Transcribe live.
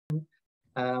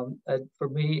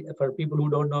For people who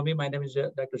don't know me, my name is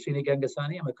Dr. Srini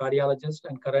Gangasani. I'm a cardiologist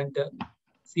and current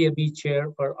CME chair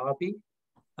for AAPI.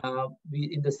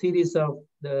 In the series of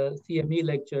the CME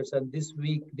lectures, and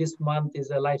this month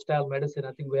is a lifestyle medicine.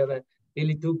 I think we have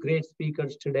really two great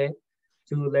speakers today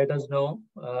to let us know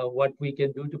what we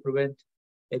can do to prevent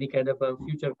any kind of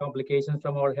future complications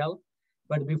from our health.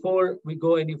 But before we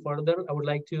go any further, I would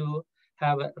like to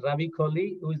have Ravi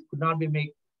Kohli, who could not be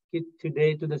make it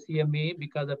today to the CME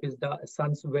because of his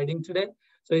son's wedding today.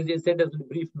 So he sent us a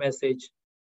brief message.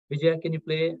 Vijaya, can you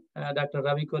play Dr.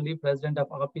 Ravi Kohli, President of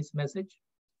AAPI's message?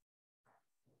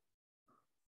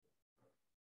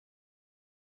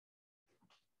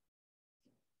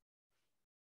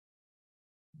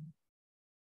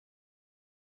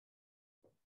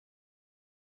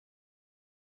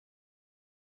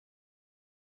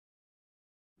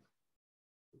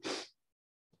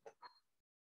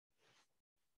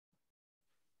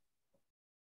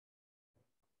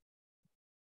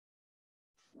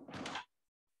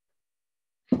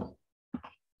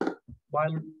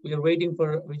 While we are waiting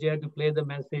for Vijaya to play the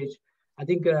message, I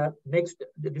think next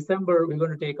December, we're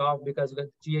going to take off because the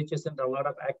GHS and a lot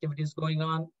of activities going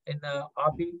on in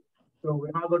AAPI. So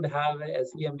we're not going to have a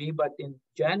CME, but in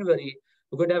January,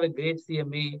 we're going to have a great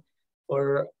CME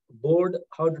for board,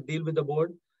 how to deal with the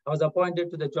board. I was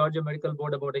appointed to the Georgia Medical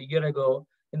Board about a year ago.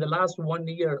 In the last 1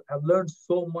 year, I've learned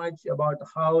so much about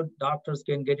how doctors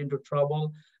can get into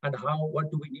trouble and what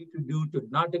do we need to do to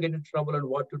not to get into trouble and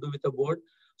what to do with the board.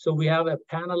 So we have a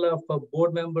panel of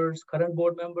board members, current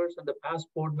board members, and the past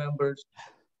board members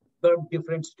from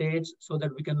different states so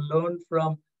that we can learn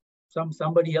from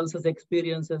somebody else's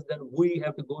experiences that we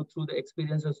have to go through the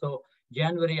experiences. So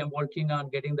January, I'm working on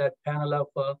getting that panel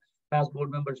of past board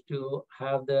members to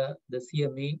have the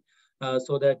CME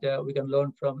so that we can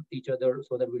learn from each other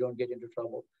so that we don't get into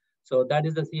trouble. So that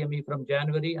is the CME from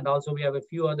January. And also we have a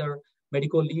few other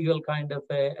medical legal kind of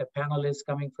a panelists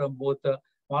coming from both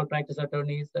small practice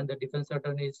attorneys and the defense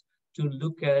attorneys to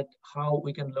look at how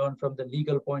we can learn from the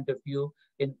legal point of view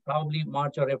in probably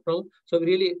March or April. So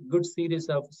really good series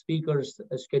of speakers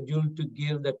scheduled to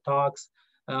give the talks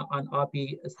on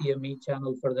AAPI CME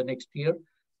channel for the next year.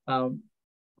 Vijay,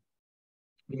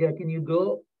 can you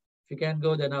go? If you can't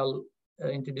go, then I'll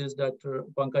introduce Dr.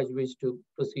 Pankaj Vij to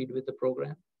proceed with the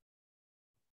program.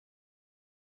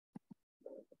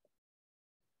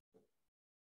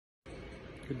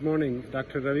 Good morning,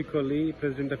 Dr. Ravi Kohli,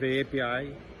 President of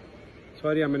AAPI.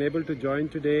 Sorry, I'm unable to join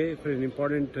today for an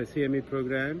important CME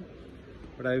program,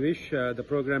 but I wish the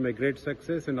program a great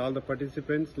success and all the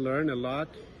participants learn a lot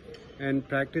and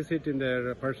practice it in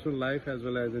their personal life as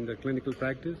well as in their clinical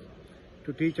practice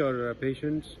to teach our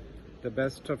patients the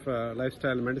best of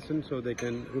lifestyle medicine so they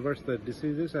can reverse the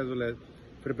diseases as well as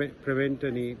prevent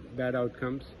any bad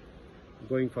outcomes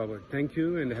going forward. Thank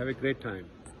you and have a great time.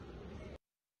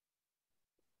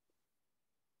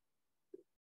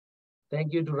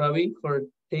 Thank you to Ravi for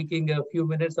taking a few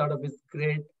minutes out of his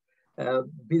great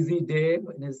busy day,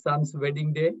 in his son's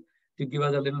wedding day, to give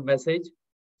us a little message.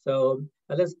 So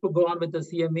let's go on with the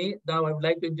CME. Now I would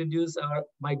like to introduce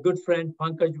my good friend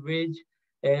Pankaj Vij,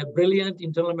 a brilliant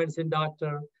internal medicine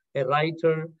doctor, a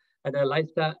writer, and a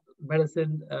lifestyle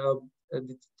medicine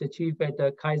the chief at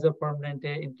Kaiser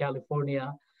Permanente in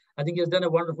California. I think he has done a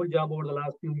wonderful job over the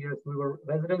last few years. We were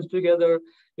residents together.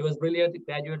 He was brilliant,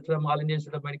 graduate from All India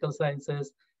Institute of Medical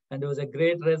Sciences, and he was a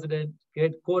great resident,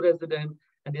 great co-resident,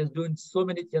 and he has done so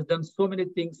many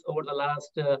things over the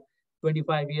last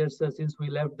 25 years since we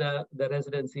left the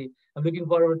residency. I'm looking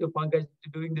forward to Pankaj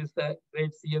doing this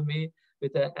great CME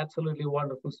with absolutely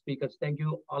wonderful speakers. Thank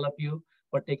you, all of you,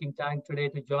 for taking time today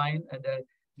to join and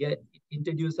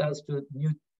introduce us to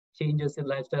new changes in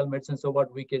lifestyle medicine, so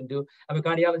what we can do. I'm a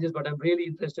cardiologist, but I'm really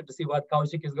interested to see what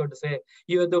Kaushik is going to say,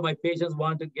 even though my patients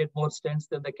want to get more stents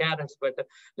than the carrots, but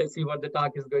let's see what the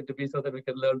talk is going to be so that we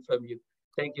can learn from you.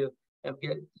 Thank you.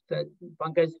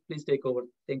 Pankaj, please take over.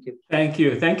 Thank you. Thank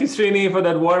you. Thank you, Srini, for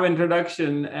that warm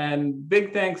introduction. And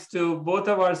big thanks to both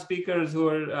of our speakers who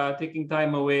are taking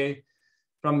time away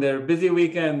from their busy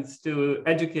weekends to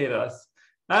educate us.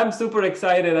 I'm super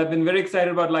excited. I've been very excited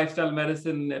about lifestyle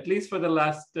medicine, at least for the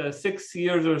last 6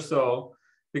 years or so,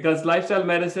 because lifestyle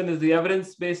medicine is the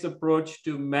evidence-based approach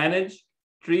to manage,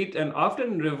 treat, and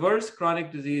often reverse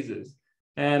chronic diseases.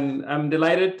 And I'm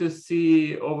delighted to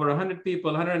see over 100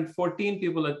 people, 114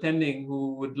 people attending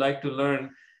who would like to learn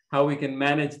how we can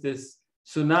manage this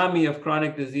tsunami of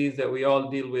chronic disease that we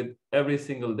all deal with every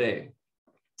single day.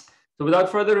 So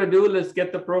without further ado, let's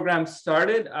get the program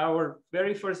started. Our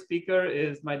very first speaker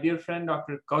is my dear friend,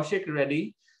 Dr. Kaushik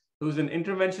Reddy, who's an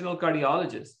interventional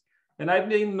cardiologist. And I've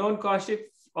known Kaushik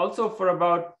also for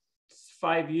about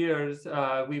 5 years,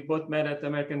 we both met at the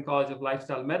American College of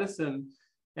Lifestyle Medicine.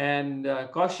 And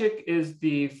Kaushik is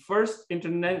the first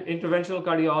interventional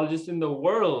cardiologist in the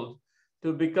world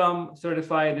to become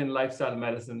certified in lifestyle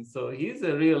medicine. So he's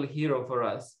a real hero for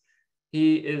us.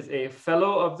 He is a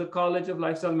fellow of the College of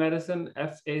Lifestyle Medicine,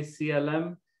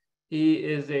 FACLM. He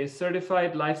is a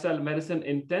certified lifestyle medicine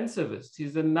intensivist.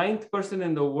 He's the 9th person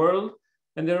in the world,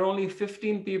 and there are only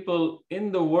 15 people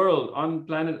in the world on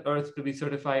planet Earth to be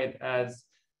certified as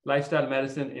lifestyle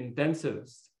medicine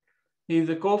intensivists. He's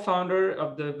a co-founder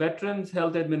of the Veterans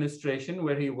Health Administration,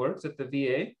 where he works at the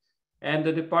VA, and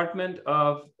the Department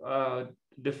of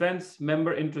Defense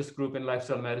Member Interest Group in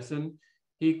Lifestyle Medicine.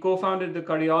 He co-founded the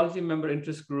Cardiology Member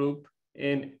Interest Group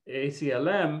in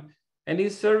ACLM, and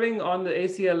he's serving on the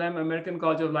ACLM, American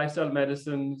College of Lifestyle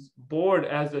Medicine's board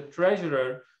as the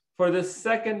treasurer for the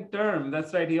 2nd term.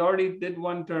 That's right, he already did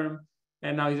 1 term,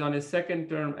 and now he's on his 2nd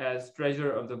term as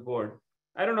treasurer of the board.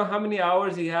 I don't know how many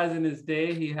hours he has in his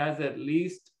day. He has at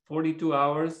least 42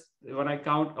 hours when I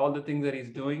count all the things that he's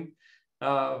doing.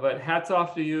 But hats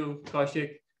off to you,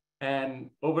 Kaushik, and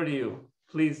over to you.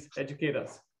 Please educate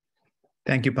us.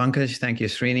 Thank you, Pankaj. Thank you,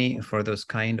 Srini, for those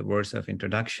kind words of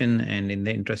introduction. And in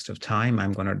the interest of time,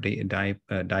 I'm going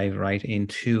to dive right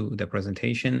into the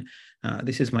presentation.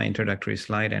 This is my introductory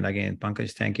slide. And again,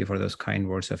 Pankaj, thank you for those kind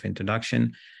words of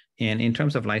introduction. And in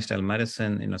terms of lifestyle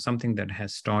medicine, something that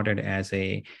has started as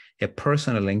a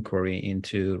personal inquiry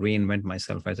into reinvent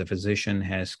myself as a physician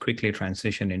has quickly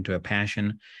transitioned into a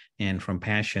passion. And from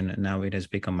passion, now it has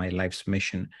become my life's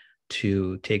mission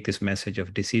to take this message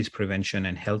of disease prevention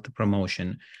and health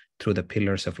promotion through the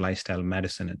pillars of lifestyle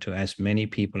medicine to as many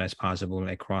people as possible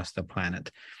across the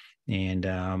planet. And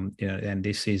and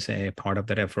this is a part of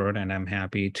that effort, and I'm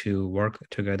happy to work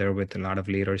together with a lot of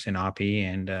leaders in AAPI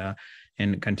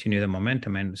and continue the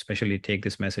momentum, and especially take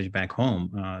this message back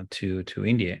home to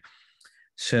India.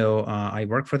 So I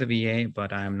work for the VA,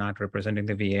 but I'm not representing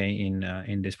the VA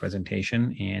in this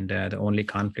presentation. And the only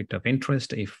conflict of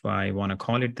interest, if I want to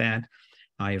call it that,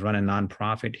 I run a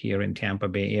nonprofit here in Tampa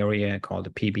Bay area called the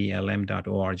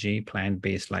pblm.org,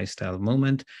 Plant-Based Lifestyle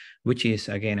Movement, which is,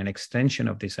 again, an extension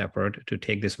of this effort to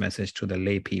take this message to the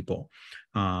lay people,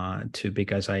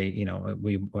 because I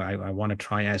want to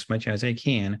try as much as I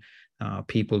can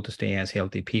people to stay as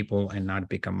healthy people and not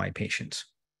become my patients.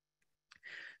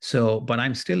 So, but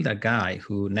I'm still that guy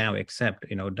who now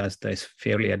does this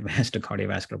fairly advanced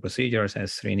cardiovascular procedures,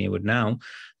 as Srini would know,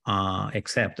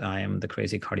 except I am the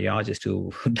crazy cardiologist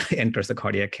who enters the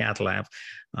cardiac cath lab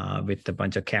with a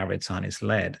bunch of carrots on his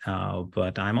lead.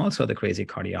 But I'm also the crazy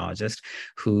cardiologist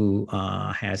who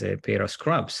has a pair of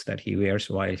scrubs that he wears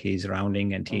while he's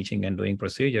rounding and teaching and doing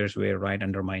procedures, where right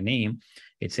under my name,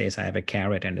 it says I have a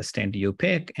carrot and a stent, you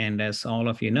pick. And as all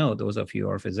of you know, those of you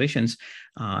who are physicians,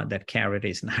 that carrot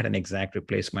is not an exact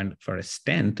replacement for a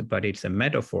stent, but it's a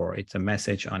metaphor. It's a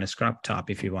message on a scrub top,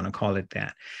 if you want to call it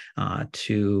that,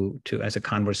 to as a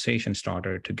conversation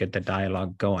starter to get the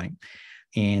dialogue going.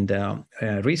 And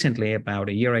recently, about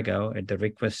a year ago, at the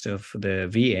request of the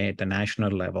VA at the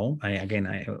national level,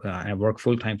 I work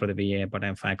full-time for the VA, but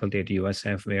I'm faculty at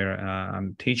USF where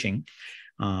I'm teaching.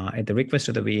 At the request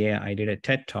of the VA, I did a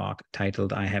TED Talk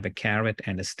titled I Have a Carrot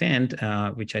and a Stent,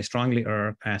 which I strongly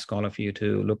ask all of you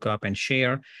to look up and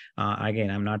share. Again,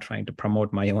 I'm not trying to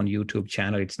promote my own YouTube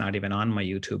channel. It's not even on my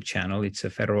YouTube channel. It's a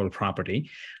federal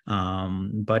property.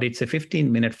 But it's a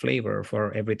 15-minute flavor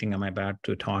for everything I'm about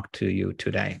to talk to you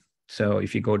today. So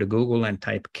if you go to Google and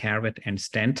type carrot and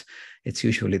stent, it's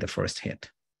usually the first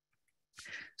hit.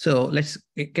 So let's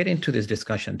get into this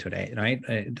discussion today, right?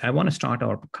 I want to start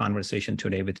our conversation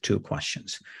today with 2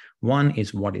 questions. One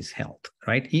is, what is health,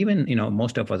 right? Even,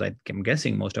 most of us, I'm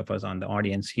guessing most of us on the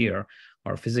audience here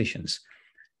are physicians,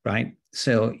 right?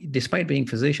 So despite being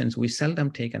physicians, we seldom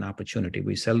take an opportunity.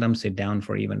 We seldom sit down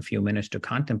for even a few minutes to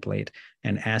contemplate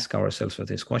and ask ourselves with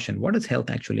this question: what does health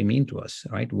actually mean to us,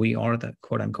 right? We are the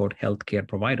quote unquote healthcare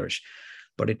providers.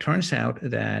 But it turns out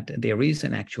that there is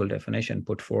an actual definition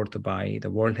put forth by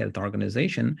the World Health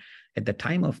Organization at the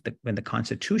time of when the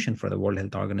Constitution for the World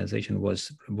Health Organization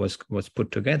was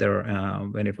put together,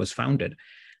 when it was founded,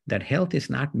 that health is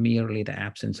not merely the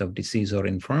absence of disease or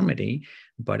infirmity,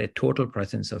 but a total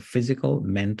presence of physical,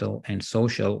 mental, and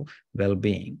social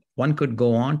well-being. One could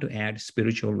go on to add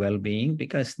spiritual well-being,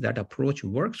 because that approach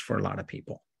works for a lot of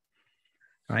people,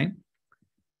 right?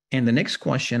 And the next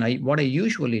question, what I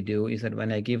usually do is that when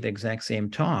I give the exact same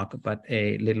talk, but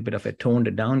a little bit of a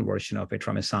toned down version of it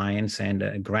from a science and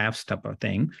a graphs type of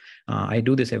thing, I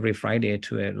do this every Friday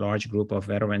to a large group of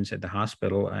veterans at the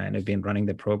hospital, and I've been running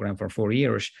the program for 4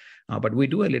 years. But we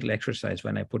do a little exercise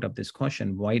when I put up this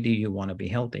question, why do you want to be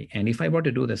healthy? And if I were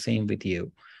to do the same with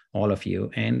you, all of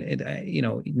you, and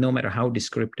no matter how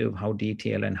descriptive, how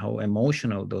detailed, and how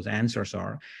emotional those answers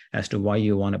are as to why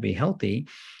you want to be healthy,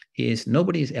 is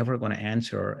nobody's ever going to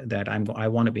answer that I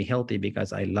want to be healthy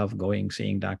because I love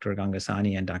seeing Dr.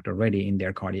 Gangasani and Dr. Reddy in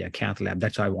their cardiac cath lab.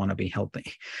 That's why I want to be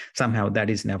healthy. Somehow that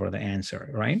is never the answer,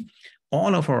 right?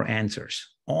 All of our answers,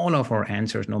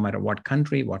 no matter what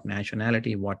country, what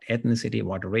nationality, what ethnicity,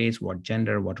 what race, what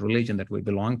gender, what religion that we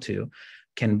belong to,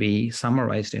 can be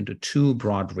summarized into 2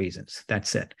 broad reasons.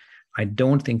 That's it. I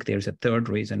don't think there's a third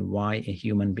reason why a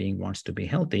human being wants to be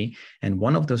healthy. And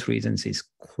one of those reasons is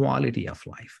quality of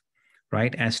life,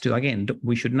 right? As to, again,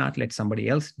 we should not let somebody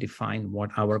else define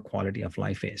what our quality of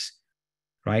life is,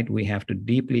 right? We have to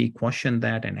deeply question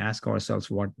that and ask ourselves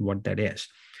what that is.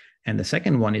 And the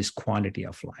second one is quality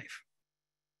of life,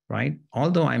 right?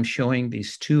 Although I'm showing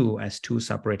these 2 as 2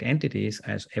 separate entities,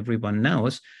 as everyone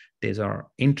knows, these are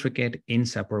intricate,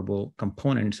 inseparable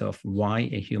components of why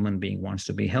a human being wants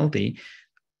to be healthy,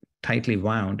 tightly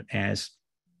wound as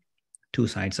 2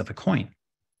 sides of a coin.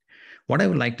 What I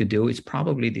would like to do is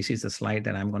probably, this is the slide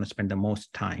that I'm going to spend the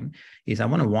most time, is I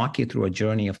want to walk you through a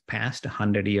journey of past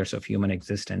 100 years of human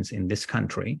existence in this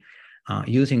country,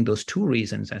 using those 2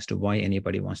 reasons as to why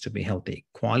anybody wants to be healthy: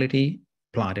 quality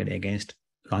plotted against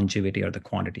longevity, or the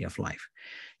quantity of life.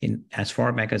 As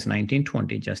far back as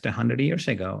 1920, just 100 years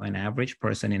ago, an average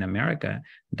person in America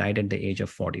died at the age of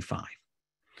 45.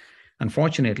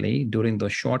 Unfortunately, during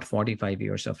those short 45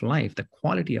 years of life, the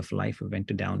quality of life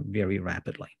went down very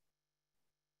rapidly,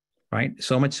 right?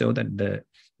 So much so that the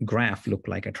graph looked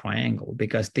like a triangle,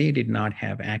 because they did not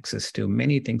have access to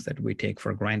many things that we take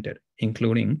for granted,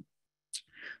 including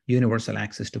universal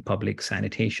access to public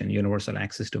sanitation, universal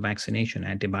access to vaccination,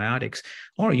 antibiotics,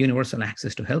 or universal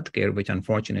access to healthcare, which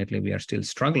unfortunately we are still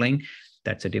struggling.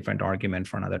 That's a different argument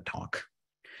for another talk.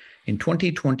 In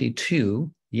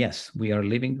 2022, yes, we are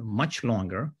living much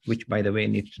longer, which, by the way,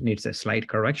 needs a slight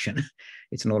correction.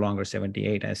 It's no longer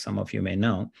 78, as some of you may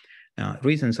know.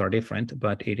 Reasons are different,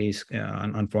 but it is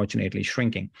unfortunately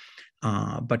shrinking.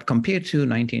 But compared to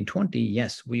 1920,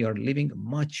 yes, we are living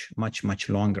much, much, much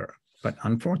longer. But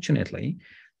unfortunately,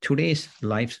 today's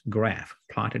life's graph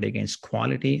plotted against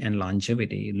quality and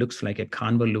longevity looks like a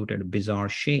convoluted, bizarre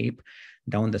shape,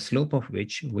 down the slope of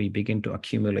which we begin to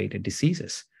accumulate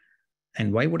diseases.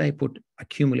 And why would I put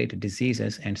accumulated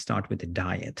diseases and start with the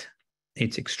diet?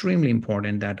 It's extremely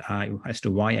important that as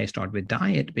to why I start with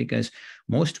diet, because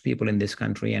most people in this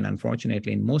country, and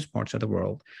unfortunately in most parts of the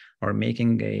world, are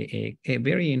making a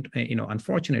very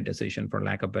unfortunate decision, for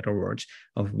lack of better words,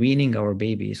 of weaning our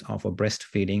babies off of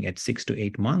breastfeeding at 6 to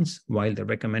 8 months, while the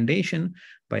recommendation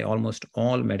by almost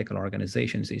all medical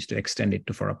organizations is to extend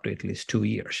it for up to at least 2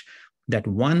 years. That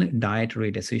one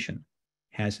dietary decision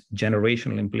has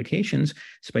generational implications,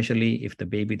 especially if the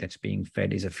baby that's being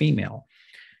fed is a female.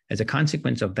 As a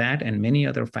consequence of that and many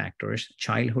other factors,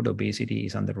 childhood obesity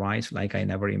is on the rise like I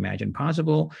never imagined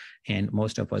possible. And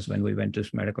most of us, when we went to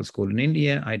medical school in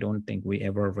India, I don't think we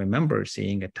ever remember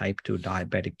seeing a type 2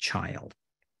 diabetic child,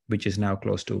 which is now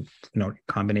close to,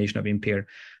 combination of impaired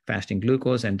fasting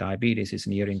glucose and diabetes is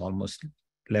nearing almost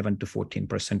 11 to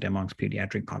 14% amongst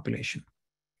pediatric population.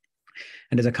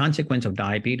 And as a consequence of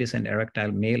diabetes and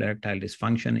male erectile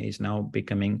dysfunction is now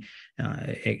becoming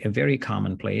a very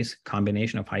commonplace.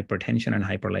 Combination of hypertension and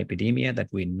hyperlipidemia that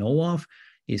we know of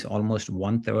is almost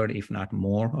 1/3, if not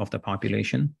more, of the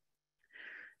population.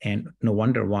 And no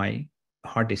wonder why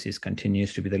heart disease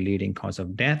continues to be the leading cause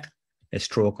of death, a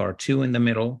stroke or 2 in the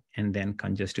middle, and then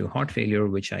congestive heart failure,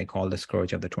 which I call the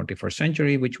scourge of the 21st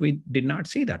century, which we did not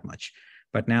see that much.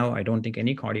 But now I don't think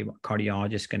any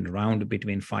cardiologist can round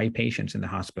between 5 patients in the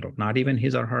hospital, not even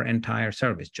his or her entire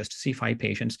service, just to see 5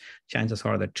 patients. Chances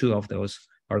are that 2 of those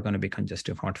are going to be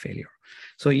congestive heart failure.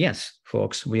 So yes,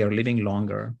 folks, we are living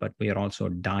longer, but we are also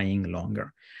dying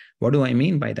longer. What do I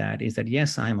mean by that is that,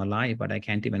 yes, I'm alive, but I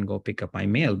can't even go pick up my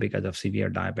mail because of severe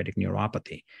diabetic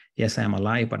neuropathy. Yes, I'm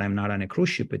alive, but I'm not on a cruise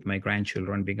ship with my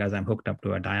grandchildren because I'm hooked up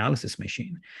to a dialysis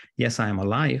machine. Yes, I am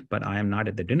alive, but I am not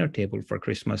at the dinner table for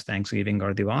Christmas, Thanksgiving,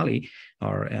 or Diwali,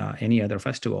 or any other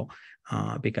festival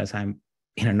because I'm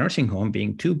in a nursing home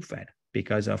being tube fed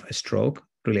because of a stroke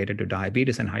related to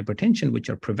diabetes and hypertension,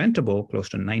 which are preventable close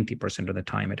to 90% of the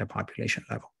time at a population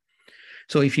level.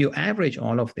 So if you average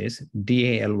all of this,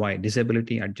 DALY,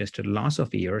 disability adjusted loss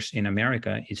of years in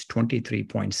America is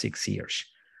 23.6 years.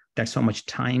 That's how much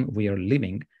time we are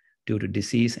living due to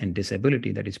disease and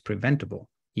disability that is preventable.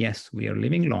 Yes, we are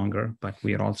living longer, but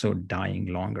we are also dying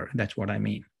longer. That's what I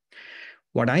mean.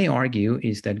 What I argue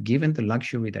is that given the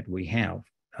luxury that we have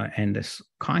and this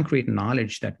concrete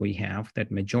knowledge that we have,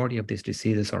 that majority of these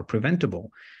diseases are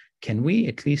preventable, can we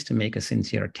at least make a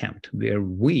sincere attempt where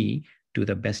we do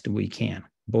the best we can,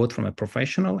 both from a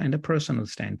professional and a personal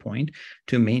standpoint,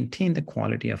 to maintain the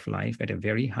quality of life at a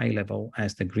very high level,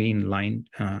 as the green line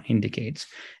indicates.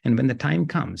 And when the time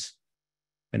comes,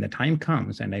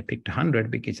 and I picked 100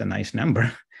 because it's a nice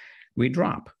number, we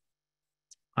drop.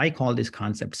 I call this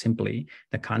concept simply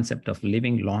the concept of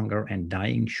living longer and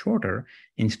dying shorter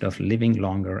instead of living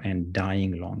longer and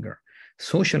dying longer.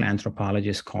 Social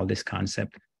anthropologists call this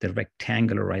concept the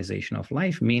rectangularization of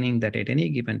life, meaning that at any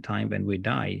given time when we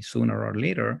die, sooner or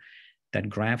later, that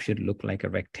graph should look like a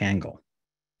rectangle,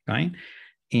 right?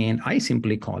 And I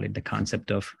simply call it the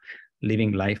concept of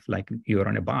living life like you're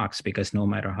in a box, because no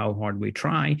matter how hard we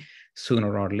try,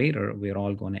 sooner or later, we're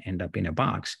all going to end up in a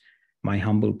box. My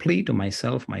humble plea to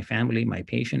myself, my family, my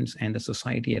patients, and the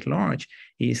society at large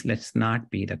is let's not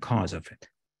be the cause of it,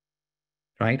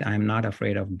 right? I'm not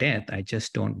afraid of death. I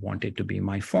just don't want it to be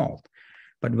my fault.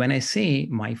 But when I say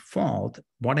my fault,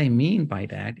 what I mean by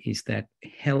that is that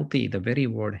healthy, the very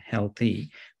word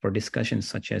healthy for discussions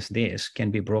such as this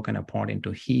can be broken apart into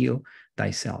heal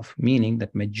thyself, meaning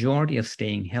that majority of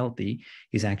staying healthy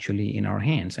is actually in our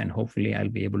hands. And hopefully I'll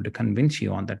be able to convince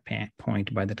you on that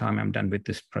point by the time I'm done with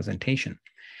this presentation.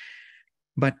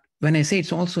 But when I say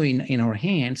it's also in our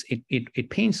hands, it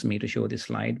pains me to show this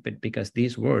slide, but because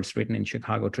these words written in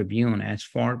Chicago Tribune as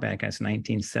far back as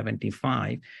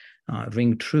 1975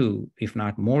 ring true, if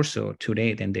not more so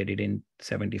today than they did in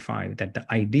 75, that the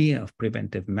idea of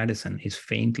preventive medicine is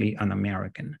faintly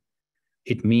un-American.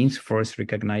 It means first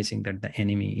recognizing that the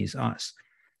enemy is us.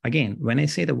 Again, when I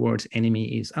say the words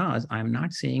enemy is us, I'm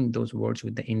not saying those words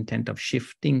with the intent of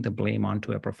shifting the blame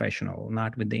onto a professional,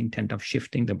 not with the intent of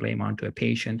shifting the blame onto a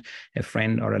patient, a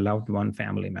friend, or a loved one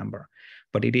family member,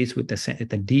 but it is with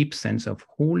the deep sense of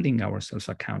holding ourselves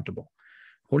accountable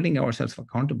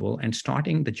and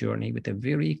starting the journey with a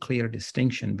very clear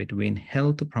distinction between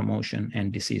health promotion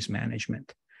and disease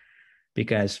management.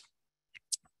 Because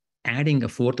adding a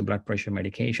fourth blood pressure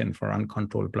medication for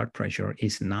uncontrolled blood pressure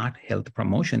is not health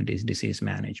promotion, it is disease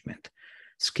management.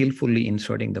 Skillfully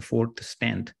inserting the fourth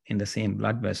stent in the same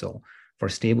blood vessel for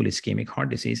stable ischemic heart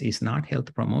disease is not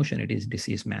health promotion, it is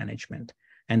disease management.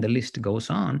 And the list goes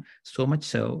on, so much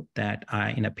so that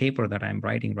in a paper that I'm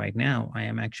writing right now, I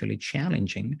am actually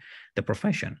challenging the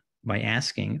profession by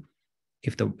asking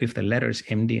if the letters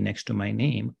MD next to my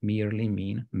name merely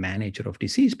mean manager of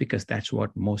disease, because that's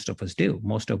what most of us do.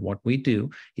 Most of what we do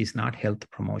is not health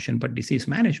promotion, but disease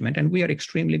management, and we are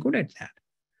extremely good at that,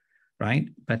 right?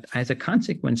 But as a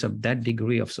consequence of that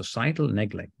degree of societal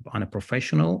neglect on a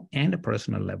professional and a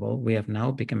personal level, we have now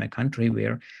become a country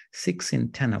where 6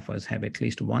 in 10 of us have at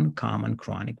least one common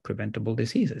chronic preventable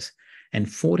diseases,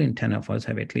 and 4 in 10 of us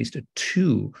have at least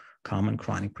 2 common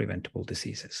chronic preventable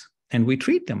diseases. And we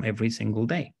treat them every single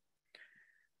day,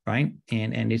 right?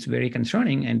 And it's very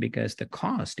concerning, and because the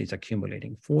cost is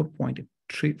accumulating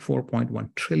 $4.1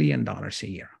 trillion a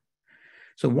year.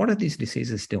 So what are these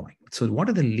diseases doing? So what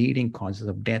are the leading causes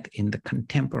of death in the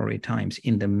contemporary times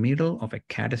in the middle of a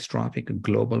catastrophic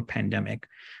global pandemic?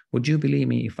 Would you believe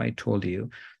me if I told you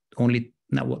only,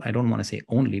 now I don't want to say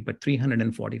only, but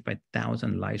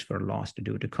 345,000 lives were lost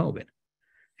due to COVID?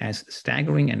 As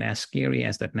staggering and as scary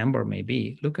as that number may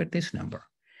be, look at this number.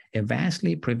 A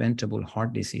vastly preventable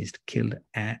heart disease killed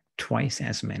twice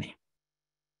as many.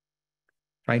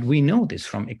 Right? We know this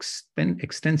from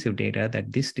extensive data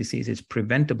that this disease is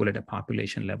preventable at a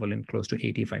population level in close to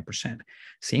 85%.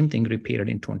 Same thing repeated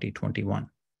in 2021.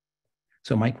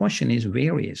 So my question is,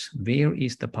 where is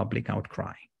the public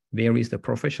outcry? Where is the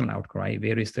professional outcry?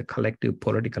 Where is the collective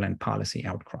political and policy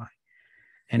outcry?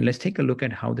 And let's take a look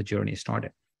at how the journey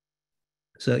started.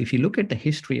 So if you look at the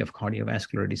history of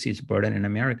cardiovascular disease burden in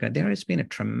America, there has been a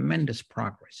tremendous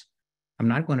progress. I'm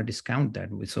not going to discount that.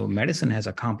 So medicine has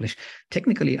accomplished,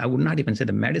 technically, I would not even say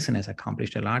the medicine has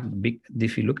accomplished a lot.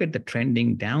 If you look at the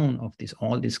trending down of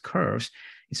all these curves,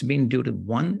 it's been due to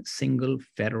one single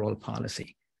federal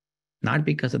policy. Not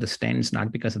because of the stents,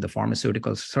 not because of the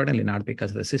pharmaceuticals, certainly not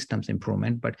because of the systems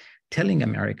improvement, but telling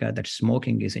America that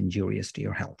smoking is injurious to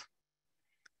your health.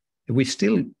 We're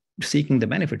still seeking the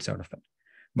benefits out of it.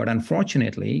 But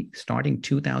unfortunately, starting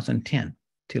 2010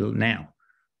 till now,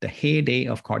 the heyday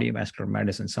of cardiovascular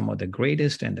medicine, some of the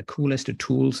greatest and the coolest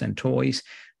tools and toys,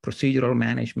 procedural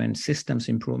management, systems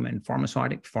improvement,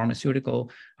 pharmaceutical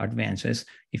advances.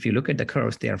 If you look at the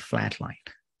curves, they are flatlined.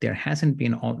 There hasn't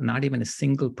been not even a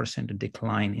single %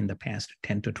 decline in the past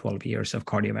 10 to 12 years of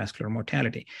cardiovascular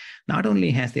mortality. Not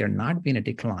only has there not been a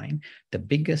decline, the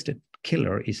biggest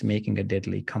killer is making a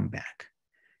deadly comeback,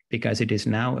 because it is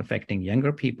now affecting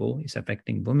younger people, it's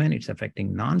affecting women, it's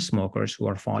affecting non-smokers who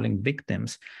are falling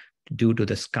victims due to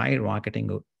the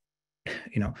skyrocketing,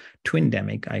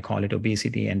 twindemic, I call it,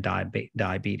 obesity and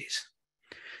diabetes.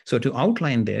 So to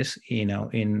outline this,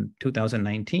 in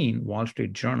 2019, Wall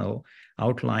Street Journal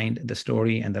outlined the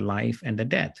story and the life and the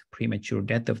death, premature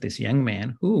death of this young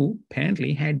man who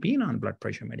apparently had been on blood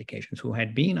pressure medications, who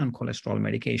had been on cholesterol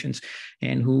medications,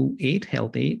 and who ate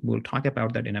healthy, we'll talk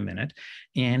about that in a minute,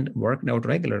 and worked out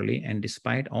regularly, and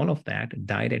despite all of that,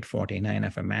 died at 49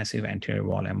 of a massive anterior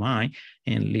wall MI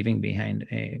and leaving behind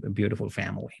a beautiful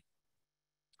family.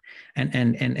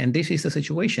 And this is the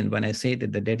situation when I say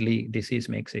that the deadly disease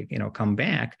makes it come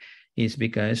back, is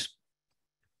because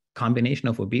combination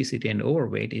of obesity and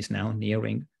overweight is now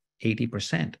nearing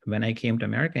 80%. When I came to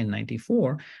America in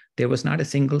 '94, there was not a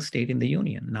single state in the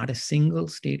union, not a single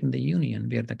state in the union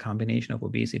where the combination of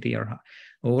obesity or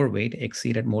overweight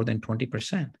exceeded more than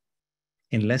 20%.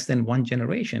 In less than one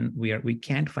generation, we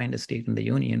can't find a state in the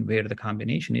union where the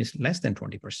combination is less than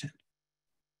 20%.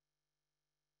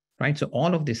 Right? So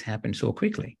all of this happened so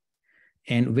quickly.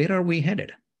 And where are we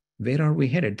headed? Where are we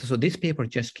headed? So this paper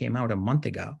just came out a month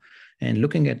ago, and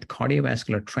looking at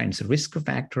cardiovascular trends, risk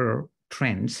factor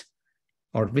trends,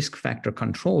 or risk factor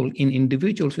control in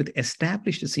individuals with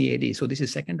established CAD. So this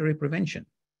is secondary prevention,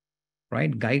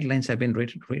 right? Guidelines have been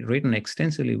written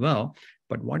extensively well,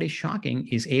 but what is shocking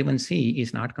is A1C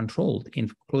is not controlled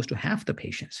in close to half the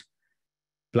patients.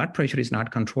 Blood pressure is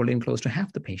not controlled in close to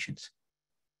half the patients.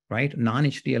 Right?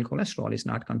 Non-HDL cholesterol is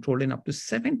not controlled in up to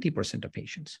 70% of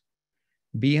patients.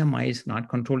 BMI is not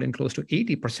controlled in close to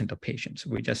 80% of patients.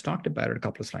 We just talked about it a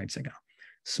couple of slides ago.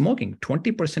 Smoking,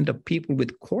 20% of people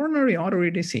with coronary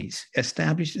artery disease,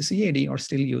 established CAD, are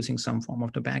still using some form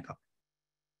of tobacco.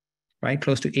 Right?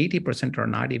 Close to 80% are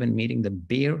not even meeting the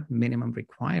bare minimum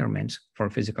requirements for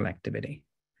physical activity.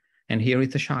 And here is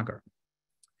the shocker.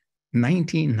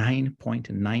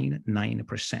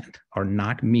 99.99% are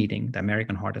not meeting the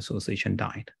American Heart Association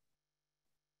diet.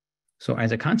 So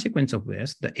as a consequence of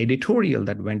this, the editorial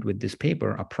that went with this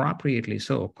paper, appropriately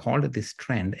so, called this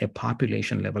trend a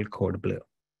population level code blue.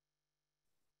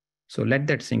 So let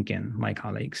that sink in, my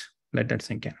colleagues, let that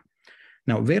sink in.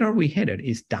 Now, where are we headed?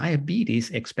 Is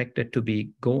diabetes expected to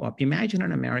go up? Imagine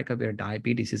an America where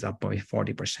diabetes is up by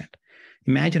 40%.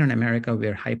 Imagine an America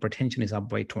where hypertension is up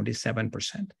by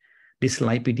 27%.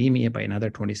 Dyslipidemia by another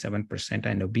 27%,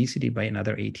 and obesity by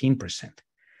another 18%.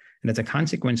 And as a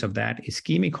consequence of that,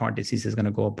 ischemic heart disease is going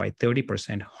to go up by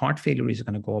 30%, heart failure is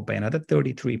going to go up by another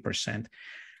 33%,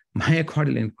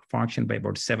 myocardial infarction by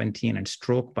about 17%, and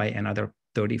stroke by another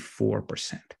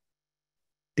 34%.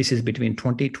 This is between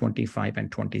 2025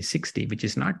 and 2060, which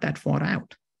is not that far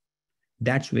out.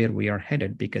 That's where we are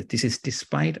headed, because this is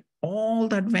despite all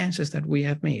the advances that we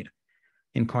have made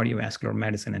in cardiovascular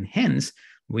medicine, and hence,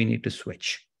 we need to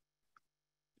switch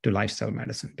to lifestyle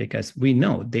medicine, because we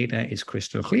know data is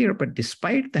crystal clear, but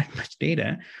despite that much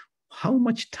data, how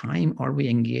much time are we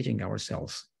engaging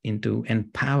ourselves into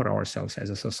empower ourselves as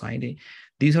a society?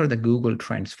 These are the Google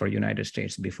trends for United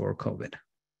States before COVID.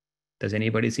 Does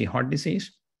anybody see heart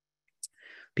disease?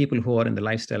 People who are in the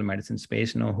lifestyle medicine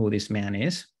space know who this man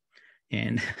is.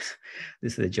 And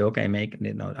this is a joke I make.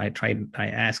 I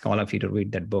ask all of you to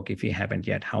read that book if you haven't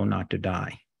yet, How Not to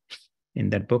Die. In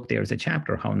that book, there's a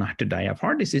chapter, How Not to Die of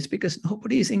Heart Disease, because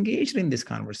nobody is engaged in this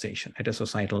conversation at a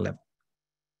societal level,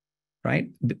 right?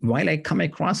 While I come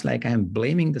across like I'm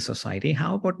blaming the society,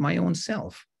 how about my own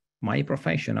self, my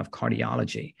profession of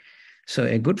cardiology? So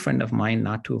a good friend of mine,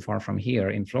 not too far from here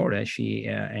in Florida, she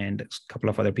and a couple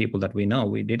of other people that we know,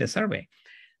 we did a survey,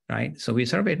 right? So we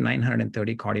surveyed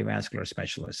 930 cardiovascular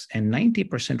specialists, and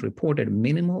 90% reported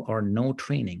minimal or no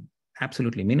training,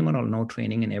 absolutely minimal or no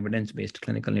training in evidence-based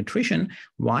clinical nutrition,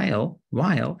 while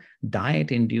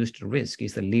diet-induced risk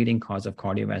is the leading cause of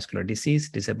cardiovascular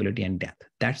disease, disability, and death.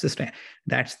 That's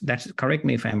correct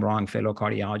me if I'm wrong, fellow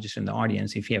cardiologists in the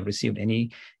audience. If you have received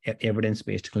any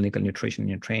evidence-based clinical nutrition in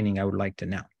your training, I would like to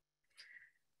know,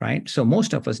 right? So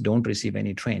most of us don't receive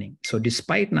any training. So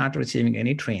despite not receiving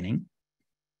any training,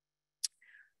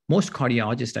 most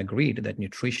cardiologists agreed that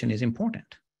nutrition is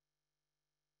important.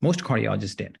 Most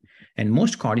cardiologists did. And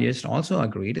most cardiologists also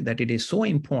agreed that it is so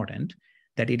important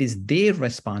that it is their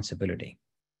responsibility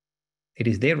It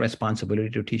is their responsibility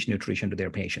to teach nutrition to their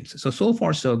patients. So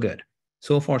far, so good.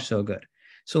 So far, so good.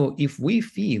 So if we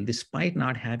feel, despite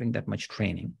not having that much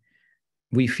training,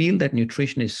 we feel that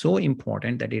nutrition is so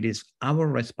important that it is our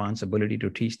responsibility to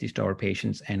teach this to our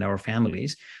patients and our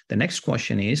families, the next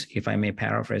question is, if I may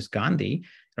paraphrase Gandhi,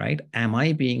 right? Am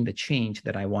I being the change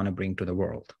that I want to bring to the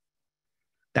world?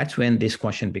 That's when this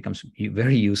question becomes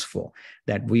very useful,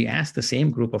 that we ask the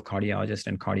same group of cardiologists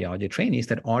and cardiology trainees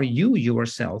that, are you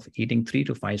yourself eating 3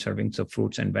 to 5 servings of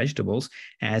fruits and vegetables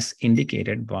as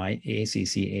indicated by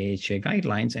ACC, AHA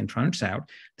guidelines? And turns out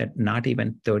that not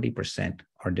even 30%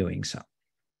 are doing so.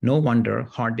 No wonder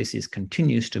heart disease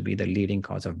continues to be the leading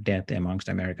cause of death amongst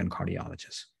American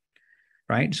cardiologists.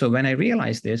 Right? So when I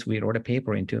realized this, we wrote a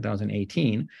paper in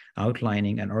 2018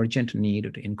 outlining an urgent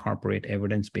need to incorporate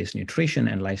evidence-based nutrition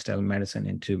and lifestyle medicine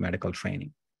into medical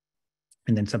training.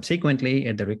 And then subsequently,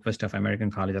 at the request of American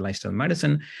College of Lifestyle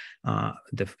Medicine,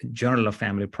 the Journal of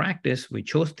Family Practice, we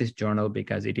chose this journal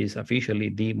because it is officially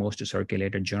the most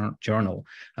circulated journal,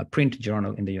 a print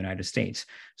journal in the United States.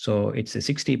 So it's a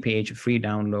 60-page free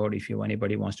download if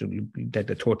anybody wants to get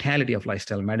the totality of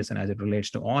lifestyle medicine as it relates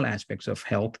to all aspects of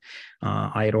health.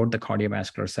 I wrote the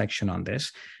cardiovascular section on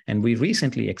this, and we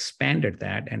recently expanded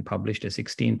that and published a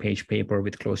 16-page paper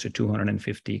with close to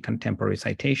 250 contemporary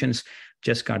citations.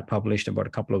 Just got published about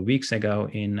a couple of weeks ago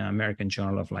in American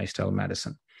Journal of Lifestyle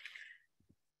Medicine.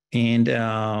 And,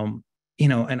 and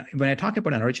when I talk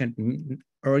about an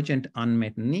urgent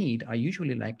unmet need, I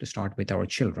usually like to start with our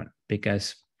children,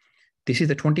 because this is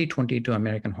the 2022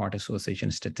 American Heart Association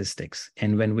statistics.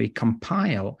 And when we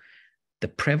compile the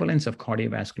prevalence of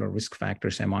cardiovascular risk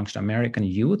factors amongst American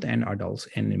youth and adults,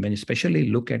 and when you especially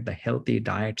look at the healthy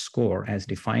diet score as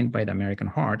defined by the American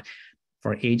Heart,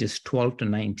 for ages 12 to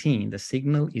 19, the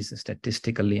signal is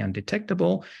statistically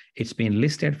undetectable. It's been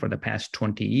listed for the past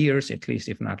 20 years, at least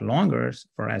if not longer,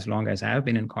 for as long as I've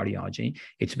been in cardiology.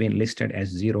 It's been listed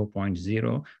as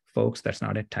 0.0. Folks, that's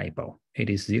not a typo. It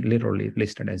is literally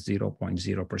listed as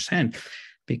 0.0%.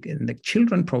 The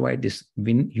children provide this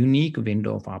unique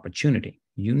window of opportunity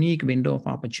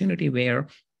where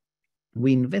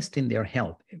we invest in their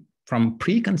health from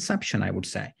preconception, I would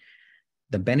say.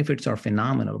 The benefits are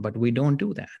phenomenal, but we don't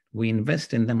do that. We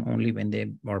invest in them only when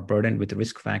they are burdened with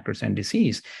risk factors and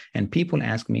disease. And people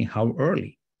ask me, how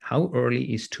early? How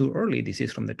early is too early? This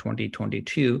is from the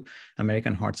 2022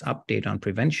 American Heart's update on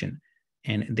prevention.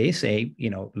 And they say,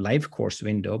 life course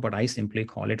window, but I simply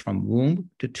call it from womb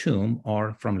to tomb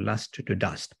or from lust to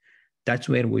dust. That's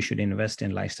where we should invest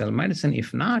in lifestyle medicine.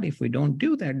 If not, if we don't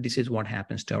do that, this is what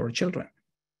happens to our children.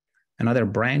 Another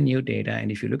brand new data,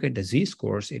 and if you look at the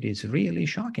Z-scores, it is really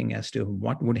shocking as to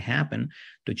what would happen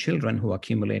to children who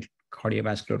accumulate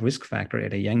cardiovascular risk factor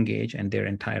at a young age and their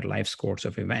entire life course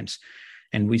of events.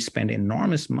 And we spend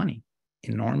enormous money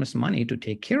to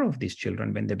take care of these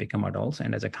children when they become adults.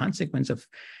 And as a consequence of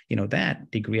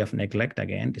that degree of neglect,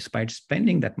 again, despite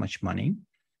spending that much money,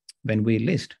 when we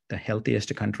list the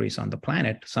healthiest countries on the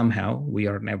planet, somehow we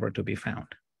are never to be found.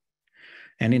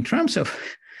 And in terms of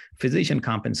physician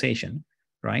compensation,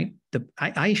 right?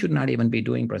 I should not even be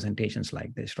doing presentations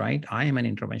like this, right? I am an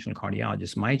interventional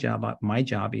cardiologist. My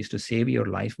job is to save your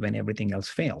life when everything else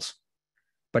fails.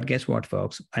 But guess what,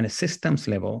 folks? On a systems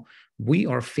level, we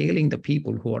are failing the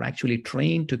people who are actually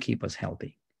trained to keep us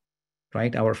healthy,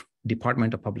 right? Our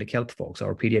Department of Public Health folks,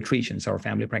 our pediatricians, our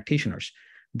family practitioners,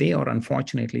 they are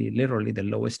unfortunately literally the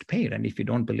lowest paid. And if you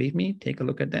don't believe me, take a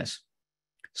look at this.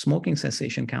 Smoking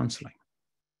cessation counseling.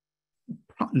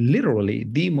 Literally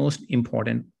the most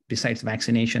important, besides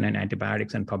vaccination and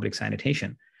antibiotics and public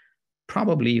sanitation,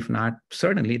 probably, if not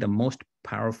certainly, the most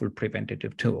powerful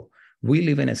preventative tool. We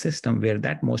live in a system where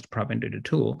that most preventative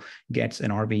tool gets an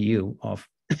RVU of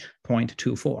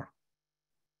 0.24,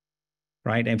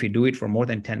 right? And if you do it for more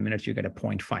than 10 minutes, you get a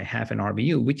 0.5, half an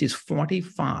RVU, which is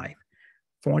 45,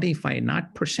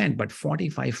 not percent, but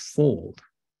 45-fold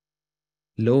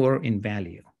lower in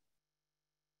value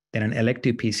than an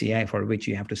elective PCI for which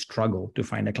you have to struggle to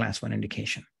find a class 1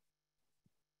 indication.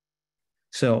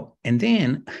 So, and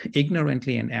then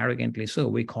ignorantly and arrogantly so,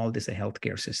 we call this a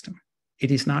healthcare system. It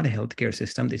is not a healthcare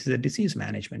system. This is a disease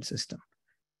management system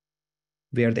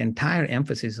where the entire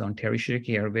emphasis is on tertiary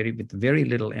care, with very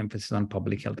little emphasis on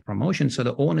public health promotion. So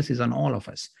the onus is on all of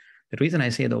us. The reason I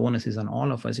say the onus is on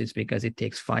all of us is because it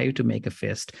takes 5 to make a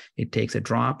fist. It takes a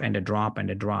drop and a drop and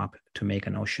a drop to make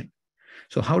an ocean.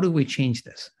 So how do we change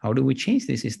this? How do we change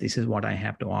this? This is what I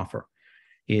have to offer,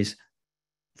 is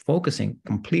focusing,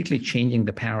 completely changing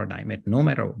the paradigm at no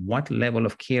matter what level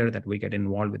of care that we get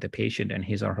involved with the patient and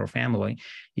his or her family,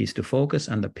 is to focus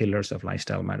on the pillars of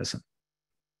lifestyle medicine.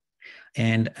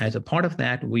 And as a part of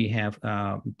that, we have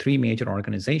 3 major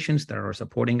organizations that are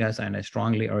supporting us, and I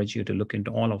strongly urge you to look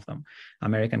into all of them: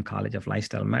 American College of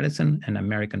Lifestyle Medicine, and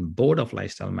American Board of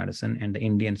Lifestyle Medicine, and the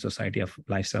Indian Society of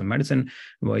Lifestyle Medicine,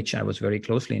 which I was very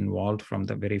closely involved from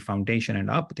the very foundation and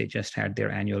up. They just had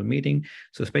their annual meeting.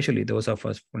 So especially those of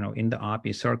us, in the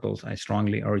AAPI circles, I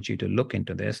strongly urge you to look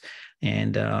into this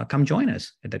and come join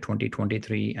us at the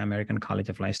 2023 American College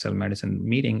of Lifestyle Medicine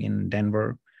meeting in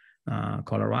Denver,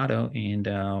 Colorado, and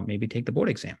maybe take the board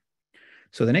exam.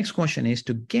 So the next question is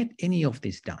to get any of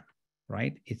this done,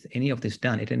 right? It's any of this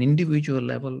done at an individual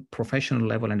level, professional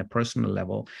level, and a personal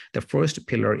level. The first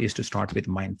pillar is to start with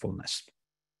mindfulness,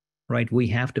 right? We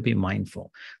have to be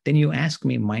mindful. Then you ask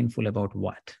me, mindful about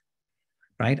what?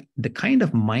 Right? The kind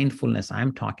of mindfulness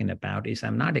I'm talking about is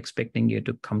I'm not expecting you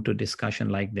to come to a discussion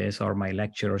like this or my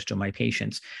lectures to my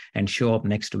patients and show up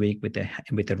next week with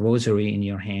a rosary in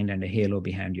your hand and a halo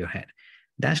behind your head.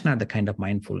 That's not the kind of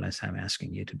mindfulness I'm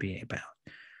asking you to be about.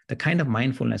 The kind of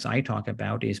mindfulness I talk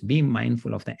about is be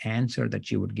mindful of the answer that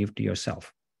you would give to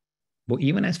yourself. But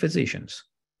even as physicians,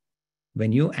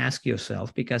 when you ask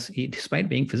yourself, because despite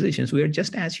being physicians, we are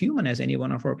just as human as any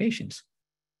one of our patients.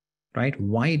 Right?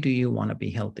 Why do you want to be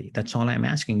healthy? That's all I'm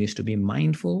asking, is to be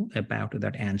mindful about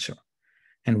that answer.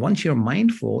 And once you're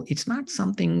mindful, it's not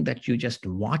something that you just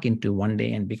walk into one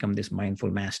day and become this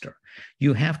mindful master.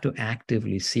 You have to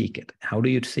actively seek it. How do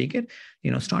you seek it?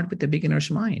 Start with the beginner's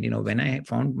mind. When I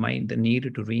found the need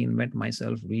to reinvent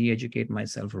myself, re-educate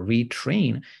myself,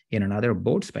 retrain in another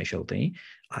board specialty,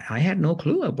 I had no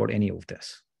clue about any of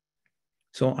this.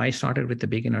 So I started with the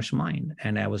beginner's mind,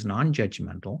 and I was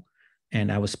non-judgmental. And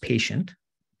I was patient.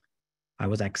 I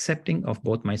was accepting of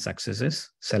both my successes,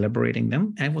 celebrating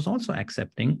them. I was also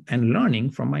accepting and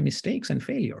learning from my mistakes and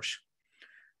failures.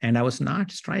 And I was not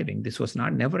striving. This was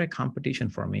never a competition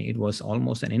for me. It was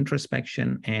almost an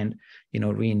introspection and,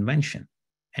 reinvention.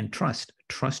 And trust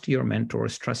your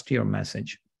mentors, trust your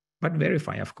message, but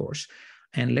verify, of course.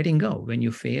 And letting go. When you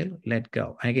fail, let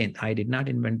go. Again, I did not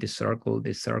invent this circle.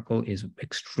 This circle is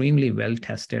extremely well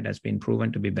tested, has been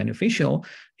proven to be beneficial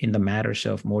in the matters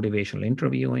of motivational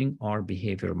interviewing or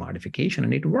behavior modification,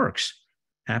 and it works.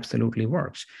 Absolutely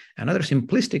works. Another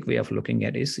simplistic way of looking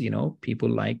at it is, people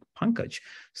like Pankaj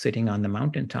sitting on the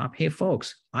mountaintop. Hey,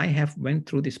 folks, I have went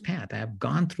through this path. I have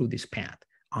gone through this path.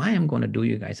 I am going to do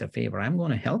you guys a favor. I'm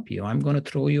going to help you. I'm going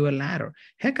to throw you a ladder.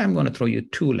 Heck, I'm going to throw you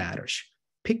 2 ladders.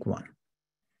 Pick one.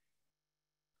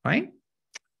 Right?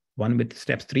 One with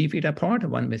steps 3 feet apart,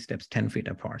 one with steps 10 feet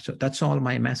apart. So that's all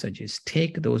my message is: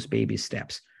 take those baby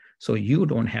steps so you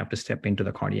don't have to step into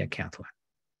the cardiac cath lab.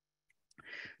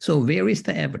 So where is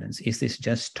the evidence? Is this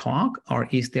just talk, or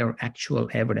is there actual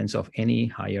evidence of any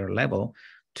higher level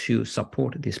to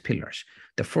support these pillars?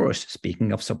 The first,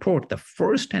 speaking of support, the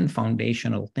first and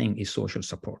foundational thing is social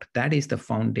support. That is the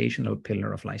foundational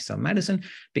pillar of lifestyle medicine,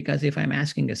 because if I'm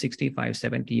asking a 65,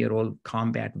 70-year-old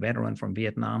combat veteran from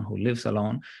Vietnam who lives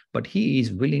alone, but he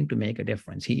is willing to make a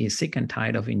difference. He is sick and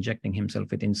tired of injecting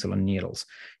himself with insulin needles.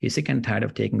 He's sick and tired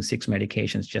of taking 6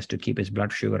 medications just to keep his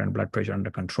blood sugar and blood pressure under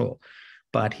control.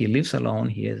 But he lives alone.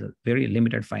 He has a very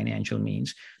limited financial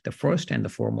means. The first and the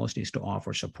foremost is to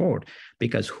offer support,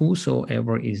 because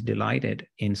whosoever is delighted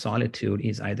in solitude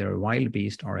is either a wild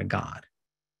beast or a god.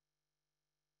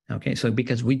 Okay, so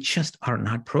because we just are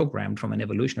not programmed from an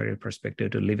evolutionary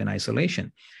perspective to live in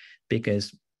isolation,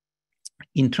 because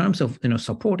in terms of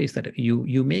support is that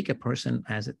you make a person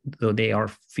as though they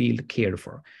feel cared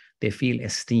for. They feel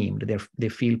esteemed. They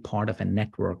feel part of a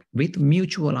network with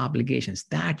mutual obligations.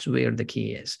 That's where the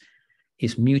key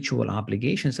is mutual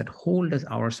obligations that hold us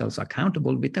ourselves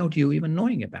accountable without you even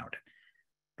knowing about it.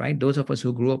 Right? Those of us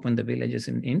who grew up in the villages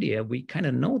in India, we kind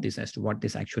of know this as to what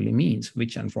this actually means,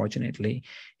 which unfortunately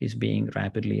is being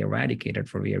rapidly eradicated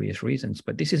for various reasons.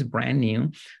 But this is brand new.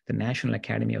 The National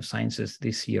Academy of Sciences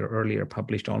this year earlier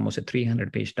published almost a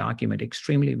 300-page document,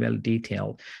 extremely well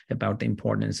detailed about the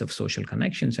importance of social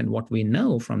connections. And what we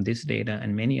know from this data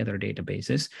and many other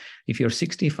databases, if you're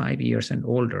 65 years and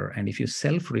older, and if you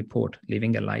self-report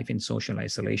living a life in social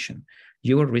isolation,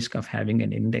 your risk of having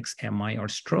an index MI or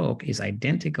stroke is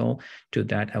identical to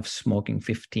that of smoking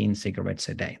 15 cigarettes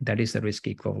a day. That is the risk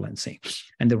equivalency.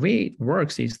 And the way it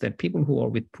works is that people who are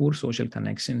with poor social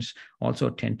connections also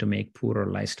tend to make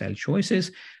poorer lifestyle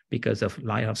choices because of a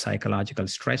lot of psychological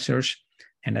stressors.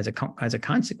 And as a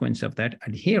consequence of that,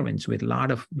 adherence with a lot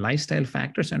of lifestyle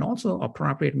factors and also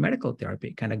appropriate medical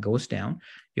therapy kind of goes down.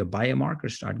 Your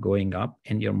biomarkers start going up,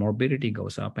 and your morbidity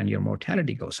goes up, and your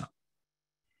mortality goes up.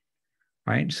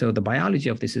 Right? So the biology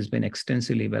of this has been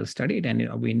extensively well studied,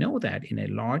 and we know that in a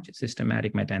large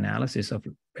systematic meta-analysis of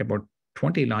about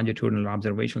 20 longitudinal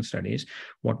observational studies,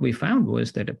 what we found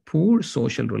was that poor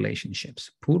social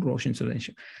relationships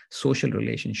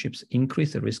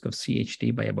increase the risk of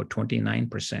CHD by about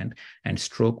 29% and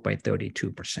stroke by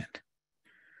 32%.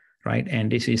 Right,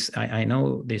 and this is I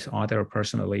know this author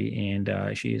personally, and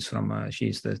she's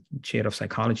the chair of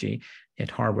psychology at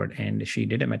Harvard, and she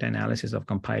did a meta-analysis of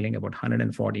compiling about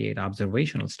 148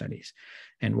 observational studies,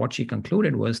 and what she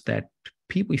concluded was that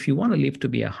people, if you want to live to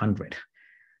be 100,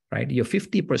 right, your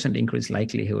 50% increased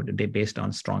likelihood based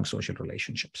on strong social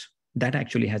relationships. That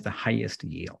actually has the highest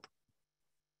yield.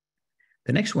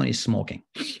 The next one is smoking.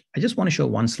 I just want to show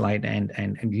one slide and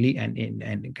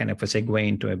kind of a segue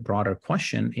into a broader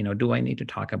question. Do I need to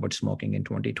talk about smoking in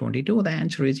 2022? The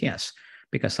answer is yes,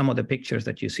 because some of the pictures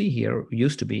that you see here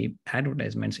used to be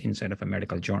advertisements inside of a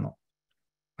medical journal.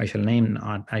 I shall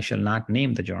not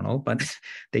name the journal, but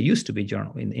they used to be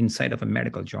inside of a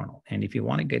medical journal. And if you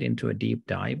want to get into a deep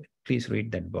dive, please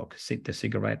read that book, The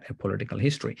Cigarette, A Political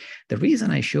History. The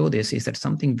reason I show this is that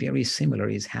something very similar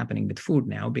is happening with food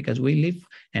now, because we live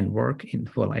and work in,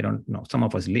 well, I don't know, some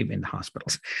of us live in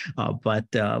hospitals, but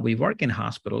we work in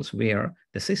hospitals where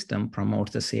the system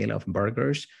promotes the sale of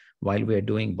burgers while we're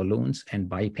doing balloons and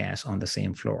bypass on the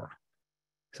same floor.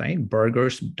 Right?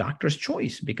 Burgers, doctor's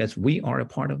choice, because we are a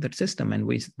part of that system and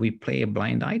we play a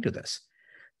blind eye to this.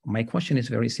 My question is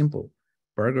very simple.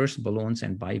 Burgers, balloons,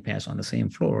 and bypass on the same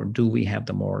floor, do we have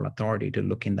the moral authority to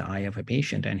look in the eye of a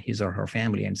patient and his or her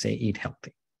family and say, eat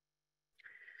healthy?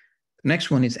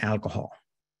 Next one is alcohol,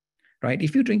 right?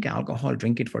 If you drink alcohol,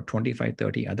 drink it for 25,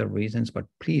 30 other reasons, but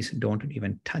please don't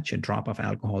even touch a drop of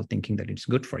alcohol thinking that it's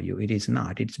good for you. It is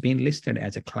not. It's been listed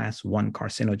as a class 1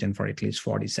 carcinogen for at least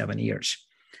 47 years.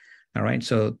 All right,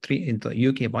 so the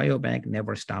UK Biobank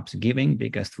never stops giving,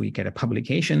 because we get a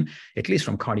publication, at least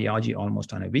from cardiology,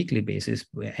 almost on a weekly basis.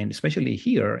 And especially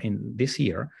here in this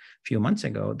year, a few months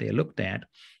ago, they looked at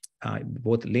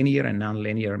both linear and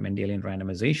nonlinear Mendelian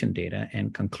randomization data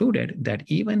and concluded that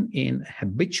even in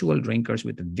habitual drinkers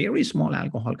with very small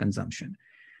alcohol consumption,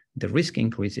 the risk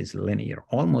increase is linear,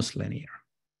 almost linear,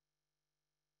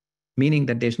 meaning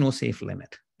that there's no safe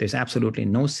limit. There's absolutely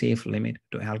no safe limit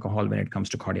to alcohol when it comes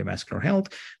to cardiovascular health.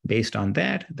 Based on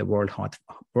that, the World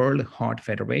Heart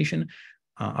Federation,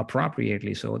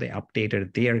 appropriately so, they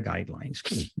updated their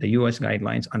guidelines. The US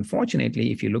guidelines,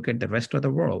 unfortunately, if you look at the rest of the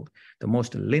world, the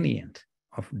most lenient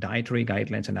of dietary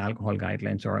guidelines and alcohol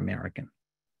guidelines are American.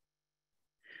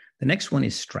 The next one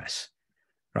is stress,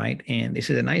 right? And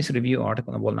this is a nice review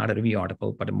article, well, not a review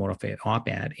article, but more of an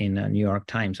op-ed in New York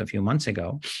Times a few months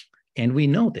ago. And we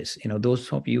know this,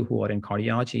 those of you who are in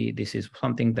cardiology, this is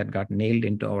something that got nailed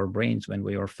into our brains when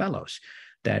we were fellows,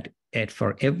 that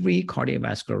for every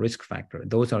cardiovascular risk factor,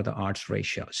 those are the odds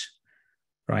ratios,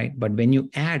 right? But when you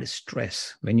add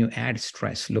stress,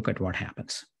 look at what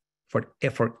happens.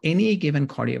 For any given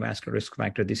cardiovascular risk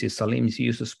factor, this is Salim's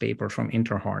Yusuf's paper from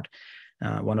Interheart,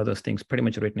 one of those things pretty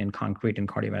much written in concrete in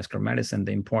cardiovascular medicine,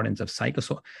 the importance of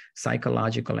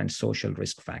psychological and social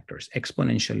risk factors.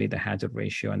 Exponentially, the hazard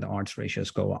ratio and the odds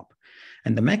ratios go up.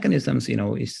 And the mechanisms,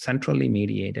 is centrally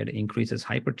mediated, increases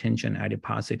hypertension,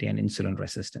 adiposity, and insulin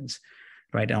resistance,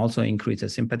 right? It also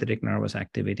increases sympathetic nervous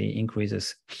activity,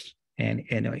 increases and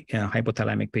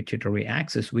hypothalamic pituitary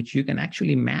axis, which you can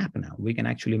actually map now. We can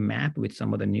actually map with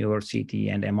some of the newer CT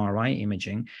and MRI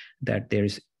imaging that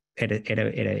there's at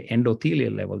an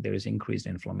endothelial level, there is increased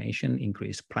inflammation,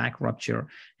 increased plaque rupture,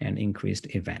 and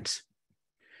increased events,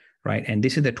 right? And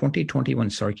this is the 2021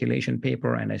 Circulation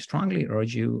paper, and I strongly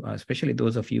urge you, especially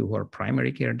those of you who are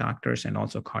primary care doctors and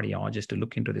also cardiologists, to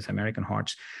look into this American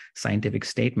Heart's scientific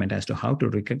statement as to how to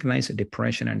recognize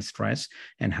depression and stress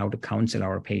and how to counsel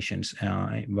our patients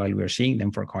while we're seeing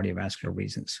them for cardiovascular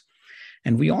reasons.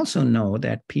 And we also know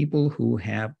that people who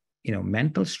have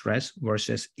mental stress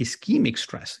versus ischemic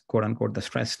stress, quote unquote, the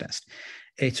stress test.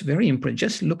 It's very important.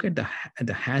 Just look at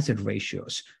the hazard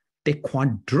ratios. They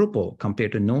quadruple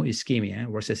compared to no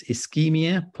ischemia versus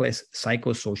ischemia plus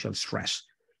psychosocial stress.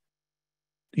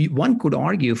 One could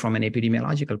argue from an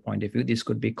epidemiological point of view, this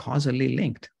could be causally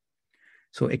linked.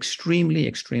 So extremely,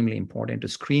 extremely important to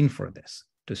screen for this,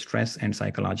 to stress and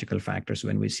psychological factors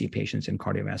when we see patients in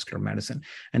cardiovascular medicine.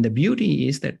 And the beauty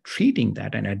is that treating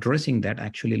that and addressing that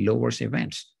actually lowers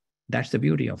events. That's the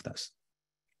beauty of this.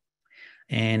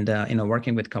 And,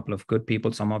 working with a couple of good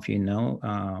people, some of you know,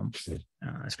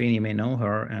 Srini, you may know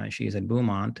her, she's at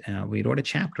Beaumont. We wrote a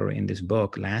chapter in this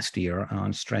book last year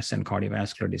on stress and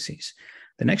cardiovascular disease.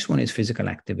 The next one is physical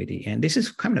activity. And this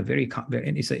is kind of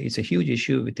it's a huge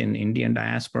issue within Indian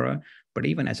diaspora, but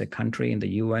even as a country in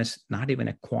the US, not even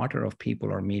a quarter of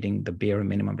people are meeting the bare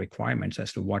minimum requirements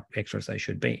as to what exercise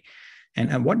should be.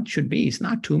 And what should be is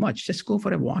not too much. Just go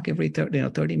for a walk every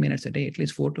 30 minutes a day, at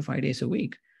least 4 to 5 days a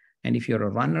week. And if you're a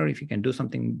runner, if you can do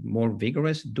something more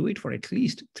vigorous, do it for at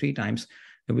least 3 times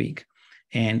a week.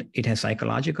 And it has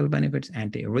psychological benefits,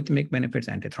 anti-arrhythmic benefits,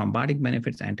 anti-thrombotic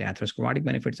benefits, anti-atherosclerotic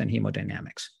benefits, and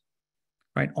hemodynamics.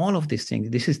 Right? All of these things,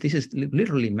 this is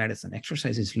literally medicine.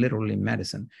 Exercise is literally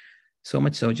medicine. So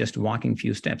much so, just walking a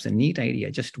few steps, a neat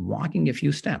idea, just walking a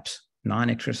few steps,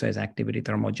 non-exercise activity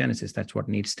thermogenesis, that's what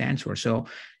NEAT stands for. So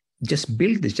just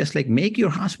build this, just like make your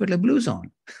hospital a blue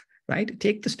zone, right?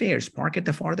 Take the stairs, park at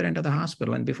the farther end of the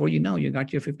hospital, and before you know, you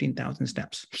got your 15,000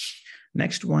 steps.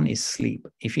 Next one is sleep.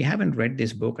 If you haven't read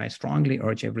this book, I strongly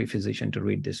urge every physician to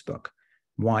read this book,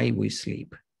 Why We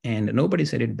Sleep. And nobody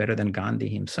said it better than Gandhi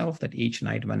himself, that each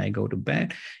night when I go to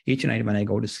bed, each night when I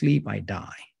go to sleep, I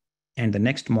die. And the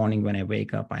next morning when I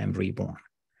wake up, I am reborn,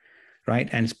 right?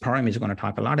 And Param is going to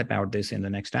talk a lot about this in the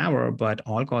next hour, but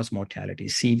all-cause mortality,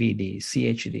 CVD,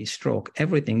 CHD, stroke,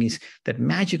 everything is that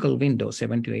magical window,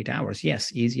 7 to 8 hours.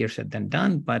 Yes, easier said than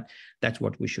done, but that's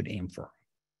what we should aim for,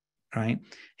 right?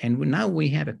 And now we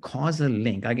have a causal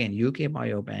link, again, UK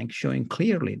Biobank showing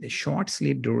clearly the short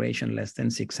sleep duration less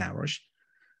than 6 hours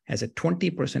has a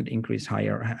 20% increased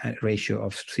higher ratio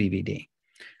of CVD,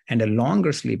 and a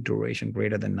longer sleep duration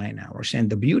greater than 9 hours. And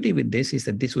the beauty with this is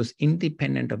that this was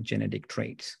independent of genetic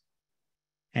traits.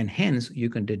 And hence, you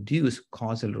can deduce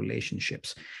causal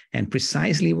relationships. And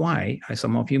precisely why,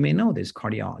 some of you may know this,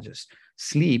 cardiologists,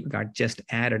 sleep got just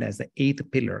added as the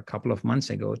 8th pillar a couple of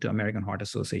months ago to American Heart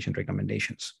Association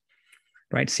recommendations.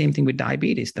 Right? Same thing with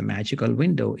diabetes. The magical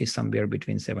window is somewhere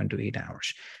between 7 to 8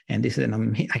 hours. And this is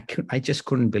I just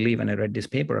couldn't believe when I read this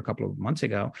paper a couple of months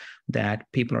ago that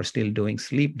people are still doing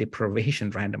sleep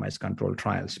deprivation randomized controlled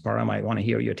trials. Param, I want to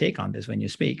hear your take on this when you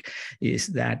speak, is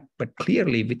that, but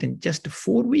clearly within just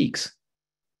 4 weeks,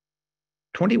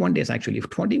 21 days, actually,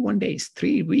 21 days,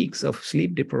 3 weeks of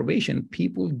sleep deprivation,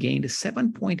 people gained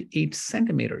 7.8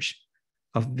 centimeters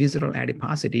of visceral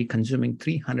adiposity, consuming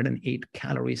 308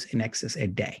 calories in excess a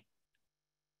day,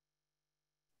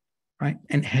 right?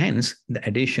 And hence the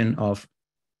addition of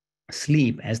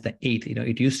sleep as the 8th,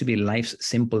 it used to be life's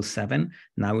simple 7,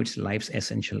 now it's life's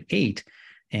essential 8.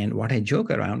 And what I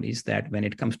joke around is that when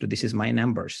it comes to, this is my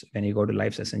numbers, when you go to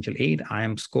life's essential 8, I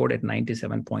am scored at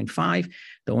 97.5.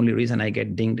 The only reason I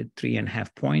get dinged at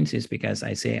 3.5 points is because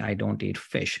I say I don't eat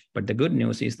fish. But the good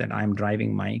news is that I'm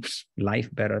driving my life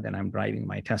better than I'm driving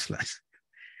my Teslas.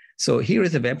 So here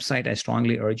is a website I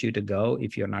strongly urge you to go.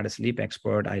 If you're not a sleep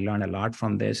expert, I learned a lot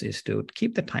from this, is to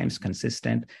keep the times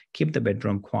consistent, keep the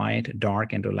bedroom quiet,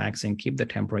 dark and relaxing, keep the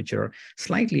temperature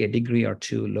slightly a degree or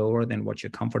 2 lower than what you're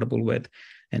comfortable with,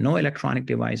 and no electronic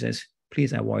devices.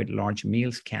 Please avoid large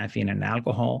meals, caffeine and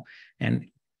alcohol, and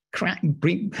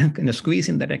squeeze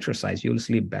in that exercise. You'll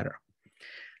sleep better.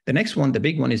 The next one, the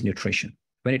big one, is nutrition.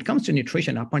 When it comes to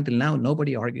nutrition, up until now,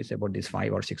 nobody argues about these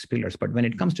 5 or 6 pillars. But when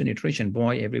it comes to nutrition,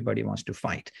 boy, everybody wants to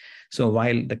fight. So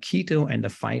while the keto and the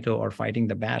phyto are fighting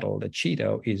the battle, the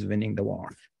Cheeto is winning the war,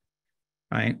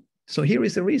 right? So here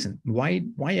is the reason why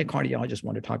a cardiologist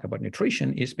want to talk about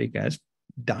nutrition is because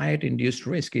diet-induced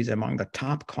risk is among the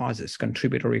top causes,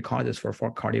 contributory causes for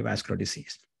cardiovascular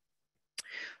disease.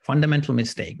 Fundamental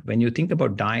mistake. When you think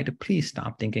about diet, please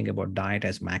stop thinking about diet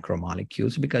as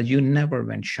macromolecules, because you never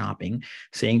went shopping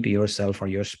saying to yourself or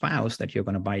your spouse that you're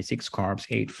going to buy 6 carbs,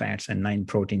 8 fats, and 9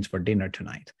 proteins for dinner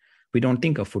tonight. We don't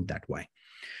think of food that way.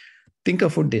 Think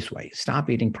of food this way. Stop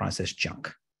eating processed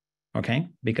junk, okay?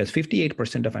 Because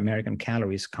 58% of American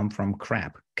calories come from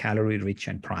crap, calorie-rich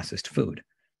and processed food,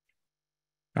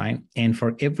 right? And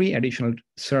for every additional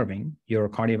serving, your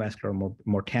cardiovascular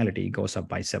mortality goes up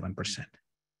by 7%.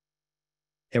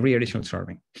 Every additional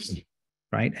serving,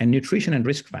 right? And nutrition and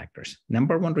risk factors.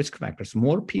 Number 1 risk factors,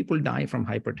 more people die from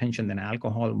hypertension than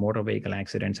alcohol, motor vehicle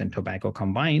accidents, and tobacco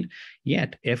combined.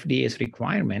 Yet FDA's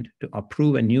requirement to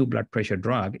approve a new blood pressure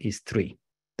drug is 3.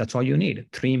 That's all you need,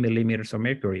 3 millimeters of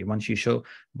mercury. Once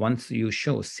you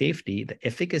show safety, the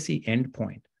efficacy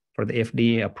endpoint for the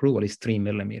FDA approval is 3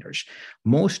 millimeters.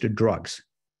 Most drugs,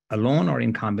 alone or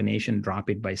in combination, drop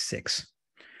it by 6.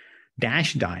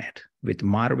 DASH diet with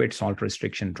moderate salt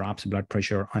restriction drops blood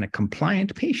pressure on a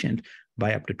compliant patient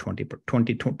by up to 20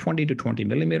 to 20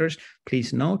 millimeters.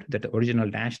 Please note that the original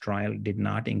DASH trial did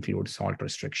not include salt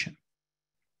restriction.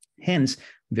 Hence,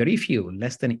 very few,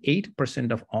 less than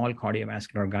 8% of all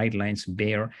cardiovascular guidelines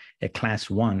bear a class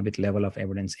 1 with level of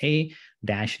evidence A.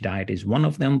 DASH diet is one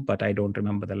of them, but I don't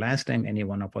remember the last time any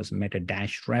one of us met a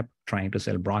DASH rep trying to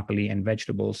sell broccoli and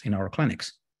vegetables in our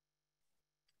clinics.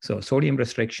 So sodium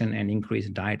restriction and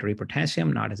increased dietary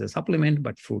potassium, not as a supplement,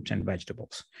 but fruits and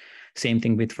vegetables. Same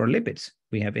thing with for lipids.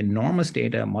 We have enormous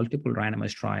data, multiple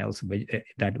randomized trials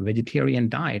that vegetarian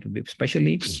diet,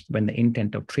 especially when the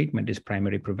intent of treatment is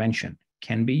primary prevention,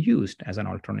 can be used as an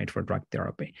alternate for drug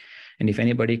therapy. And if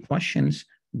anybody questions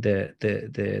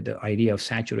the idea of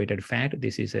saturated fat,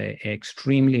 this is an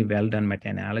extremely well done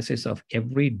meta-analysis of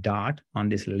every dot on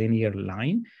this linear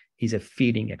line is a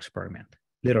feeding experiment,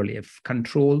 literally a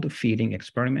controlled feeding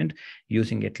experiment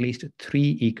using at least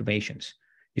 3 equations.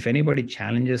 If anybody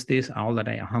challenges this, all that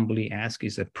I humbly ask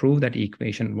is to prove that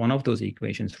equation, one of those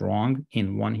equations wrong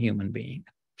in one human being.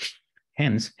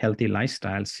 Hence, healthy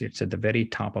lifestyle sits at the very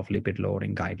top of lipid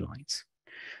lowering guidelines.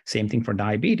 Same thing for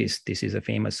diabetes. This is a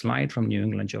famous slide from New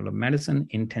England Journal of Medicine.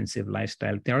 Intensive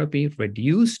lifestyle therapy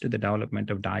reduced the development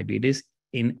of diabetes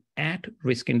in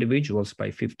at-risk individuals by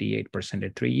 58%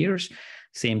 at 3 years.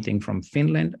 Same thing from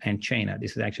Finland and China.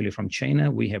 This is actually from China.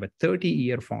 We have a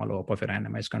 30-year follow-up of a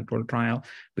randomized control trial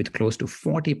with close to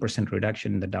 40%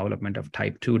 reduction in the development of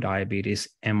type 2 diabetes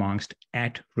amongst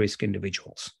at-risk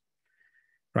individuals,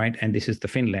 right? And this is the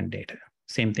Finland data.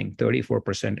 Same thing,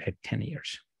 34% at 10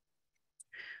 years.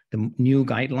 The new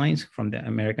guidelines from the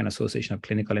American Association of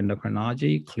Clinical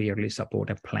Endocrinology clearly support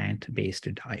a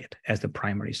plant-based diet as the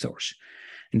primary source.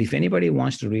 And if anybody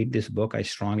wants to read this book, I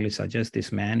strongly suggest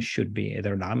this man should be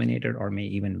either nominated or may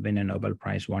even win a Nobel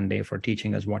Prize one day for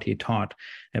teaching us what he taught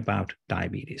about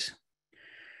diabetes.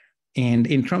 And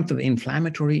in terms of the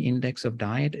inflammatory index of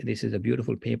diet, this is a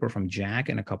beautiful paper from Jack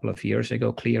and a couple of years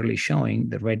ago, clearly showing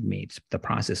the red meats, the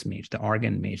processed meats, the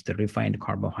organ meats, the refined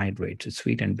carbohydrates, the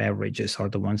sweetened beverages are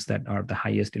the ones that are the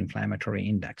highest inflammatory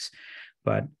index.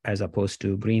 But as opposed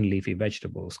to green leafy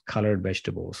vegetables, colored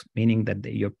vegetables, meaning that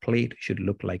your plate should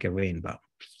look like a rainbow.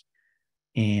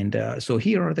 And so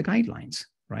here are the guidelines,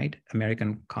 right?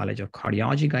 American College of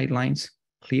Cardiology guidelines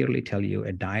clearly tell you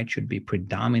a diet should be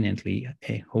predominantly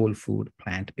a whole food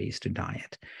plant-based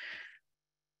diet.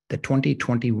 The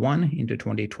 2021 into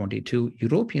 2022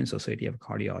 European Society of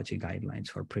Cardiology guidelines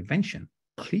for prevention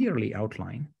clearly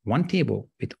outline one table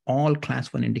with all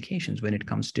class 1 indications when it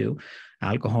comes to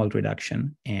alcohol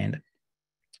reduction and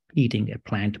eating a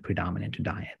plant predominant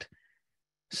diet.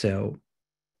 So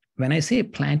when I say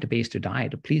plant-based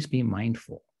diet, please be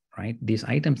mindful, right? These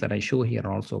items that I show here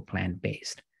are also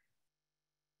plant-based.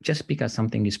 Just because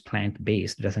something is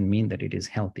plant-based doesn't mean that it is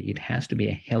healthy. It has to be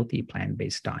a healthy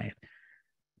plant-based diet,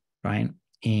 right?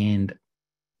 And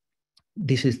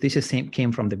this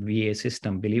came from the VA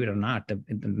system. Believe it or not,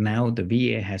 now the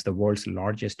VA has the world's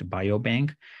largest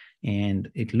biobank, and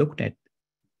it looked at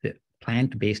the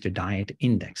plant-based diet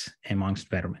index amongst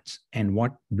veterans. And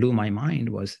what blew my mind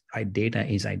was data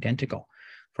is identical.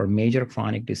 For major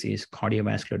chronic disease,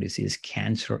 cardiovascular disease,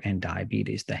 cancer, and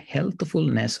diabetes, the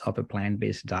healthfulness of a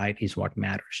plant-based diet is what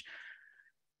matters,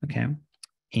 okay?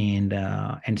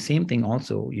 And same thing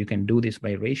also, you can do this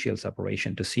by racial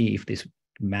separation to see if this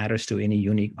matters to any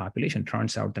unique population.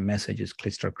 Turns out the message is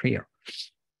crystal clear,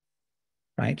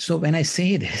 right? So when I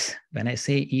say this, when I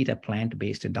say eat a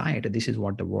plant-based diet, this is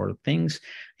what the world thinks,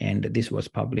 and this was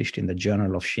published in the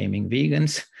Journal of Shaming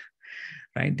Vegans,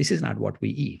 right? This is not what we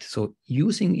eat. So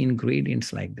using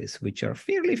ingredients like this, which are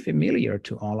fairly familiar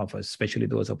to all of us, especially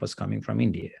those of us coming from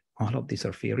India, all of these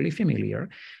are fairly familiar.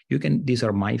 These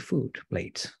are my food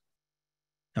plates,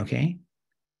 okay?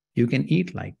 You can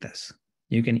eat like this.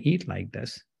 You can eat like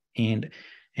this. And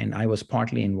I was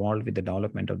partly involved with the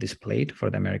development of this plate for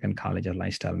the American College of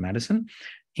Lifestyle Medicine.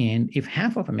 And if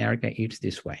half of America eats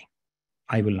this way,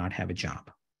 I will not have a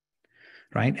job.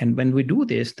 Right. And when we do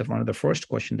this, one of the first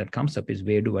questions that comes up is,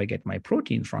 where do I get my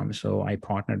protein from? So I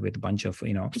partnered with a bunch of,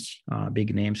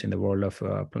 big names in the world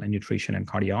of nutrition and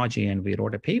cardiology, and we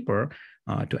wrote a paper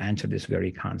to answer this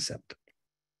very concept.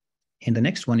 And the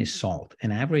next one is salt.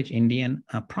 An average Indian,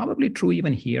 probably true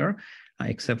even here,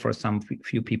 except for some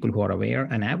few people who are aware,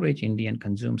 an average Indian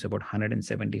consumes about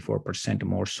 174%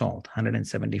 more salt,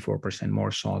 174%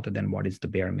 more salt than what is the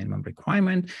bare minimum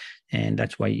requirement. And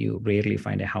that's why you rarely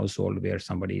find a household where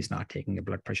somebody is not taking a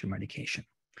blood pressure medication.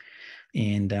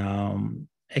 And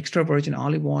extra virgin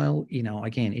olive oil,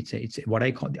 again, it's what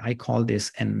I call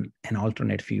this an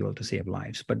alternate fuel to save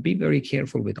lives. But be very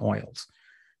careful with oils,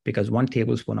 because 1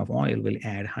 tablespoon of oil will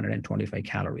add 125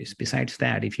 calories. Besides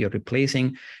that, if you're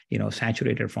replacing,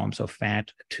 saturated forms of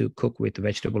fat to cook with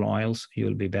vegetable oils,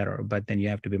 you'll be better. But then you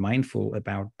have to be mindful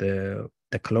about the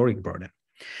caloric burden.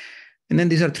 And then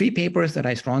these are 3 papers that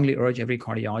I strongly urge every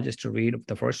cardiologist to read.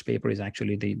 The first paper is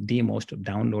actually the most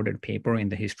downloaded paper in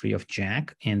the history of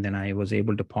JACC. And then I was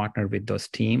able to partner with those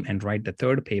team and write the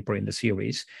 3rd paper in the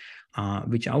series,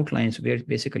 which outlines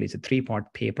basically it's a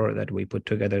 3-part paper that we put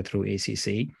together through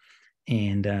ACC.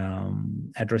 and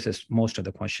addresses most of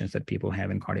the questions that people have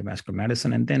in cardiovascular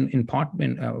medicine. And then while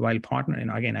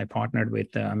partnering, again, I partnered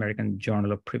with the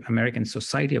American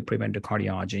Society of Preventive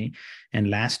Cardiology. And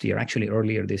last year, actually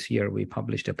earlier this year, we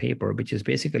published a paper, which is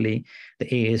basically the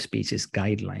AAPC's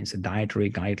guidelines, the dietary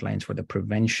guidelines for the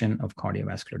prevention of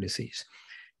cardiovascular disease.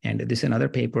 And this is another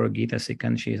paper, Geeta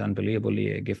Sikkan. She's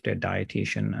unbelievably a gifted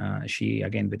dietitian. She,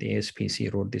 again, with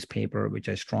ASPC, wrote this paper, which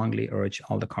I strongly urge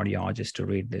all the cardiologists to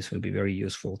read. This will be very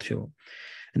useful too.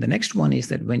 And the next one is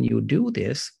that when you do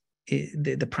this,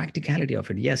 the practicality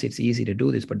of it, yes, it's easy to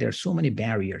do this, but there are so many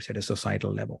barriers at a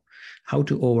societal level. How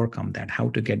to overcome that, how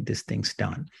to get these things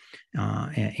done.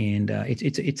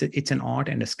 It's an art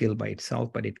and a skill by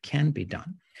itself, but it can be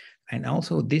done. And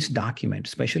also this document,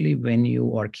 especially when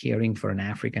you are caring for an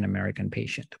African-American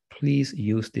patient, please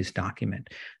use this document.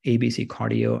 ABC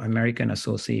Cardio, American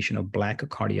Association of Black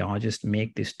Cardiologists,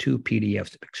 make these 2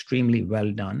 PDFs extremely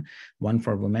well done. One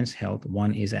for women's health,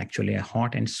 one is actually a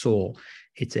heart and soul.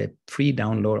 It's a free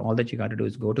download. All that you got to do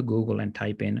is go to Google and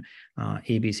type in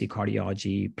ABC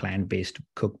Cardiology plant-based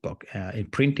cookbook,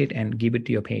 print it and give it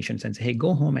to your patients and say, hey,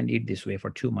 go home and eat this way for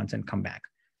 2 months and come back.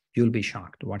 You'll be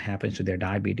shocked what happens to their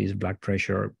diabetes, blood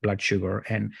pressure, blood sugar,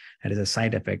 and as a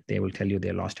side effect, they will tell you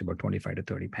they lost about 25 to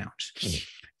 30 pounds.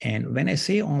 And when I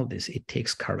say all this, it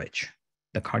takes courage.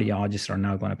 The cardiologists are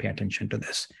now going to pay attention to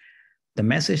this. The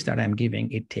message that I'm giving,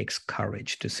 it takes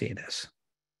courage to say this.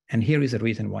 And here is the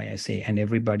reason why I say, and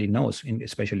everybody knows,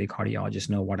 especially cardiologists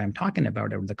know what I'm talking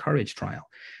about, the COURAGE trial,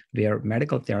 where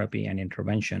medical therapy and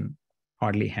intervention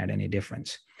hardly had any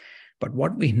difference. But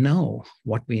what we know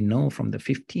from the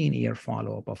 15-year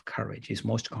follow-up of COURAGE is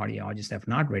most cardiologists have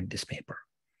not read this paper.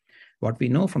 What we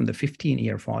know from the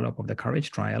 15-year follow-up of the COURAGE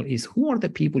trial is who are the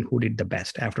people who did the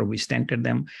best after we stented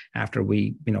them, after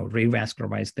we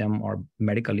revascularized them or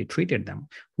medically treated them.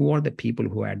 Who are the people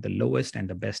who had the lowest and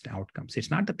the best outcomes? It's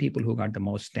not the people who got the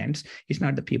most stents. It's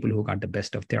not the people who got the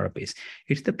best of therapies.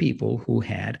 It's the people who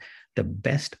had the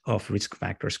best of risk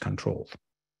factors controlled.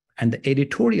 And the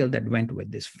editorial that went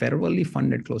with this, federally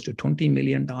funded, close to $20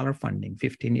 million funding,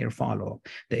 15-year follow-up,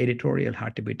 the editorial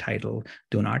had to be titled,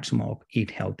 "Do not smoke, eat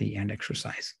healthy, and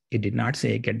exercise." It did not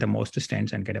say get the most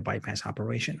stents and get a bypass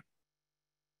operation.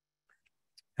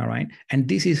 All right. And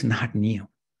this is not new.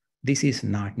 This is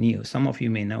not new. Some of you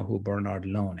may know who Bernard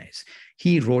Lown is.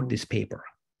 He wrote this paper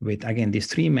with, again, these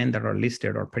 3 men that are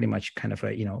listed are pretty much kind of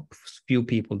few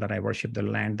people that I worship the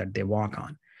land that they walk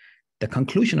on. The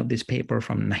conclusion of this paper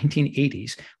from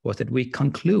 1980s was that we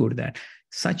conclude that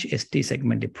such ST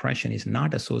segment depression is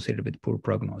not associated with poor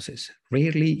prognosis.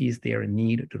 Rarely is there a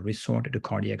need to resort to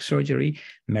cardiac surgery.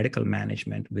 Medical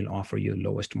management will offer you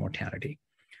lowest mortality.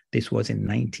 This was in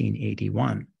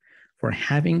 1981. For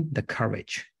having the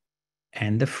courage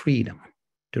and the freedom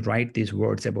to write these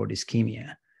words about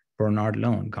ischemia, Bernard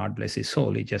Lown, God bless his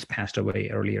soul, he just passed away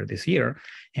earlier this year,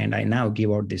 and I now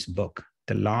give out this book,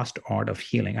 The Lost Art of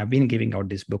Healing. I've been giving out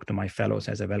this book to my fellows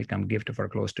as a welcome gift for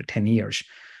close to 10 years.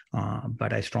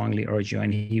 But I strongly urge you,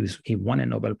 and he won a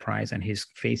Nobel Prize, and his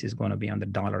face is going to be on the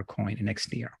dollar coin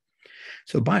next year.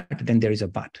 So, but then there is a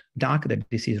but. Doc, the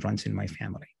disease runs in my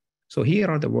family. So here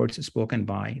are the words spoken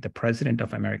by the president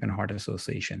of American Heart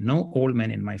Association. No old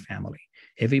men in my family.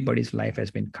 Everybody's life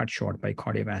has been cut short by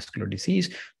cardiovascular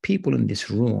disease. People in this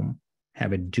room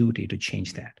have a duty to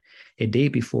change that. A day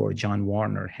before, John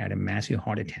Warner had a massive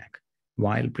heart attack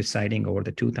while presiding over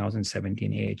the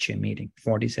 2017 AHA meeting,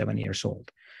 47 years old,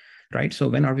 right? So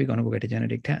when are we going to go get a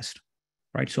genetic test,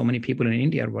 right? So many people in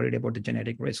India are worried about the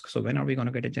genetic risk. So when are we going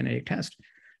to get a genetic test?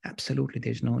 Absolutely,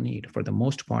 there's no need. For the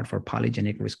most part, for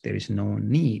polygenic risk, there is no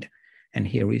need. And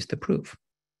here is the proof.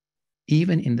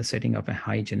 Even in the setting of a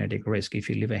high genetic risk, if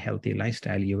you live a healthy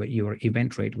lifestyle, your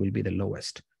event rate will be the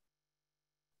lowest.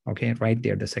 Okay, right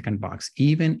there, the second box.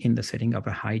 Even in the setting of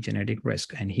a high genetic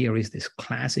risk, and here is this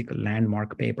classic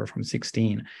landmark paper from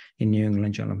 2016 in New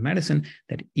England Journal of Medicine,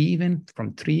 that even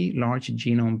from 3 large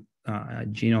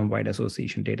genome-wide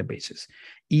association databases,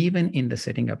 even in the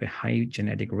setting of a high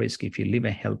genetic risk, if you live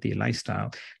a healthy lifestyle,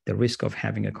 the risk of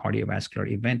having a cardiovascular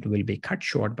event will be cut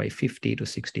short by 50 to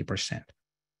 60%.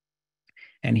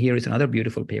 And here is another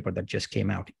beautiful paper that just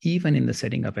came out. Even in the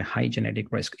setting of a high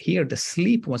genetic risk, here the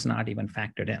sleep was not even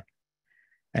factored in.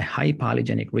 A high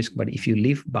polygenic risk, but if you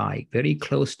live by very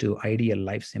close to ideal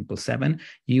life simple 7,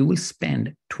 you will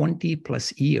spend 20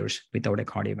 plus years without a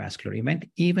cardiovascular event,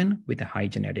 even with a high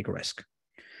genetic risk.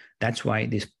 That's why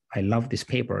I love this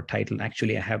paper titled,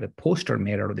 actually, I have a poster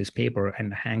made out of this paper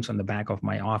and hangs on the back of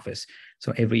my office.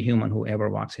 So every human who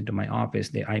ever walks into my office,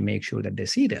 I make sure that they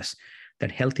see this.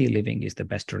 that healthy living is the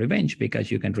best revenge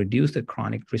because you can reduce the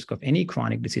chronic risk of any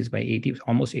chronic disease by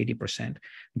almost 80%,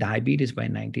 diabetes by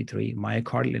 93%,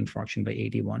 myocardial infarction by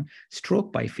 81%,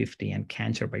 stroke by 50%, and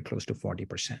cancer by close to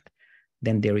 40%.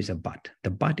 Then there is a but. The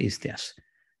but is this.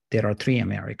 There are 3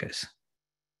 Americas,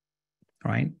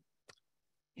 right?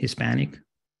 Hispanic,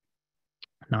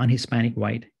 non-Hispanic,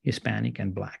 white, Hispanic,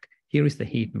 and Black. Here is the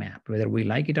heat map. Whether we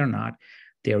like it or not,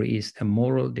 there is a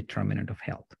moral determinant of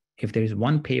health. If there is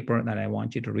one paper that I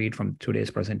want you to read from today's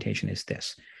presentation is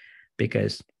this,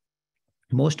 because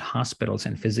most hospitals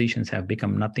and physicians have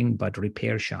become nothing but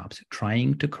repair shops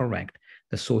trying to correct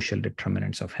the social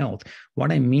determinants of health.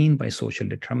 What I mean by social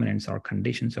determinants are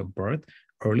conditions of birth,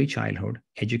 early childhood,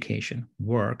 education,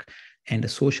 work, and the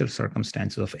social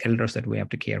circumstances of elders that we have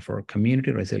to care for,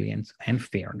 community resilience, and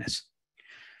fairness,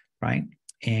 right?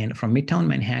 And from Midtown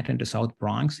Manhattan to South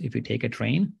Bronx, if you take a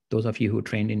train, those of you who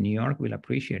trained in New York will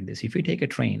appreciate this. If you take a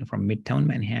train from Midtown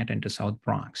Manhattan to South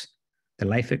Bronx, the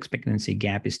life expectancy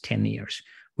gap is 10 years,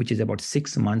 which is about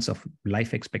 6 months of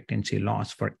life expectancy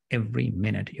loss for every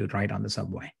minute you ride on the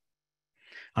subway.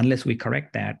 Unless we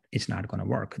correct that, it's not going to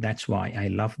work. That's why I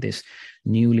love this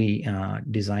newly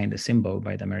designed symbol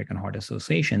by the American Heart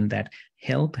Association that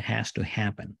health has to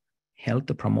happen.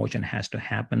 Health promotion has to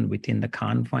happen within the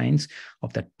confines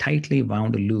of the tightly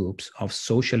wound loops of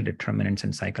social determinants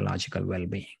and psychological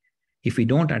well-being. If we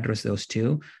don't address those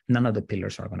two, none of the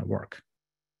pillars are going to work.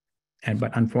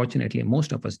 But unfortunately,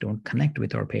 most of us don't connect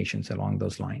with our patients along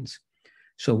those lines.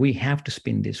 So we have to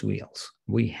spin these wheels.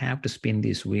 We have to spin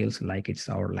these wheels like it's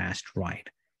our last ride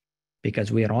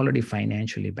because we are already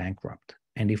financially bankrupt.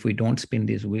 And if we don't spin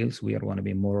these wheels, we are going to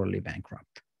be morally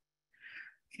bankrupt.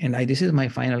 And this is my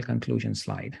final conclusion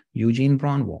slide. Eugene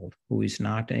Braunwald, who is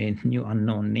not a new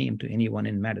unknown name to anyone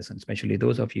in medicine, especially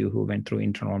those of you who went through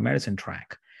internal medicine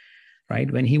track, right?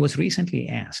 When he was recently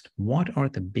asked, what are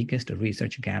the biggest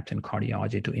research gaps in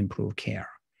cardiology to improve care?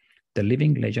 The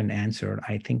living legend answered,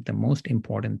 I think the most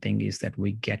important thing is that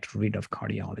we get rid of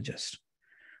cardiologists.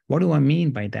 What do I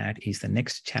mean by that is the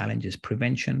next challenge is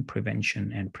prevention,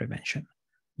 prevention, and prevention.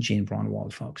 Gene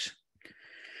Braunwald, folks.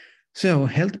 So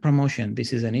health promotion,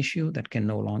 this is an issue that can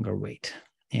no longer wait.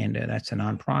 And that's a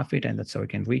nonprofit, and that's how you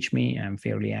can reach me. I'm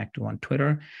fairly active on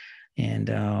Twitter. And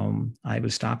I will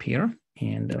stop here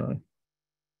and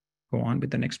go on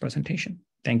with the next presentation.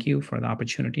 Thank you for the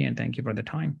opportunity, and thank you for the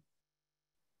time.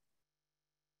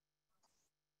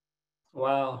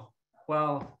 Wow,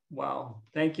 wow, wow.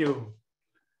 Thank you,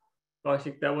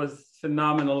 Kaushik. That was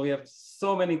phenomenal. We have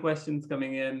so many questions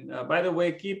coming in. By the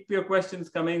way, keep your questions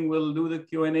coming. We'll do the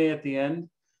Q&A at the end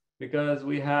because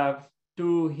we have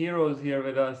 2 heroes here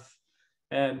with us.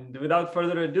 And without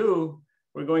further ado,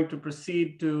 we're going to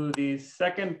proceed to the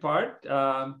second part.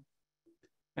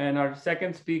 And our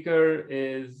second speaker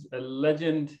is a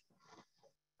legend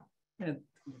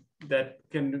that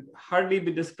can hardly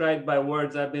be described by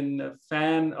words. I've been a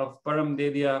fan of Param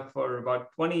Dedhia for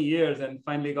about 20 years and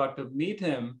finally got to meet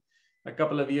him a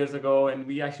couple of years ago. And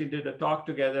we actually did a talk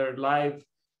together live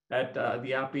at the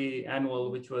AAPI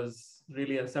annual, which was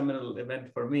really a seminal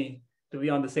event for me to be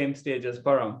on the same stage as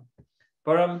Param.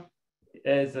 Param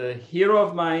is a hero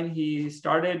of mine. He's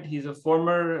a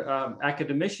former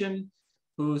academician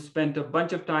who spent a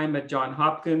bunch of time at Johns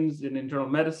Hopkins in internal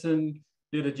medicine,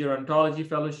 did a gerontology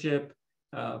fellowship,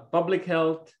 public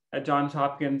health at Johns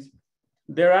Hopkins.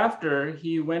 Thereafter,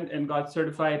 he went and got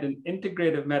certified in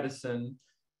integrative medicine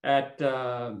at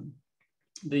the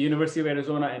University of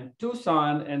Arizona in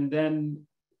Tucson, and then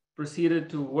proceeded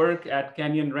to work at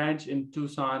Canyon Ranch in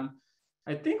Tucson,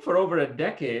 I think for over a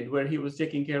decade, where he was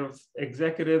taking care of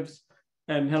executives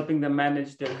and helping them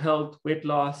manage their health, weight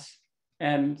loss.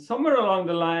 And somewhere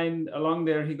along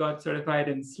there, he got certified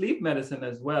in sleep medicine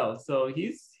as well. So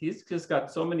he's just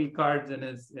got so many cards in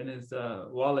his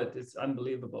wallet. It's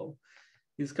unbelievable.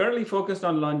 He's currently focused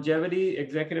on longevity,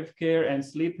 executive care, and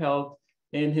sleep health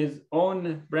in his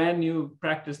own brand new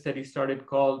practice that he started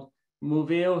called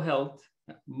Moveo Health.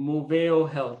 Moveo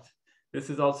Health.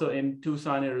 This is also in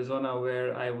Tucson, Arizona,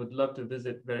 where I would love to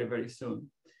visit very, very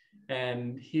soon.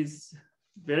 And he's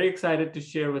very excited to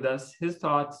share with us his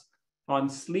thoughts on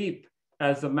sleep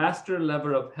as the master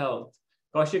lever of health.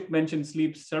 Kaushik mentioned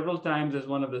sleep several times as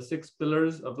one of the 6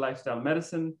 pillars of lifestyle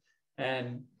medicine,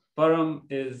 and Param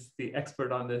is the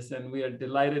expert on this, and we are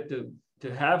delighted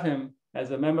to have him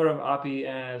as a member of AAPI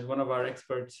and as one of our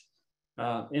experts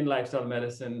in lifestyle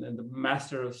medicine and the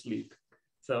master of sleep.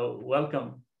 So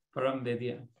welcome, Param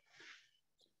Dedhia.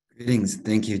 Greetings.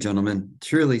 Thank you, gentlemen.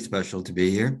 Truly special to be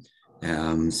here.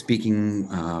 Speaking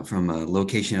from a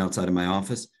location outside of my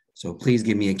office. So please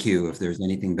give me a cue if there's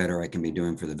anything better I can be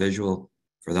doing for the visual.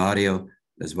 for the audio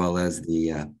as well as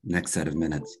the next set of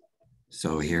minutes.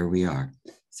 So here we are.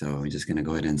 So I'm just going to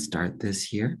go ahead and start this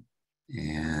here.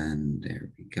 And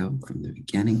there we go from the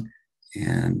beginning.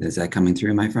 And is that coming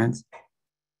through, my friends?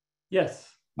 Yes.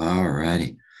 All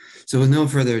righty. So with no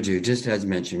further ado, just as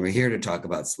mentioned, we're here to talk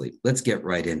about sleep. Let's get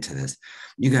right into this.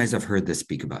 You guys have heard this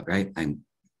speak about, right? I'm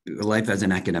life as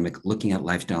an academic, looking at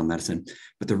lifestyle medicine,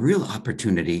 but the real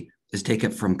opportunity is take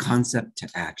it from concept to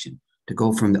action, to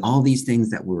go from all these things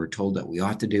that we were told that we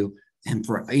ought to do, and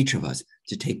for each of us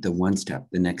to take the one step,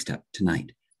 the next step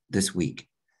tonight, this week.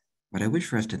 What I wish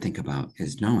for us to think about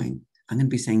is knowing I'm going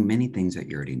to be saying many things that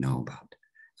you already know about.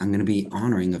 I'm going to be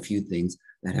honoring a few things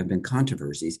that have been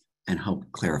controversies and help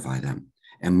clarify them.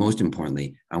 And most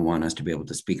importantly, I want us to be able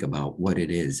to speak about what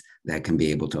it is that can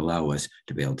be able to allow us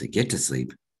to be able to get to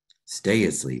sleep, stay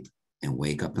asleep, and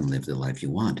wake up and live the life you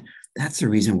want. That's the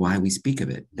reason why we speak of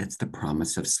it. That's the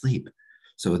promise of sleep.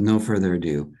 So with no further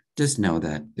ado, just know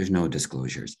that there's no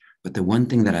disclosures. But the one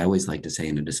thing that I always like to say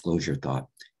in a disclosure thought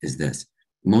is this.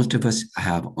 Most of us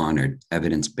have honored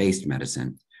evidence-based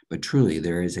medicine, but truly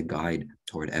there is a guide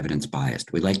toward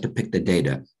evidence-biased. We like to pick the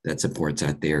data that supports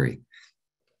our theory.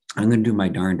 I'm going to do my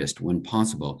darndest when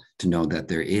possible to know that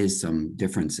there is some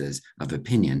differences of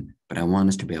opinion, but I want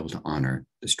us to be able to honor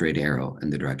the straight arrow in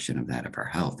the direction of that of our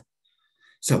health.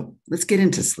 So let's get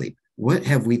into sleep. What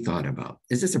have we thought about?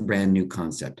 Is this a brand new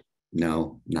concept?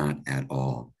 No, not at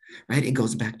all, right? It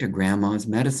goes back to grandma's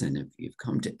medicine. If you've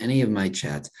come to any of my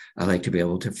chats, I like to be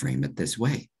able to frame it this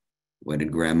way. What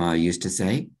did grandma used to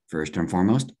say? First and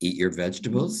foremost, eat your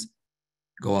vegetables,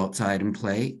 go outside and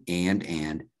play, and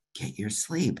get your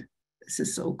sleep. This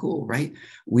is so cool, right?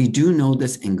 We do know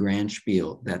this in grand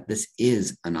spiel that this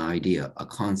is an idea, a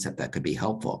concept that could be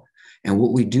helpful. And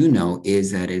what we do know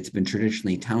is that it's been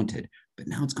traditionally touted, but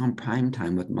now it's gone prime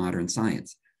time with modern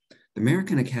science. The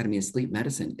American Academy of Sleep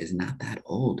Medicine is not that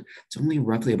old. It's only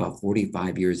roughly about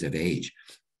 45 years of age.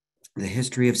 The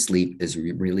history of sleep is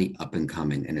really up and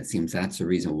coming, and it seems that's the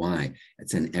reason why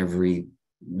it's in every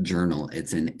journal,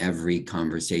 it's in every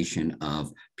conversation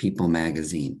of People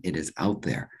magazine. It is out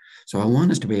there. So I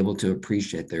want us to be able to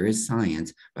appreciate there is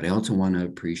science, but I also want to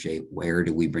appreciate where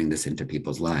do we bring this into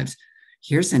people's lives.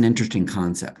 Here's an interesting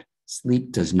concept.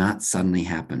 Sleep does not suddenly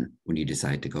happen when you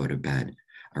decide to go to bed.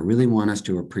 I really want us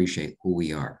to appreciate who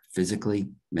we are physically,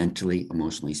 mentally,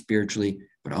 emotionally, spiritually,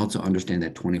 but also understand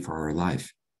that 24-hour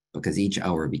life, because each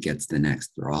hour begets the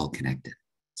next. They're all connected.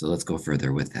 So let's go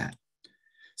further with that.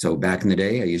 So back in the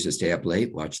day, I used to stay up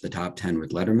late, watch the top 10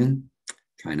 with Letterman.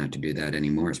 Try not to do that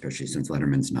anymore, especially since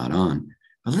Letterman's not on.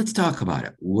 But let's talk about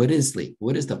it. What is sleep?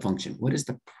 What is the function? What is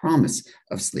the promise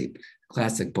of sleep? A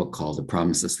classic book called The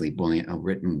Promise of Sleep,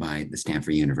 written by the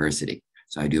Stanford University.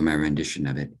 So I do my rendition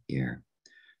of it here.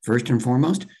 First and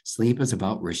foremost, sleep is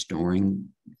about restoring.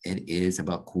 It is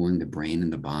about cooling the brain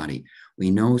and the body. We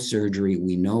know surgery,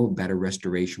 we know better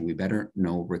restoration, we better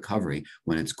know recovery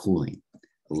when it's cooling.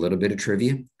 A little bit of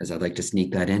trivia, as I'd like to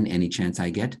sneak that in any chance I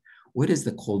get. What is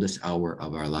the coldest hour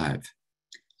of our life?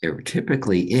 It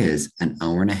typically is an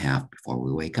hour and a half before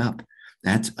we wake up.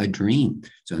 That's a dream.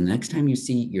 So the next time you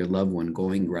see your loved one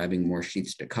grabbing more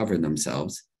sheets to cover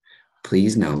themselves,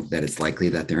 please know that it's likely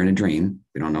that they're in a dream.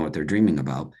 We don't know what they're dreaming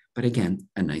about, but again,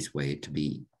 a nice way to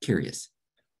be curious.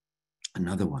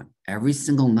 Another one, every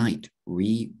single night,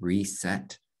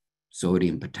 reset.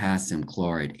 Sodium, potassium,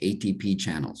 chloride, ATP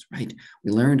channels, right?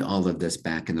 We learned all of this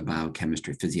back in the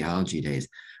biochemistry, physiology days.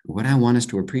 What I want us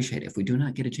to appreciate, if we do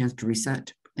not get a chance to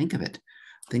reset, think of it.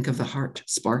 Think of the heart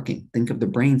sparking. Think of the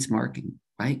brain sparking,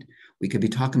 right? We could be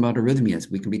talking about arrhythmias.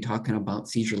 We can be talking about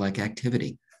seizure-like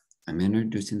activity. I'm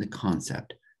introducing the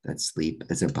concept that sleep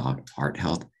is about heart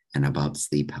health and about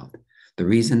sleep health. The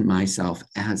reason myself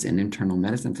as an internal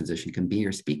medicine physician can be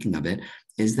here speaking of it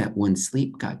is that when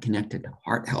sleep got connected to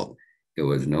heart health, it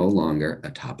was no longer a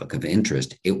topic of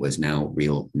interest. It was now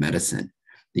real medicine.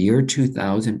 The year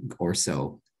 2000 or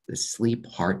so, the Sleep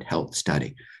Heart Health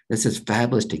Study. This is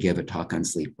fabulous to give a talk on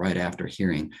sleep right after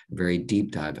hearing a very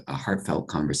deep dive, a heartfelt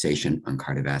conversation on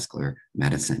cardiovascular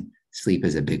medicine. Sleep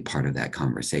is a big part of that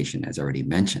conversation, as already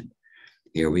mentioned.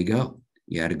 Here we go.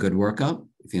 You had a good workout,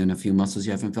 feeling a few muscles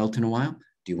you haven't felt in a while.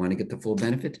 Do you want to get the full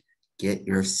benefit? Get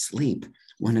your sleep.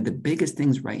 One of the biggest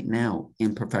things right now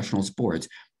in professional sports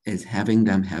is having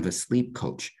them have a sleep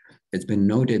coach. It's been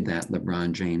noted that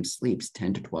LeBron James sleeps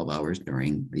 10 to 12 hours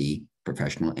during the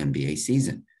professional NBA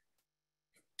season.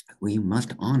 We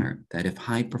must honor that if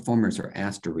high performers are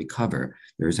asked to recover,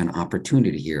 there's an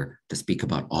opportunity here to speak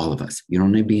about all of us. You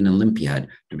don't need to be an Olympiad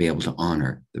to be able to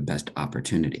honor the best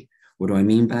opportunity. What do I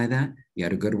mean by that? You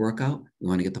had a good workout, you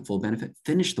want to get the full benefit,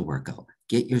 finish the workout,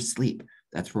 get your sleep.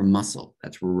 That's where muscle,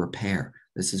 that's where repair.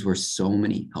 This is where so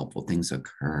many helpful things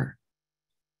occur.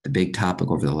 The big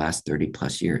topic over the last 30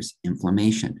 plus years,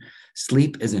 inflammation.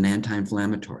 Sleep is an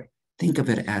anti-inflammatory. Think of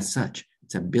it as such.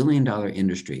 It's $1 billion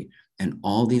industry, and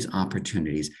all these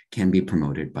opportunities can be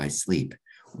promoted by sleep.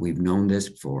 We've known this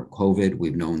for COVID.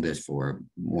 We've known this for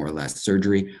more or less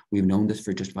surgery. We've known this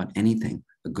for just about anything.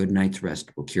 A good night's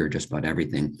rest will cure just about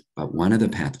everything. But one of the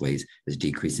pathways is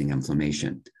decreasing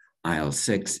inflammation.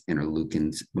 IL-6,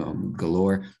 interleukins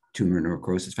galore, tumor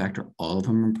necrosis factor, all of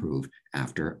them improve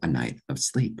after a night of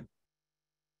sleep.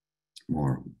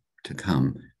 More to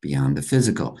come beyond the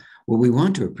physical. What we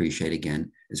want to appreciate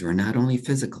again is we're not only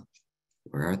physical,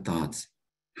 we're our thoughts,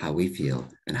 how we feel,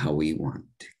 and how we want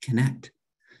to connect.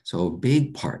 So a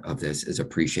big part of this is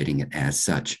appreciating it as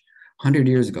such. 100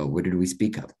 years ago, what did we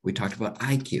speak of? We talked about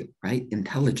IQ, right?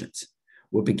 Intelligence.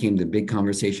 What became the big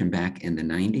conversation back in the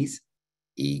 90s?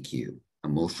 EQ,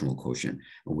 emotional quotient.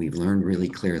 And we've learned really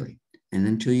clearly. And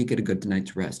until you get a good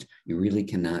night's rest, you really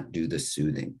cannot do the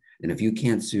soothing. And if you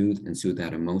can't soothe and soothe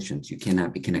out emotions, you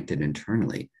cannot be connected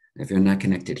internally. If you're not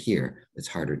connected here, it's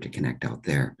harder to connect out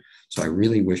there. So I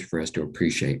really wish for us to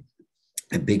appreciate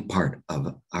a big part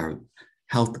of our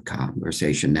health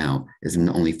conversation now isn't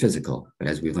only physical, but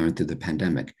as we learned through the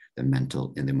pandemic, the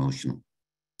mental and emotional.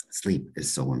 Sleep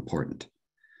is so important.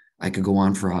 I could go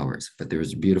on for hours, but there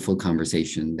was a beautiful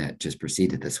conversation that just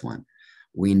preceded this one.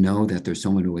 We know that there's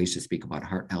so many ways to speak about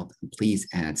heart health, and please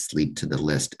add sleep to the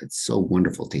list. It's so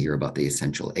wonderful to hear about the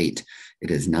essential 8.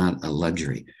 It is not a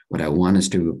luxury. What I want us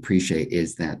to appreciate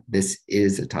is that this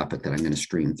is a topic that I'm going to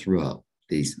stream throughout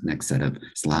these next set of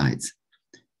slides.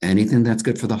 Anything that's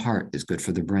good for the heart is good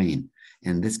for the brain.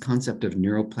 And this concept of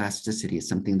neuroplasticity is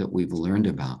something that we've learned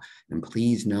about. And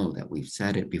please know that we've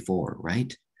said it before,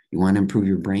 right? You want to improve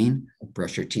your brain?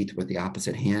 Brush your teeth with the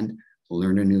opposite hand,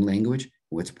 learn a new language.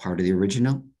 What's part of the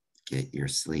original? Get your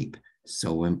sleep.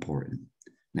 So important.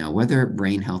 Now, whether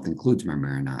brain health includes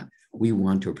memory or not, we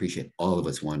want to appreciate, all of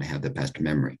us want to have the best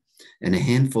memory. In a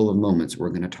handful of moments, we're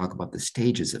going to talk about the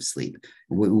stages of sleep.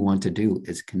 And what we want to do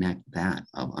is connect that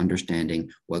of understanding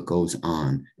what goes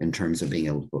on in terms of being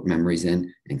able to put memories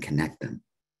in and connect them.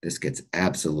 This gets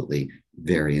absolutely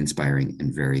very inspiring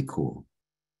and very cool.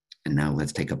 And now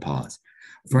let's take a pause.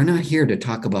 If we're not here to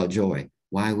talk about joy,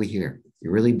 why are we here?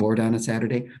 You're really bored on a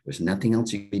Saturday? There's nothing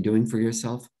else you can be doing for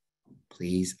yourself?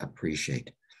 Please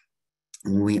appreciate.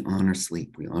 When we honor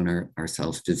sleep, we honor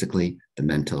ourselves physically, the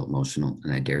mental, emotional,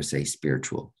 and I dare say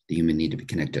spiritual. The human need to be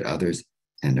connected to others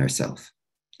and ourselves.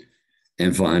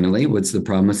 And finally, what's the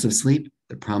promise of sleep?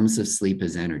 The promise of sleep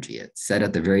is energy. It's said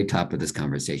at the very top of this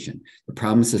conversation. The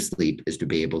promise of sleep is to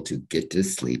be able to get to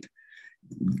sleep,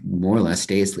 more or less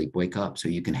stay asleep, wake up, so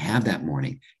you can have that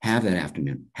morning, have that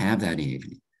afternoon, have that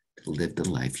evening, to live the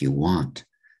life you want.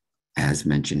 As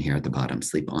mentioned here at the bottom,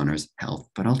 sleep honors health,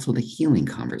 but also the healing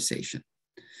conversation.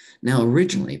 Now,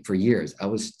 originally, for years, I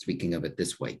was speaking of it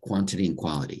this way, quantity and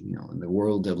quality. You know, in the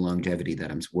world of longevity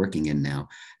that I'm working in now,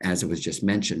 as it was just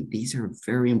mentioned, these are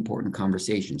very important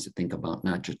conversations to think about,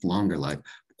 not just longer life,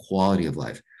 but quality of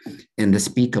life. And to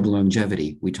speak of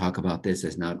longevity, we talk about this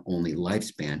as not only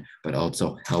lifespan, but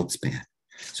also health span.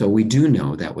 So we do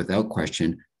know that without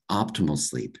question, optimal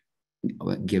sleep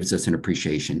gives us an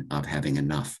appreciation of having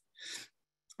enough.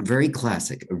 Very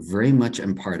classic, very much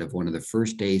in part of one of the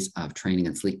first days of training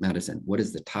in sleep medicine. What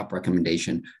is the top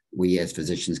recommendation we as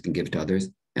physicians can give to others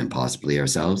and possibly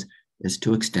ourselves is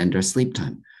to extend our sleep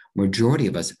time. Majority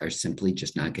of us are simply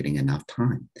just not getting enough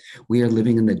time. We are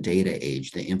living in the data age,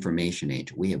 the information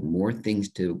age. We have more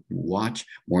things to watch,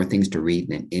 more things to read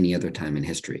than any other time in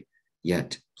history.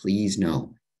 Yet, please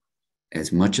know,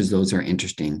 as much as those are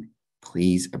interesting,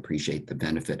 please appreciate the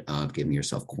benefit of giving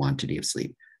yourself quantity of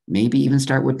sleep. Maybe even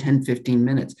start with 10, 15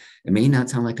 minutes. It may not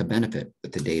sound like a benefit,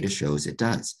 but the data shows it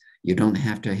does. You don't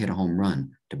have to hit a home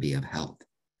run to be of health.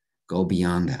 Go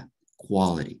beyond that.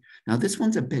 Quality. Now, this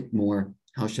one's a bit more,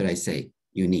 how should I say,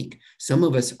 unique. Some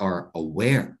of us are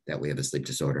aware that we have a sleep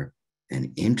disorder.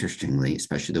 And interestingly,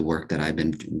 especially the work that I've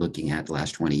been looking at the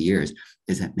last 20 years,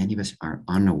 is that many of us are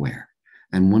unaware.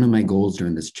 And one of my goals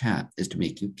during this chat is to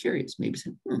make you curious, maybe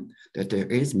say, that there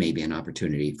is maybe an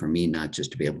opportunity for me not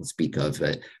just to be able to speak of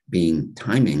it being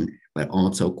timing, but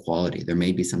also quality. There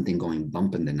may be something going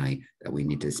bump in the night that we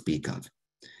need to speak of.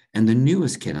 And the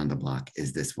newest kid on the block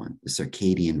is this one, the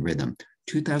circadian rhythm.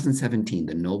 2017,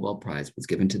 the Nobel Prize was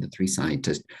given to the 3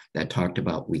 scientists that talked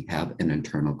about we have an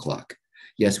internal clock.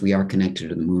 Yes, we are connected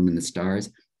to the moon and the stars,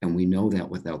 and we know that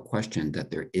without question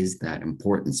that there is that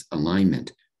importance,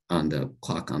 alignment on the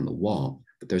clock on the wall,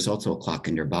 but there's also a clock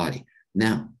in your body.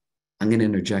 Now, I'm going to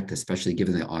interject, especially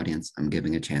given the audience I'm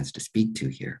giving a chance to speak to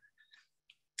here.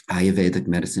 Ayurvedic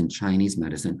medicine, Chinese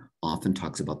medicine often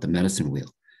talks about the medicine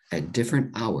wheel. At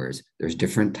different hours, there's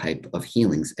different type of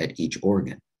healings at each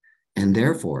organ. And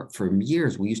therefore, for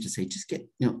years, we used to say, just get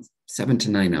 7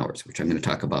 to 9 hours, which I'm going to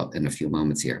talk about in a few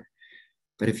moments here.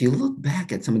 But if you look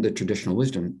back at some of the traditional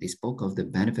wisdom, they spoke of the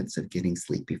benefits of getting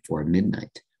sleep before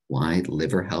midnight. Why?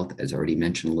 Liver health, as already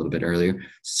mentioned a little bit earlier,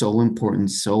 so important,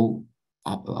 so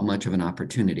much of an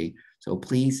opportunity. So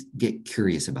please get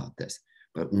curious about this.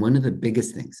 But one of the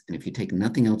biggest things, and if you take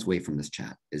nothing else away from this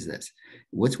chat, is this.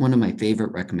 What's one of my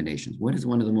favorite recommendations? What is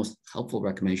one of the most helpful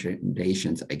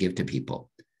recommendations I give to people?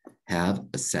 Have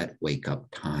a set wake-up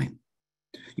time.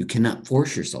 You cannot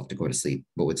force yourself to go to sleep,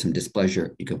 but with some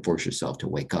displeasure, you can force yourself to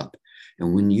wake up.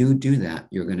 And when you do that,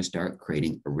 you're going to start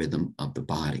creating a rhythm of the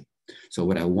body. So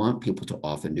what I want people to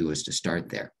often do is to start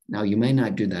there. Now, you may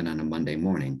not do that on a Monday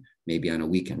morning, maybe on a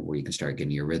weekend where you can start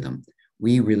getting your rhythm.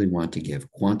 We really want to give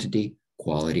quantity,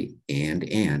 quality,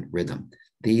 and rhythm.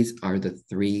 These are the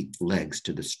 3 legs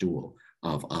to the stool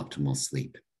of optimal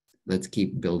sleep. Let's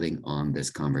keep building on this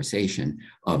conversation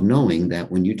of knowing that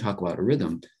when you talk about a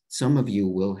rhythm, some of you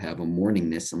will have a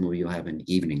morningness, some of you have an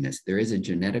eveningness. There is a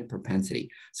genetic propensity.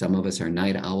 Some of us are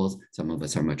night owls, some of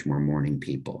us are much more morning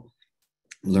people.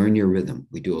 Learn your rhythm.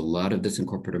 We do a lot of this in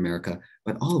corporate America,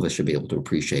 but all of us should be able to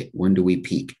appreciate when do we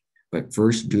peak. But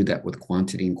first do that with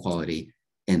quantity and quality,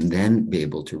 and then be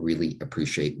able to really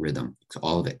appreciate rhythm. So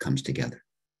all of it comes together.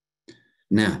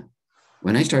 Now,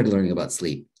 when I started learning about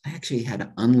sleep, I actually had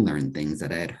to unlearn things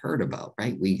that I had heard about,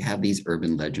 right? We have these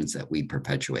urban legends that we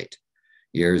perpetuate.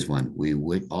 Here's one. We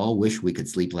would all wish we could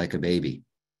sleep like a baby.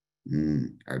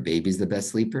 Are babies the best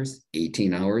sleepers?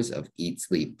 18 hours of eat,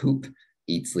 sleep, poop,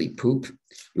 eat, sleep, poop.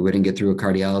 You wouldn't get through a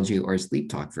cardiology or a sleep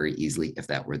talk very easily if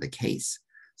that were the case.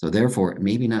 So therefore,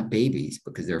 maybe not babies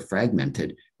because they're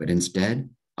fragmented, but instead,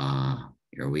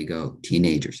 here we go,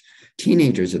 teenagers.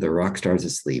 Teenagers are the rock stars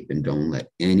of sleep, and don't let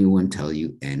anyone tell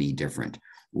you any different.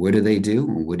 What do they do?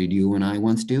 And what did you and I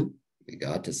once do? We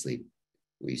got to sleep.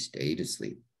 We stayed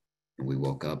asleep. And we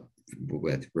woke up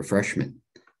with refreshment,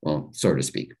 well, so to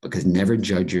speak, because never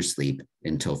judge your sleep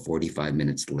until 45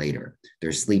 minutes later.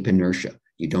 There's sleep inertia.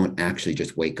 You don't actually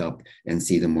just wake up and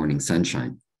see the morning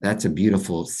sunshine. That's a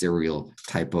beautiful serial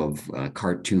type of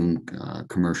cartoon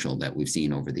commercial that we've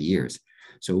seen over the years.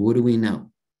 So what do we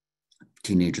know?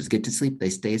 Teenagers get to sleep, they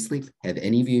stay asleep. Have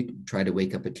any of you tried to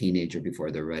wake up a teenager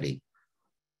before they're ready?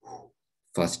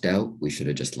 Fussed out, we should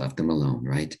have just left them alone,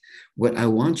 right? What I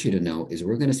want you to know is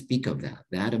we're going to speak of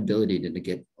that ability to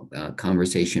get a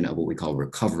conversation of what we call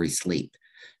recovery sleep.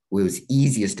 It was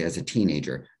easiest as a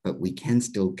teenager, but we can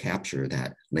still capture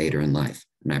that later in life.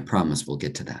 And I promise we'll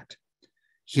get to that.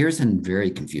 Here's a very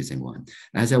confusing one.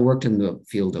 As I worked in the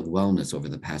field of wellness over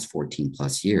the past 14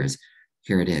 plus years,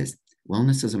 here it is.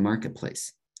 Wellness is a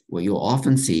marketplace. Well, you'll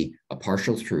often see a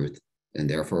partial truth, and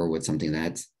therefore with something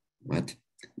that's what?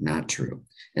 Not true.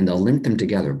 And they'll link them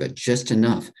together, but just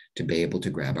enough to be able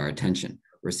to grab our attention.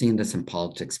 We're seeing this in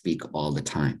politics speak all the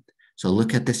time. So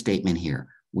look at the statement here.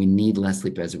 We need less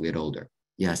sleep as we get older.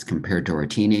 Yes, compared to our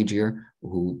teenage year,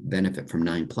 who benefit from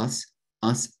 9+,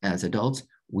 us as adults,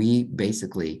 we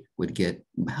basically would get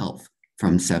health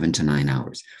from 7 to 9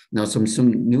 hours. Now, some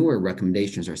newer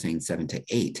recommendations are saying 7 to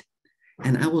 8.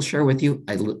 And I will share with you,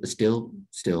 I still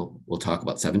will talk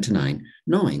about 7 to 9,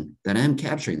 knowing that I'm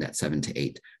capturing that 7 to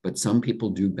 8, but some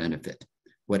people do benefit.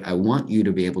 What I want you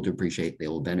to be able to appreciate, they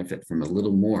will benefit from a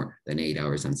little more than 8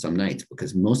 hours on some nights,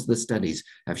 because most of the studies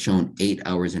have shown 8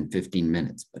 hours and 15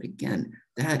 minutes. But again,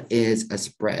 that is a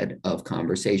spread of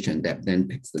conversation that then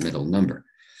picks the middle number.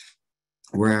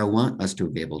 Where I want us to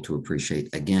be able to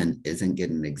appreciate, again, isn't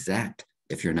getting exact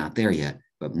if you're not there yet,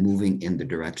 but moving in the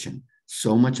direction.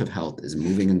 So much of health is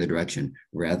moving in the direction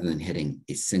rather than hitting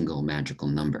a single magical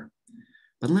number.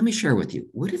 But let me share with you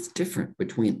what is different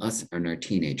between us and our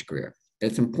teenage career.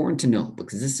 It's important to know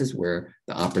because this is where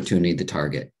the opportunity, the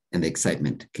target, and the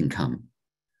excitement can come.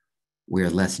 We're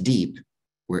less deep,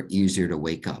 we're easier to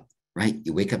wake up, right?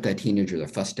 You wake up that teenager, they're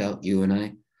fussed out, you and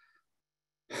I.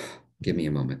 Give me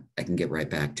a moment, I can get right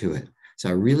back to it. So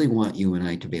I really want you and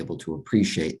I to be able to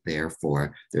appreciate,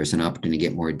 therefore, there's an opportunity to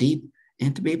get more deep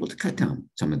and to be able to cut down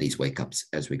some of these wake-ups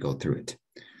as we go through it.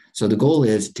 So the goal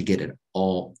is to get it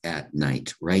all at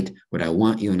night, right? What I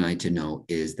want you and I to know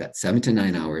is that 7 to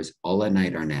 9 hours, all at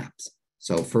night are naps.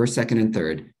 So first, second, and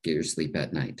third, get your sleep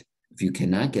at night. If you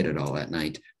cannot get it all at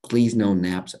night, please know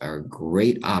naps are a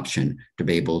great option to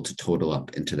be able to total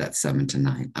up into that 7 to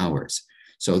 9 hours.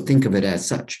 So think of it as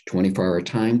such, 24-hour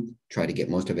time, try to get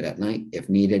most of it at night. If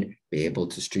needed, be able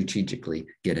to strategically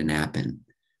get a nap in.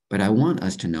 But I want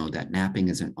us to know that napping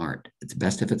is an art. It's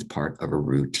best if it's part of a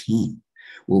routine.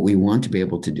 What we want to be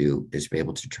able to do is be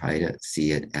able to try to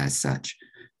see it as such.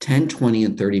 10, 20,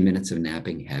 and 30 minutes of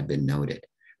napping have been noted,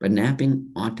 but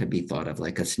napping ought to be thought of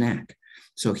like a snack.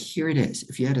 So here it is.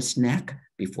 If you had a snack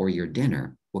before your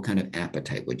dinner, what kind of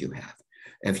appetite would you have?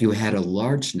 If you had a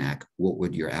large snack, what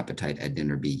would your appetite at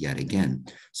dinner be yet again?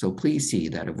 So please see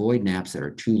that avoid naps that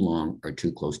are too long or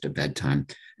too close to bedtime.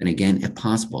 And again, if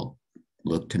possible,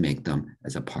 look to make them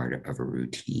as a part of a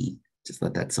routine. Just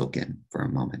let that soak in for a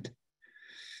moment.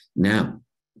 Now,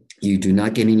 you do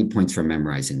not get any points for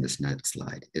memorizing this next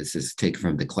slide. This is taken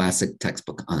from the classic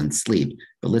textbook on sleep,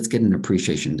 but let's get an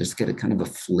appreciation, just get a kind of a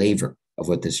flavor of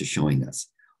what this is showing us.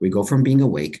 We go from being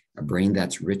awake, a brain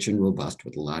that's rich and robust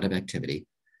with a lot of activity.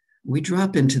 We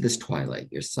drop into this twilight.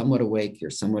 You're somewhat awake, you're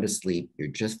somewhat asleep, you're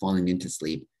just falling into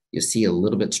sleep. You see a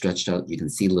little bit stretched out. You can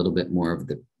see a little bit more of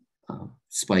the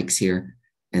spikes here.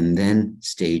 And then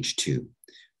stage 2.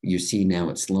 You see now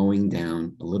it's slowing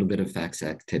down, a little bit of fax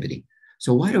activity.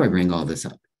 So why do I bring all this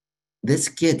up? This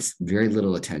gets very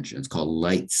little attention. It's called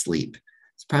light sleep.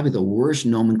 It's probably the worst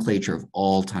nomenclature of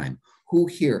all time. Who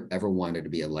here ever wanted to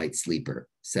be a light sleeper?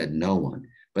 Said no one.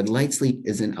 But light sleep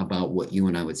isn't about what you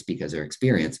and I would speak as our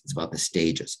experience. It's about the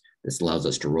stages. This allows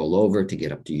us to roll over, to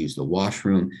get up to use the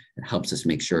washroom. It helps us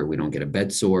make sure we don't get a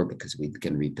bed sore because we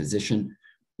can reposition.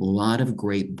 A lot of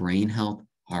great brain health,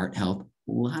 heart health,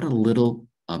 a lot of little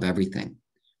of everything.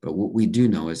 But what we do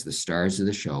know is the stars of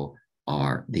the show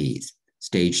are these: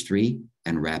 stage 3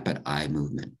 and rapid eye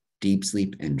movement, deep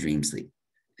sleep and dream sleep.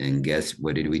 And guess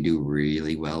what did we do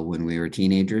really well when we were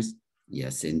teenagers?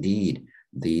 Yes, indeed.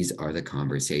 These are the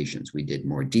conversations. We did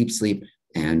more deep sleep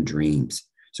and dreams.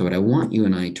 So what I want you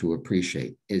and I to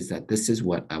appreciate is that this is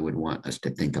what I would want us to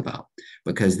think about,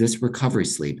 because this recovery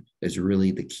sleep is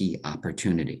really the key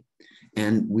opportunity.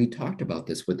 And we talked about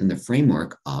this within the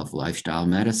framework of lifestyle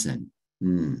medicine.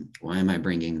 Why am I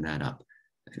bringing that up?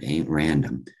 It ain't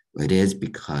random. It is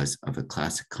because of a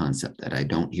classic concept that I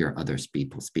don't hear other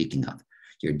people speaking of.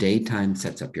 Your daytime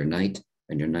sets up your night,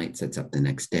 and your night sets up the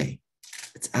next day.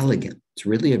 It's elegant. It's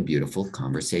really a beautiful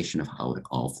conversation of how it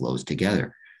all flows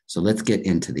together. So let's get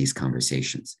into these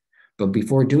conversations. But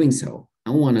before doing so,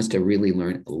 I want us to really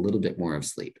learn a little bit more of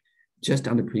sleep. Just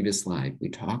on the previous slide, we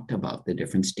talked about the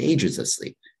different stages of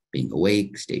sleep: being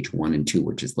awake, stage 1 and 2,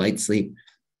 which is light sleep,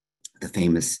 the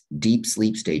famous deep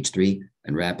sleep, stage 3,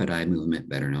 and rapid eye movement,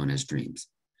 better known as dreams.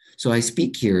 So I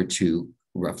speak here to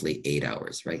roughly 8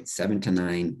 hours, right? 7 to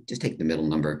 9, just take the middle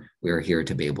number. We are here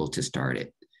to be able to start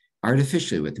it.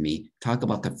 Artificially with me, talk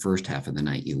about the first half of the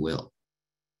night, you will.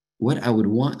 What I would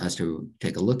want us to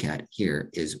take a look at here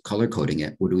is color coding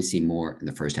it. What do we see more in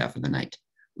the first half of the night?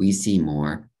 We see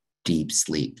more deep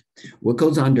sleep. What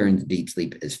goes on during the deep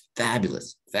sleep is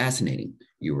fabulous, fascinating.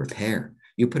 You repair.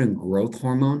 You put in growth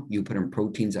hormone, you put in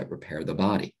proteins that repair the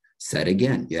body. Said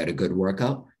again, you had a good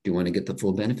workout. Do you want to get the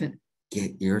full benefit?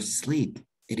 Get your sleep.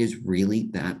 It is really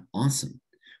that awesome.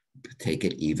 Take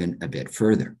it even a bit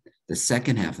further. The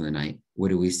second half of the night, what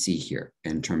do we see here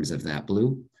in terms of that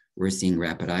blue? We're seeing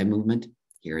rapid eye movement.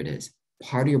 Here it is.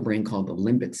 Part of your brain called the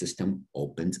limbic system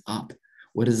opens up.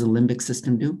 What does the limbic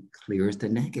system do? Clears the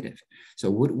negative. So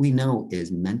what we know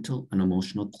is mental and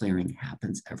emotional clearing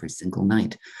happens every single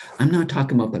night. I'm not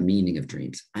talking about the meaning of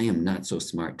dreams. I am not so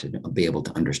smart to be able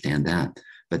to understand that.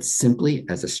 But simply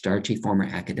as a starchy former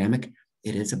academic,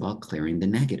 it is about clearing the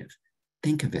negative.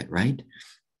 Think of it, right?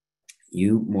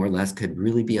 You more or less could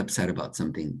really be upset about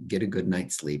something, get a good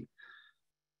night's sleep,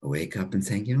 wake up and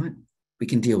saying, you know what, we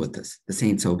can deal with this. This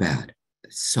ain't so bad.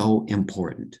 It's so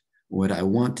important. What I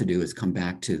want to do is come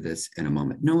back to this in a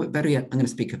moment. No, better yet, I'm going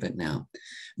to speak of it now.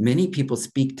 Many people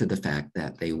speak to the fact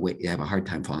that they have a hard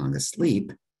time falling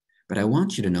asleep, but I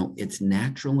want you to know it's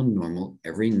natural and normal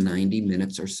every 90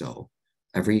 minutes or so,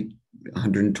 every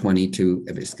 120 to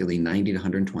basically 90 to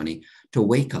 120 to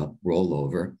wake up, roll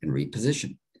over, and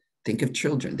reposition. Think of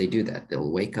children. They do that.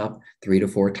 They'll wake up 3 to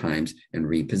 4 times and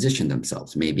reposition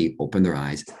themselves, maybe open their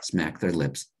eyes, smack their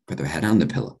lips, put their head on the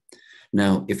pillow.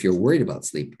 Now, if you're worried about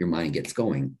sleep, your mind gets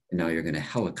going, and now you're going to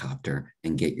helicopter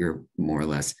and get your more or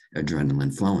less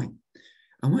adrenaline flowing.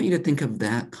 I want you to think of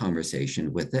that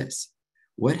conversation with this.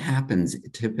 What happens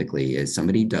typically is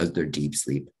somebody does their deep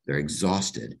sleep, they're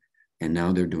exhausted, and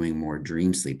now they're doing more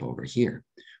dream sleep over here.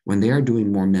 When they are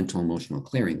doing more mental emotional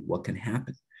clearing, what can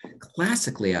happen?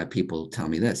 Classically, people tell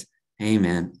me this: hey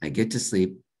man, I get to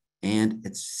sleep and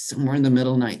it's somewhere in the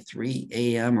middle of the night, 3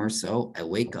 a.m. or so, I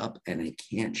wake up and I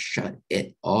can't shut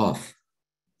it off.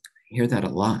 I hear that a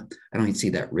lot. I don't see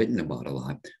that written about a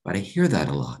lot, but I hear that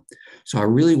a lot. So I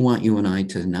really want you and I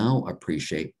to now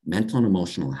appreciate mental and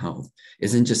emotional health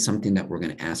isn't just something that we're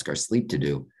going to ask our sleep to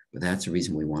do. but that's the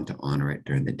reason we want to honor it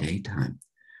during the daytime.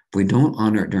 If we don't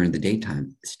honor it during the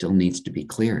daytime, it still needs to be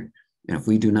cleared. And if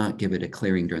we do not give it a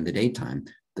clearing during the daytime,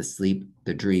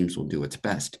 the dreams will do its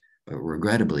best. But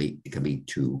regrettably, it can be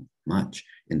too much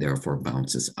and therefore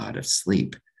bounces out of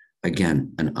sleep.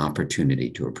 Again, an opportunity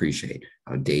to appreciate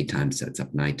how daytime sets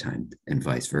up nighttime and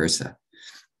vice versa.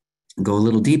 Go a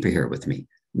little deeper here with me.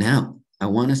 Now, I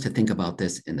want us to think about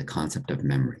this in the concept of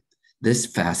memory. This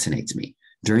fascinates me.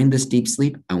 During this deep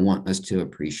sleep, I want us to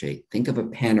appreciate, think of a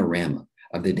panorama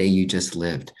of the day you just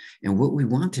lived and what we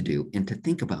want to do and to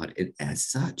think about it as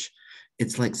such.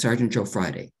 It's like Sergeant Joe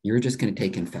Friday. You're just going to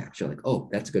take in facts. You're like, oh,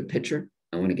 that's a good picture.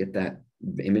 I want to get that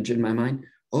image in my mind.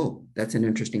 Oh, that's an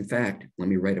interesting fact. Let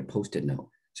me write a Post-it note.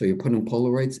 So you're putting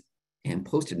Polaroids and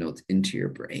Post-it notes into your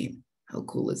brain. How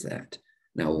cool is that?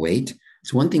 Now wait,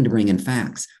 it's one thing to bring in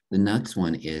facts. The next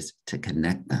one is to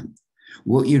connect them.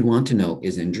 What you'd want to know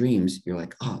is in dreams, you're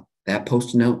like, oh, that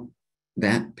Post-it note,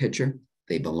 that picture,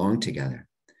 they belong together.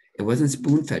 It wasn't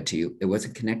spoon-fed to you. It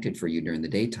wasn't connected for you during the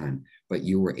daytime, but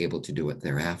you were able to do it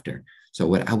thereafter. So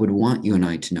what I would want you and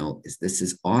I to know is this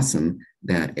is awesome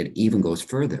that it even goes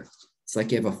further. It's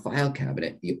like you have a file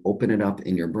cabinet, you open it up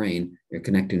in your brain, you're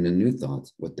connecting the new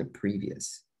thoughts with the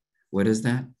previous. What is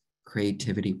that?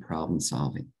 Creativity, problem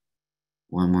solving.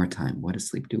 One more time, what does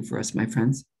sleep do for us, my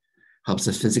friends? Helps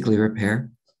us physically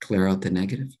repair, clear out the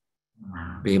negative,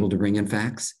 be able to bring in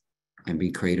facts, and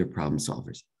be creative problem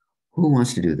solvers. Who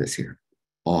wants to do this here?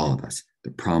 All of us.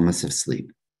 The promise of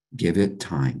sleep. Give it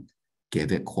time,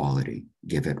 give it quality,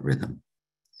 give it rhythm,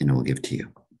 and it will give to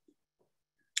you.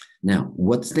 Now,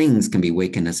 what things can be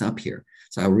waking us up here?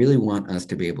 So I really want us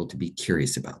to be able to be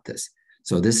curious about this.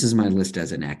 So this is my list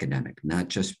as an academic, not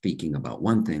just speaking about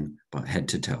one thing, but head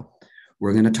to toe.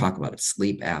 We're going to talk about it,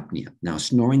 sleep apnea. Now,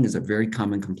 snoring is a very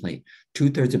common complaint.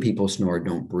 2/3 of people snore,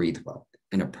 don't breathe well.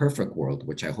 In a perfect world,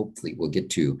 which I hopefully will get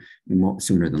to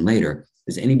sooner than later,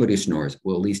 is anybody who snores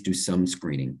will at least do some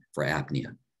screening for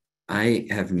apnea. I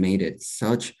have made it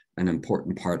such an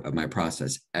important part of my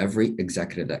process. Every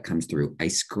executive that comes through, I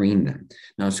screen them.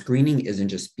 Now, screening isn't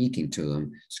just speaking to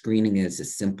them. Screening is a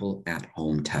simple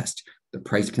at-home test. The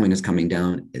price point is coming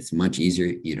down. It's much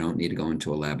easier. You don't need to go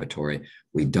into a laboratory.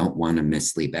 We don't want to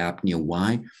miss sleep apnea.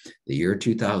 Why? The year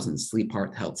 2000 sleep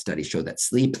heart health study showed that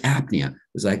sleep apnea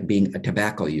was like being a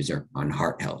tobacco user on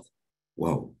heart health.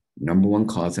 Whoa. #1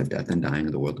 cause of death and dying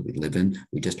in the world that we live in.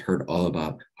 We just heard all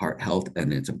about heart health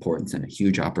and its importance and a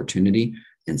huge opportunity.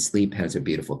 And sleep has a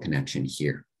beautiful connection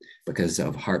here. Because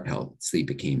of heart health, sleep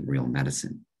became real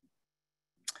medicine.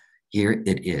 Here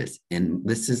it is. And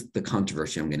this is the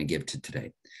controversy I'm going to give to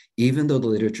today. Even though the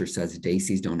literature says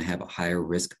Daisies don't have a higher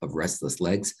risk of restless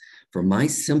legs, from my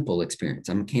simple experience,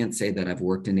 I can't say that I've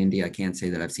worked in India. I can't say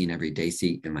that I've seen every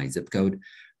Daisy in my zip code,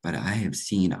 but I have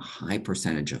seen a high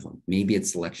percentage of them. Maybe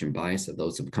it's selection bias of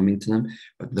those who are coming to them,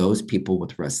 but those people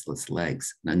with restless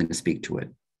legs, and I'm going to speak to it.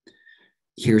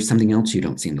 Here's something else you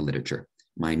don't see in the literature.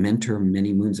 My mentor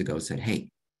many moons ago said,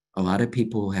 hey, a lot of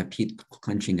people who have teeth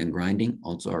clenching and grinding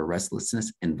also are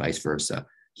restlessness and vice versa.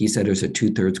 He said there's a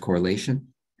 2/3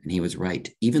 correlation, and he was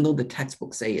right. Even though the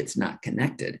textbooks say it's not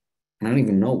connected, and I don't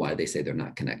even know why they say they're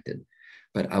not connected,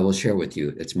 but I will share with you,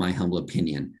 it's my humble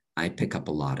opinion, I pick up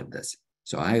a lot of this.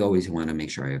 So I always want to make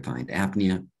sure I find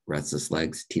apnea, restless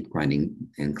legs, teeth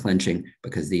grinding, and clenching,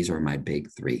 because these are my big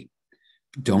three.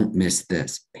 Don't miss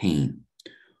this, pain.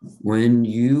 When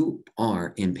you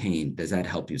are in pain, does that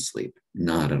help you sleep?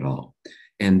 Not at all.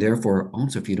 And therefore,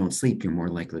 also, if you don't sleep, you're more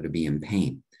likely to be in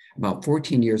pain. About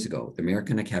 14 years ago, the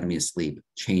American Academy of Sleep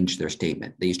changed their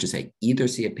statement. They used to say, either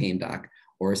see a pain doc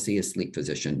or see a sleep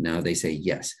physician. Now they say,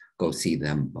 yes, go see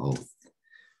them both.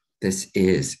 This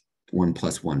is 1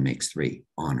 + 1 makes 3.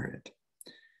 Honor it.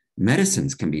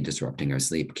 Medicines can be disrupting our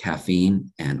sleep,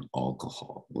 caffeine and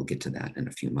alcohol. We'll get to that in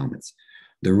a few moments.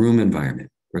 The room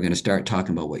environment. We're going to start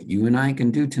talking about what you and I can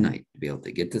do tonight to be able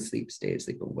to get to sleep, stay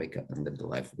asleep, and wake up and live the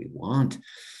life we want.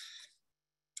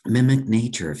 Mimic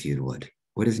nature, if you would.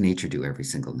 What does nature do every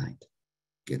single night?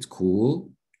 Gets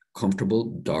cool,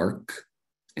 comfortable, dark,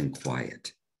 and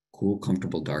quiet. Cool,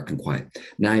 comfortable, dark, and quiet.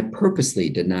 Now, I purposely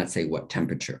did not say what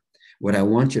temperature. What I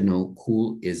want you to know,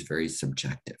 cool is very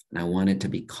subjective, and I want it to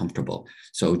be comfortable.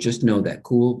 So just know that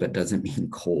cool, but doesn't mean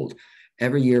cold.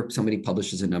 Every year, somebody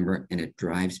publishes a number and it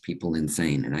drives people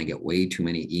insane. And I get way too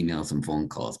many emails and phone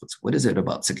calls. But what is it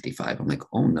about 65? I'm like,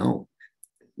 oh no.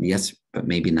 Yes, but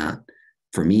maybe not.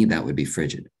 For me, that would be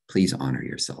frigid. Please honor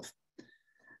yourself.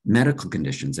 Medical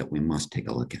conditions that we must take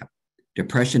a look at.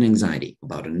 Depression, anxiety,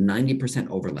 about a 90%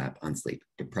 overlap on sleep.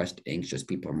 Depressed, anxious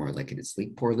people are more likely to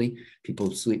sleep poorly. People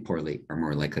who sleep poorly are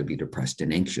more likely to be depressed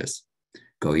and anxious.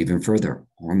 Go even further,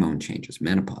 hormone changes,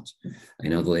 menopause. I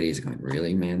know the ladies are going,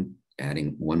 really, man?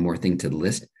 Adding one more thing to the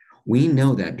list? We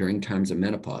know that during times of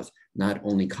menopause, not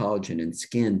only collagen and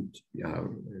skin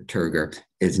turgor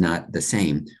is not the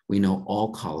same. We know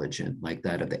all collagen, like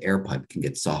that of the air pipe, can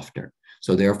get softer.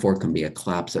 So therefore, it can be a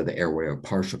collapse of the airway or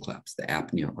partial collapse, the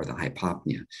apnea or the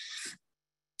hypopnea.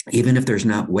 Even if there's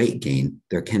not weight gain,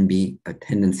 there can be a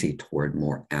tendency toward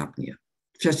more apnea.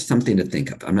 Just something to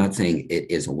think of. I'm not saying it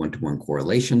is a one-to-one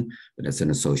correlation, but it's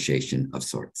an association of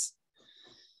sorts.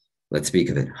 Let's speak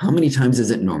of it. How many times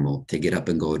is it normal to get up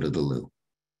and go to the loo?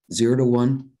 0 to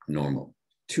 1, normal.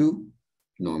 2,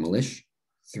 normalish.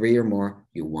 3 or more,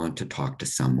 you want to talk to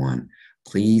someone.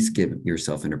 Please give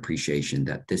yourself an appreciation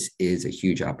that this is a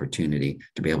huge opportunity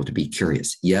to be able to be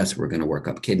curious. Yes, we're going to work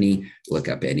up kidney, look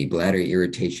up any bladder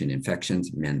irritation,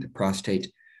 infections, mend the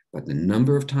prostate. But the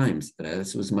number of times that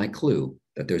this was my clue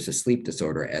that there's a sleep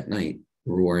disorder at night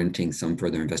warranting some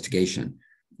further investigation,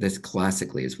 this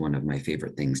classically is one of my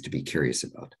favorite things to be curious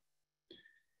about.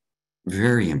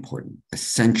 Very important,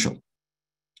 essential.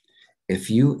 If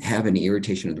you have an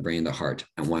irritation of the brain and the heart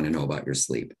and want to know about your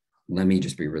sleep, let me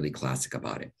just be really classic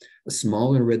about it. A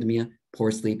small arrhythmia,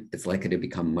 poor sleep, it's likely to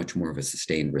become much more of a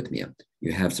sustained arrhythmia.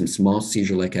 You have some small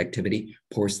seizure-like activity,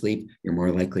 poor sleep, you're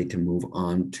more likely to move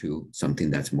on to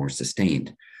something that's more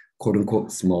sustained. Quote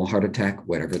unquote, small heart attack,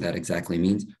 whatever that exactly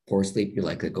means, poor sleep, you're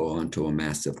likely to go on to a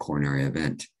massive coronary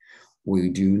event. We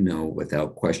do know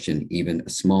without question, even a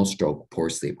small stroke, poor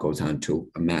sleep goes on to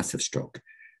a massive stroke.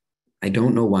 I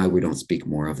don't know why we don't speak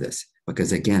more of this,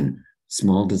 because again,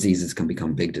 small diseases can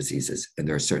become big diseases, and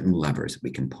there are certain levers we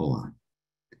can pull on.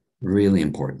 Really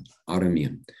important,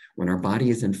 autoimmune. When our body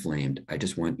is inflamed, I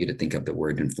just want you to think of the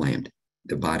word inflamed.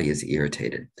 The body is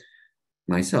irritated.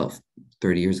 Myself,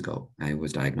 30 years ago, I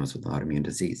was diagnosed with autoimmune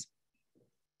disease.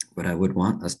 What I would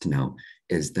want us to know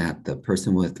is that the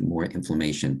person with more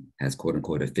inflammation has, quote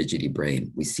unquote, a fidgety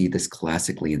brain. We see this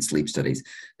classically in sleep studies.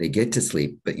 They get to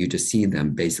sleep, but you just see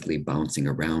them basically bouncing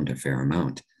around a fair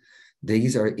amount.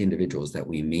 These are individuals that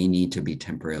we may need to be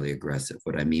temporarily aggressive.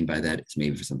 What I mean by that is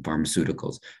maybe for some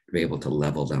pharmaceuticals to be able to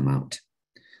level them out.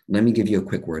 Let me give you a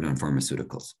quick word on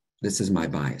pharmaceuticals. This is my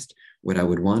bias. What I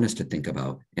would want us to think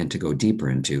about and to go deeper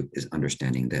into is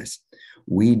understanding this.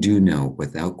 We do know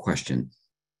without question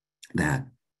that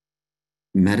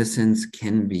medicines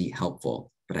can be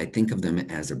helpful, but I think of them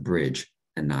as a bridge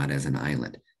and not as an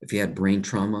island. If you had brain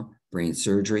trauma, brain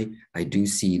surgery, I do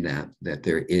see that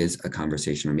there is a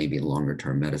conversation or maybe longer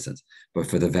term medicines. But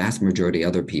for the vast majority of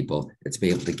other people, it's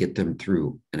be able to get them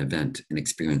through an event, an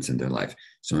experience in their life.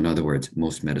 So in other words,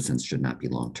 most medicines should not be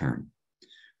long term.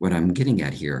 What I'm getting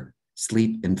at here,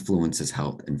 sleep influences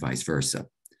health and vice versa.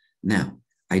 Now,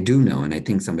 I do know, and I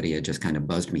think somebody had just kind of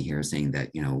buzzed me here saying that,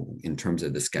 you know, in terms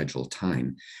of the scheduled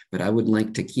time, but I would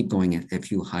like to keep going at a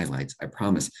few highlights. I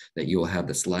promise that you will have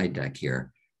the slide deck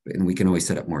here, and we can always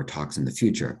set up more talks in the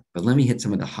future. But let me hit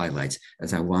some of the highlights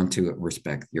as I want to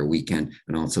respect your weekend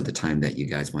and also the time that you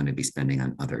guys want to be spending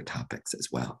on other topics as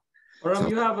well. Oram,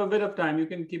 you have a bit of time. You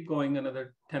can keep going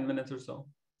another 10 minutes or so.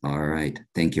 All right.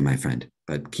 Thank you, my friend.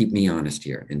 But keep me honest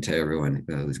here and to everyone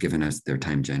who's given us their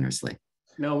time generously.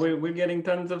 No, we're getting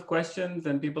tons of questions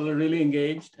and people are really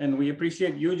engaged, and we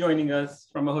appreciate you joining us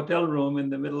from a hotel room in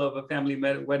the middle of a family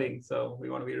wedding. So we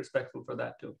want to be respectful for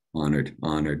that too. Honored,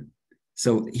 honored.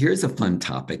 So here's a fun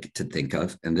topic to think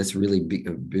of, and this really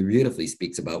beautifully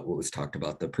speaks about what was talked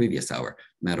about the previous hour,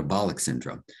 metabolic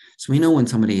syndrome. So we know when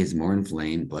somebody is more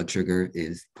inflamed, blood sugar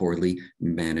is poorly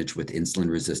managed with insulin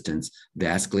resistance,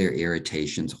 vascular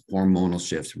irritations, hormonal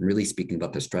shifts, really speaking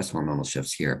about the stress hormonal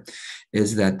shifts here,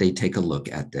 is that they take a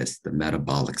look at this. The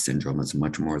metabolic syndrome is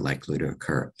much more likely to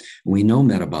occur. We know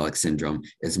metabolic syndrome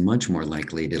is much more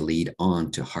likely to lead on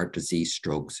to heart disease,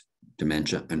 strokes,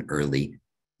 dementia, and early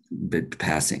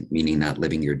passing, meaning not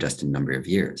living your destined number of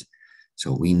years.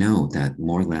 So we know that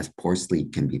more or less poor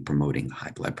sleep can be promoting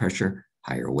high blood pressure,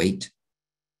 higher weight,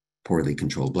 poorly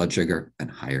controlled blood sugar, and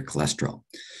higher cholesterol.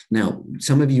 Now,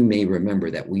 some of you may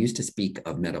remember that we used to speak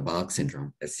of metabolic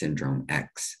syndrome as syndrome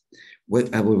X.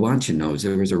 What I would want you to know is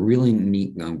there was a really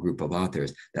neat group of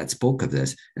authors that spoke of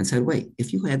this and said, wait,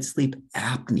 if you had sleep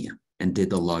apnea and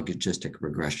did the logistic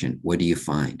regression, what do you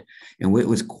find? And what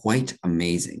was quite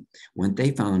amazing, when they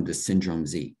found the syndrome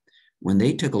Z, when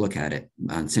they took a look at it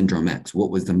on syndrome X, what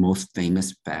was the most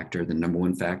famous factor, the number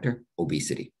one factor?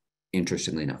 Obesity,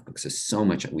 interestingly enough, because there's so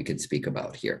much that we could speak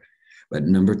about here. But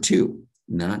number two,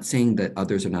 not saying that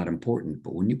others are not important,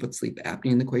 but when you put sleep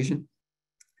apnea in the equation,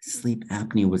 sleep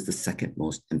apnea was the second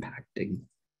most impacting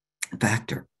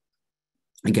factor.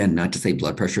 Again, not to say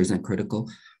blood pressure isn't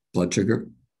critical, blood sugar,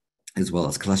 as well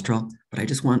as cholesterol. But I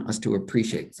just want us to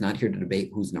appreciate, it's not here to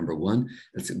debate who's number one.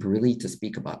 It's really to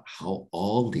speak about how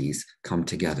all these come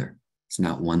together. It's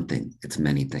not one thing, it's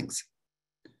many things.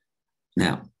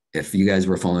 Now, if you guys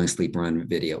were following Sleep Run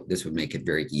video, this would make it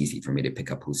very easy for me to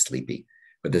pick up who's sleepy.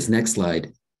 But this next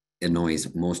slide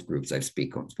annoys most groups I've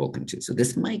spoken to. So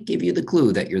this might give you the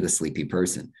clue that you're the sleepy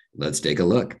person. Let's take a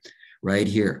look. Right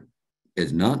here.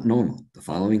 It's not normal. The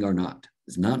following are not.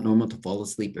 It's not normal to fall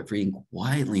asleep if reading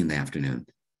quietly in the afternoon.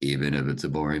 Even if it's a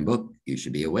boring book, you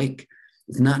should be awake.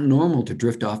 It's not normal to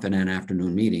drift off in an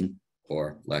afternoon meeting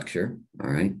or lecture. All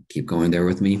right, keep going there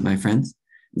with me, my friends.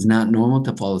 It's not normal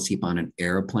to fall asleep on an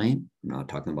airplane. I'm not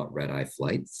talking about red-eye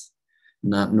flights.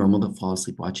 Not normal to fall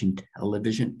asleep watching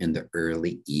television in the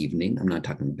early evening. I'm not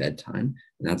talking bedtime,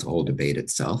 and that's a whole debate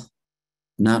itself.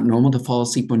 Not normal to fall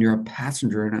asleep when you're a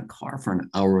passenger in a car for an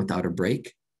hour without a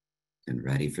break. And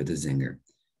ready for the zinger.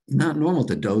 Not normal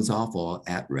to doze off while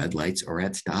at red lights or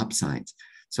at stop signs.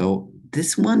 So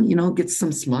this one, gets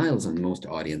some smiles on most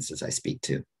audiences I speak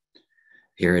to.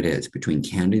 Here it is, between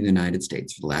Canada and the United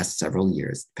States for the last several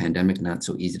years, the pandemic not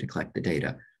so easy to collect the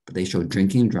data, but they show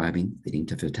drinking and driving leading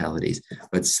to fatalities.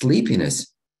 But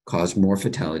sleepiness caused more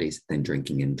fatalities than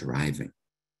drinking and driving.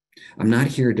 I'm not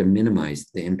here to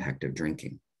minimize the impact of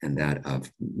drinking and that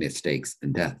of mistakes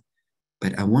and death,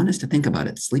 but I want us to think about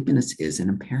it. Sleepiness is an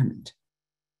impairment.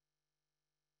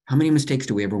 How many mistakes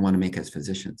do we ever want to make as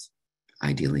physicians?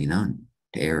 Ideally none.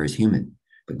 To err is human.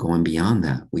 But going beyond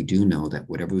that, we do know that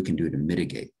whatever we can do to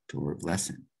mitigate, to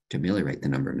lessen, to ameliorate the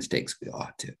number of mistakes, we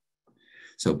ought to.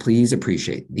 So please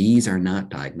appreciate, these are not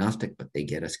diagnostic, but they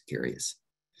get us curious.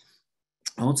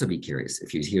 Also be curious.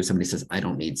 If you hear somebody says, I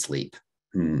don't need sleep.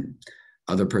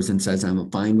 Other person says,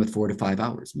 I'm fine with 4 to 5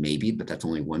 hours. Maybe, but that's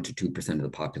only 1 to 2% of the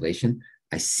population.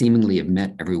 I seemingly have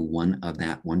met every one of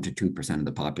that 1 to 2% of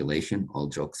the population. All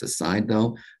jokes aside,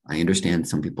 though, I understand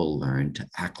some people learn to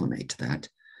acclimate to that.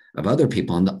 Of other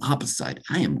people on the opposite side,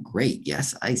 I am great.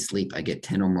 Yes, I sleep. I get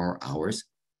 10 or more hours.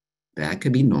 That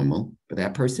could be normal, but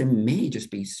that person may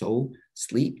just be so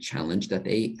sleep challenged that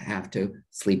they have to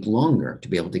sleep longer to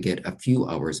be able to get a few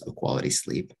hours of quality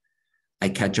sleep. I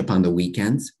catch up on the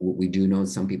weekends. What we do know,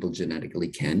 some people genetically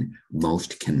can,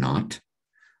 most cannot.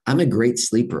 I'm a great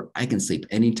sleeper. I can sleep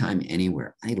anytime,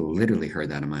 anywhere. I literally heard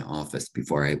that in my office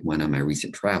before I went on my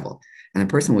recent travel. And the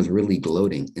person was really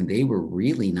gloating, and they were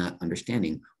really not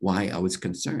understanding why I was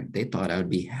concerned. They thought I would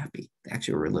be happy. They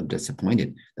actually were a little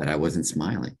disappointed that I wasn't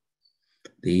smiling.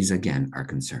 These, again, are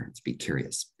concerns. Be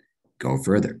curious. Go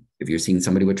further. If you're seeing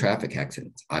somebody with traffic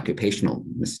accidents, occupational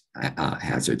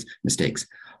hazards, mistakes,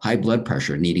 high blood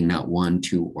pressure needing not 1,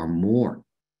 2, or more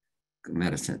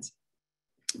medicines,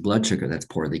 blood sugar that's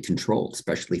poorly controlled,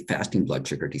 especially fasting blood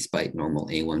sugar despite normal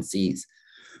A1Cs.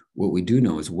 What we do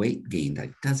know is weight gain that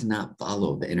does not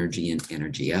follow the energy in,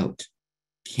 energy out.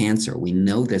 Cancer, we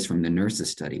know this from the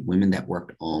nurses study. Women that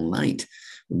worked all night,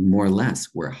 more or less,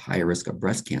 were at higher risk of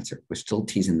breast cancer. We're still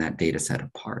teasing that data set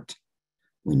apart.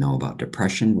 We know about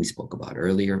depression, we spoke about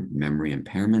earlier, memory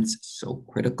impairments, so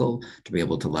critical to be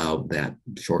able to allow that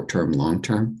short-term,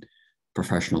 long-term,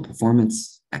 professional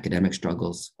performance, academic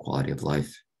struggles, quality of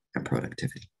life, and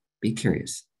productivity. Be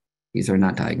curious. These are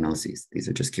not diagnoses. These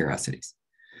are just curiosities.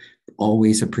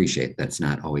 Always appreciate that's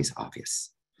not always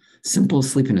obvious. Simple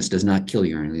sleepiness does not kill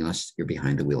you unless you're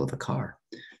behind the wheel of a car.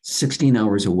 16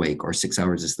 hours awake or 6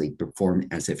 hours of sleep perform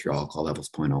as if your alcohol level is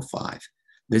 0.05.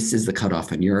 This is the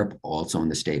cutoff in Europe, also in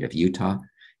the state of Utah.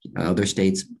 Other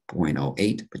states,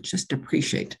 0.08, but just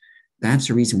appreciate. That's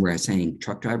the reason we're saying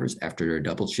truck drivers, after a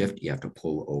double shift, you have to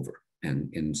pull over.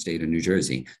 And in the state of New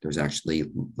Jersey, there's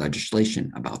actually legislation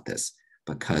about this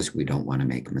because we don't want to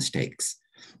make mistakes.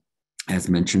 As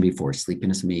mentioned before,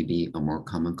 sleepiness may be a more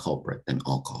common culprit than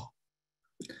alcohol.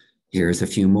 Here's a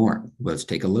few more. Let's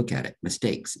take a look at it.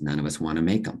 Mistakes. None of us want to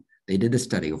make them. They did the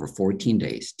study over 14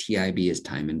 days. TIB is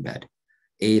time in bed.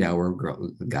 8-hour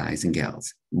guys and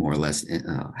gals, more or less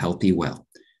healthy, well.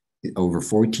 Over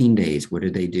 14 days, what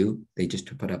did they do? They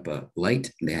just put up a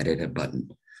light and they added a button.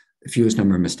 The fewest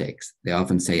number of mistakes. They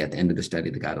often say at the end of the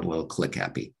study, they got a little click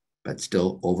happy, but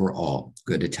still overall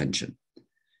good attention.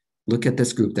 Look at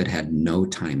this group that had no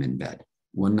time in bed.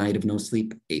 1 night of no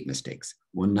sleep, 8 mistakes.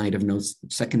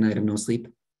 Second night of no sleep,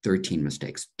 13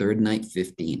 mistakes. Third night,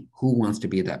 15. Who wants to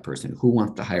be that person? Who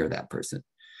wants to hire that person?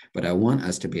 But I want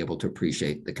us to be able to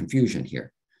appreciate the confusion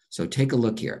here. So take a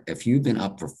look here. If you've been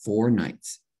up for 4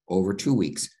 nights over 2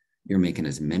 weeks, you're making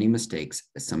as many mistakes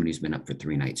as somebody who's been up for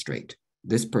 3 nights straight.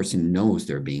 This person knows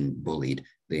they're being bullied.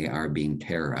 They are being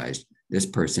terrorized. This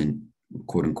person,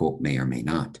 quote unquote, may or may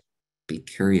not. Be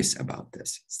curious about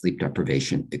this. Sleep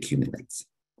deprivation accumulates.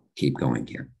 keep going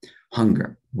here.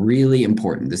 Hunger, really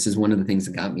important. This is one of the things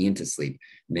that got me into sleep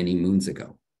many moons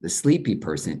ago. The sleepy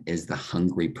person is the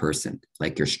hungry person.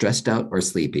 Like you're stressed out or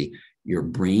sleepy, your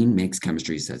brain makes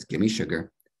chemistry, says, give me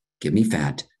sugar, give me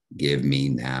fat, give me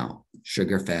now.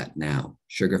 Sugar, fat now,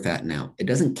 sugar, fat now. It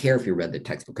doesn't care if you read the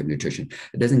textbook of nutrition.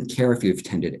 It doesn't care if you've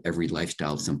attended every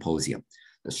lifestyle symposium.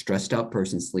 The stressed out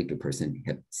person, sleepy person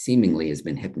seemingly has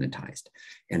been hypnotized.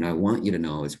 And I want you to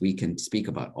know, as we can speak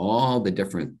about all the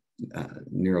different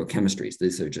neurochemistries,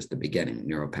 these are just the beginning: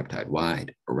 neuropeptide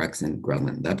wide, orexin,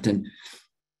 ghrelin, leptin.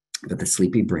 But the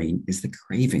sleepy brain is the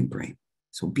craving brain.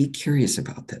 So be curious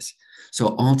about this.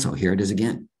 So also, here it is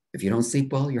again. If you don't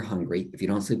sleep well, you're hungry. If you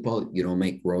don't sleep well, you don't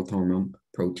make growth hormone,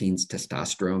 proteins,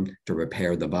 testosterone to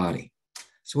repair the body.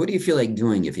 So what do you feel like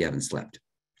doing if you haven't slept?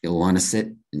 You'll want to sit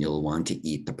and you'll want to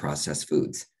eat the processed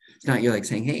foods. It's not you're like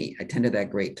saying, hey, I attended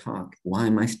that great talk. Why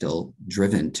am I still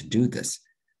driven to do this?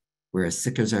 Whereas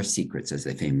sickers are secrets, as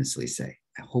they famously say.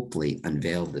 I hopefully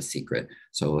unveiled the secret.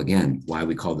 So again, why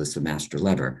we call this the master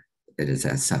lever, it is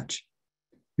as such.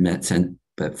 Medicine,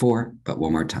 but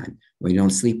one more time. When you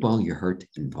don't sleep well, you're hurt,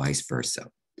 and vice versa.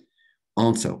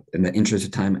 Also, in the interest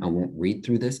of time, I won't read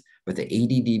through this, but the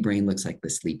ADD brain looks like the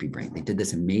sleepy brain. They did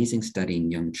this amazing study in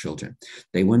young children.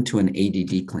 They went to an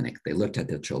ADD clinic. They looked at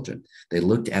their children. They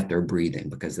looked at their breathing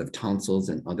because of tonsils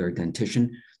and other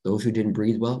dentition. Those who didn't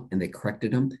breathe well, and they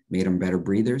corrected them, made them better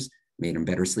breathers, made them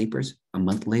better sleepers. A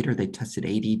month later, they tested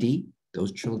ADD.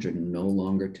 Those children no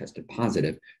longer tested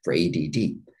positive for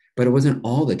ADD. But it wasn't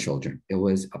all the children. It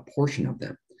was a portion of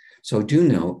them. So do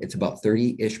know it's about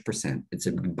 30-ish%. It's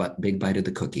a big bite of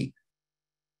the cookie.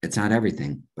 It's not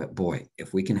everything, but boy,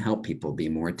 if we can help people be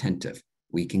more attentive,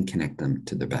 we can connect them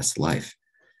to their best life.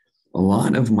 A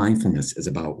lot of mindfulness is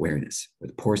about awareness.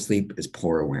 With poor sleep is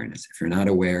poor awareness. If you're not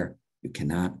aware, you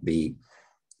cannot be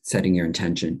setting your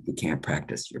intention. You can't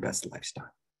practice your best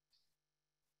lifestyle.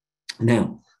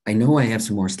 Now, I know I have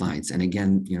some more slides. And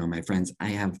again, my friends, I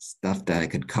have stuff that I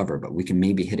could cover, but we can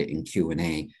maybe hit it in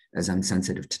Q&A as I'm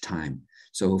sensitive to time.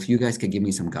 So if you guys could give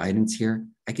me some guidance here,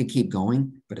 I could keep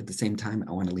going, but at the same time,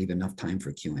 I want to leave enough time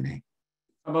for Q&A.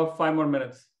 About 5 more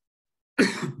minutes.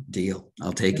 Deal.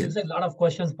 I'll take it. There's a lot of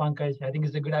questions, Pankaj. I think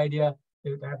it's a good idea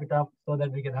to wrap it up so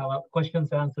that we can have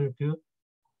questions answered too.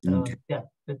 Okay. Yeah,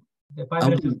 the 5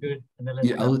 minutes is good. And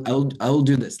then I'll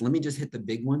do this. Let me just hit the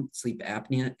big one: sleep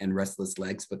apnea and restless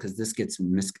legs, because this gets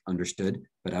misunderstood,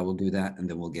 but I will do that and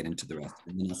then we'll get into the rest.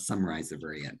 And then I'll summarize the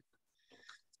very end.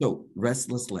 So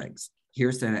restless legs.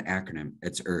 Here's the acronym.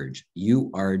 It's URGE,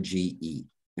 U-R-G-E,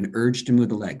 an urge to move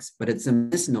the legs, but it's a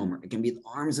misnomer. It can be the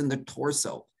arms and the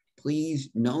torso. Please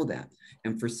know that.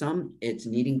 And for some, it's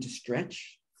needing to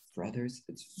stretch. For others,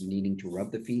 it's needing to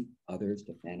rub the feet. Others,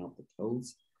 to fan out the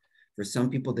toes. For some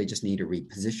people, they just need to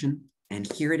reposition. And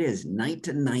here it is, night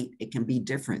to night, it can be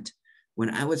different. When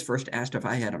I was first asked if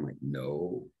I had, I'm like,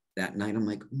 no. That night, I'm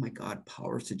like, oh my God,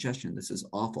 power of suggestion. This is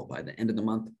awful. By the end of the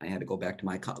month, I had to go back to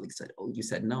my colleague, said, oh, you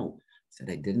said no. I said,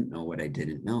 I didn't know what I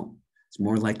didn't know. It's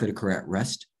more likely to occur at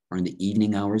rest or in the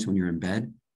evening hours when you're in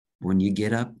bed. When you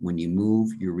get up, when you move,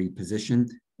 you reposition.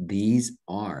 These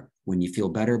are when you feel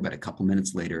better, but a couple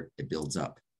minutes later, it builds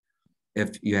up.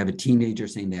 If you have a teenager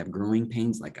saying they have growing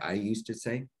pains, like I used to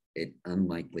say, it's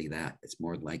unlikely that. It's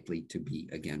more likely to be,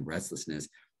 again, restlessness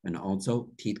and also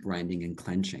teeth grinding and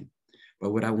clenching.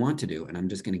 But what I want to do, and I'm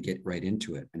just going to get right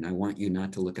into it, and I want you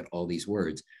not to look at all these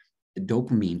words, the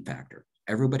dopamine factor.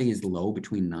 Everybody is low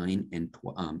between 9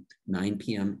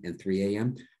 p.m. and 3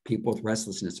 a.m. People with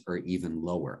restlessness are even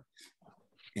lower.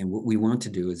 And what we want to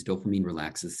do is dopamine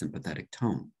relaxes sympathetic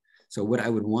tone. So what I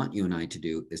would want you and I to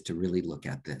do is to really look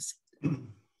at this.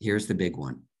 Here's the big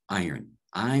one, iron.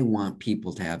 I want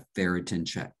people to have ferritin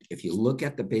checked. If you look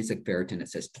at the basic ferritin, it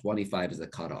says 25 is the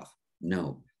cutoff.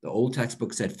 No, the old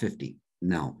textbook said 50.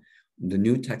 No, the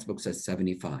new textbook says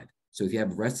 75. So if you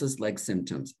have restless leg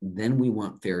symptoms, then we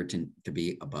want ferritin to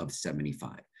be above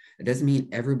 75. It doesn't mean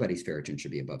everybody's ferritin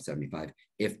should be above 75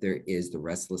 if there is the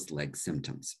restless leg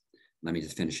symptoms. Let me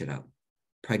just finish it out.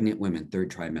 Pregnant women, 3rd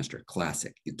trimester,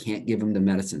 classic. You can't give them the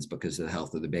medicines because of the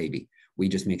health of the baby. We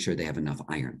just make sure they have enough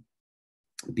iron.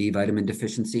 B vitamin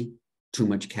deficiency, too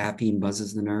much caffeine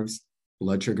buzzes the nerves.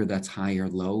 Blood sugar that's high or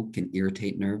low can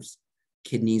irritate nerves.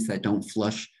 Kidneys that don't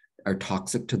flush are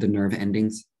toxic to the nerve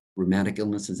endings. Rheumatic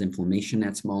illness is inflammation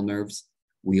at small nerves.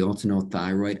 We also know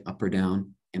thyroid up or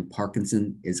down, and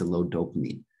Parkinson is a low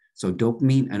dopamine. So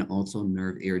dopamine and also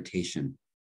nerve irritation,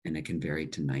 and it can vary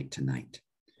to night.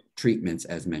 Treatments,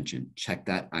 as mentioned, check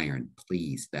that iron,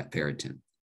 please, that ferritin.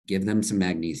 Give them some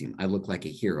magnesium. I look like a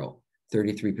hero.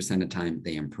 33% of the time,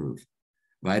 they improve.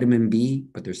 Vitamin B,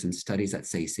 but there's some studies that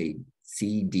say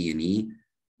C, D, and E.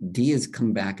 D has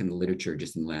come back in the literature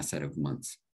just in the last set of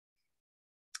months.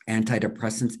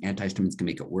 Antidepressants, antihistamines can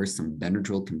make it worse. Some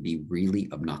Benadryl can be really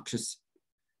obnoxious.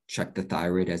 Check the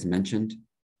thyroid as mentioned.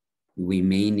 We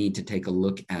may need to take a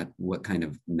look at what kind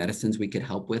of medicines we could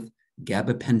help with.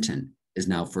 Gabapentin is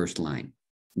now first line,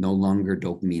 no longer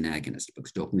dopamine agonist,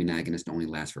 because dopamine agonist only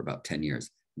lasts for about 10 years.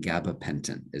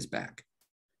 Gabapentin is back.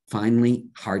 Finally,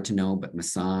 hard to know, but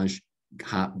massage,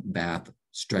 hot bath,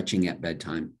 stretching at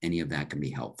bedtime, any of that can be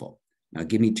helpful. Now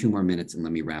give me 2 more minutes and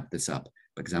let me wrap this up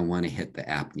because I want to hit the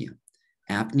apnea.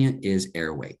 Apnea is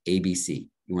airway, ABC.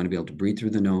 You want to be able to breathe through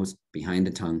the nose, behind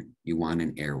the tongue, you want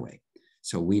an airway.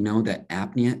 So we know that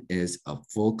apnea is a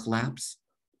full collapse,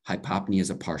 hypopnea is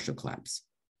a partial collapse.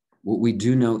 What we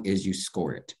do know is you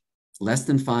score it. Less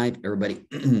than 5, everybody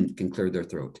can clear their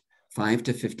throat. 5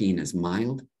 to 15 is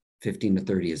mild, 15 to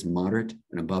 30 is moderate,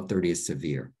 and above 30 is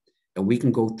severe. And we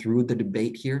can go through the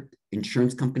debate here.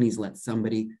 Insurance companies let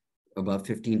somebody above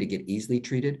 15 to get easily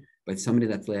treated, but somebody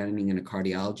that's landing in a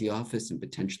cardiology office and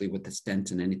potentially with a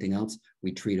stent and anything else,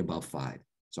 we treat above 5.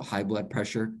 So high blood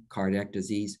pressure, cardiac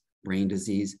disease, brain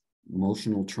disease,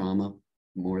 emotional trauma,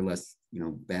 more or less,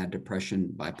 bad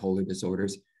depression, bipolar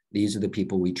disorders. These are the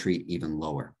people we treat even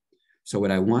lower. So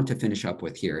what I want to finish up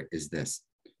with here is this.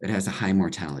 It has a high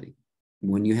mortality.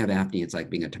 When you have apnea, it's like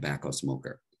being a tobacco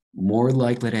smoker. More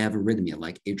likely to have arrhythmia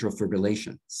like atrial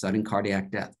fibrillation, sudden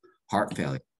cardiac death, heart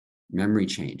failure, memory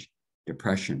change,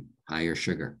 depression, higher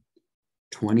sugar.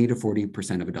 20 to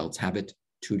 40% of adults have it,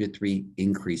 2 to 3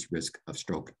 increased risk of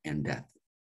stroke and death.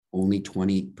 Only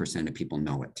 20% of people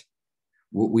know it.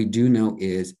 What we do know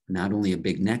is not only a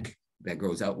big neck that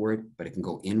grows outward, but it can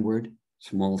go inward,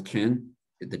 small chin,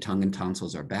 the tongue and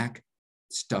tonsils are back,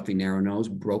 stuffy narrow nose,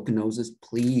 broken noses.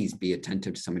 Please be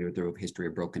attentive to somebody with a history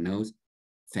of broken nose,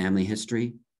 family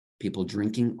history, people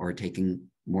drinking or taking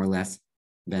more or less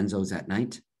benzos at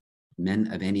night,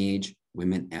 men of any age,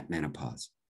 women at menopause.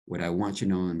 What I want you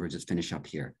to know, and we'll just finish up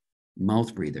here,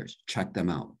 mouth breathers, check them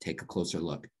out, take a closer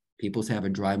look. People have a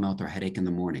dry mouth or headache in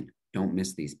the morning. Don't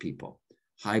miss these people.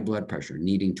 High blood pressure,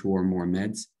 needing 2 or more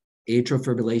meds. Atrial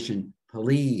fibrillation,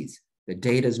 please, the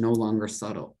data is no longer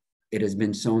subtle. It has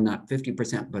been shown not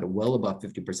 50%, but well above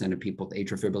 50% of people with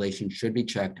atrial fibrillation should be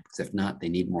checked, because if not, they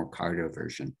need more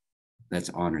cardioversion.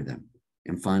 Let's honor them.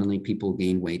 And finally, people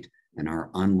gain weight and are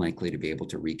unlikely to be able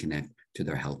to reconnect to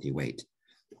their healthy weight.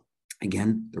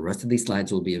 Again, the rest of these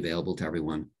slides will be available to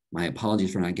everyone. My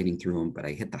apologies for not getting through them, but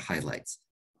I hit the highlights.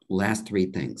 Last 3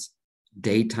 things.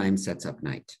 Daytime sets up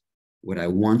night. What I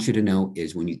want you to know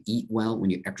is when you eat well, when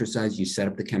you exercise, you set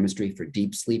up the chemistry for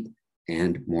deep sleep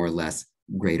and more or less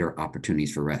greater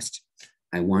opportunities for rest.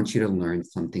 I want you to learn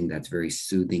something that's very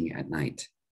soothing at night.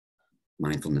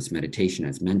 Mindfulness meditation,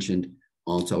 as mentioned.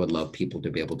 Also, I would love people to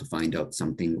be able to find out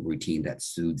something routine that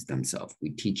soothes themselves. We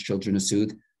teach children to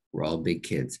soothe. We're all big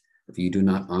kids. If you do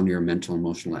not honor your mental and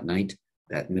emotional at night,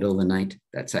 that middle of the night,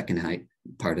 that second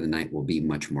part of the night will be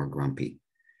much more grumpy.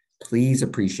 Please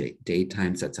appreciate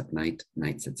daytime sets up night,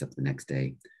 night sets up the next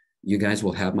day. You guys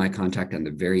will have my contact on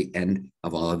the very end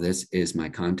of all of this is my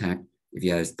contact. If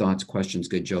you have thoughts, questions,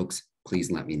 good jokes, please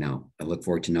let me know. I look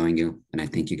forward to knowing you, and I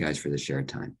thank you guys for the shared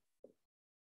time.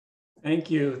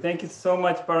 Thank you. Thank you so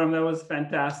much, Param. That was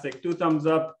fantastic. 2 thumbs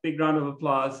up, big round of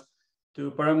applause to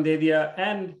Param Dedia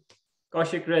and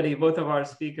Kaushik Reddy, both of our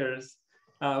speakers.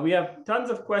 We have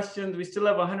tons of questions. We still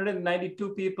have 192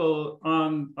 people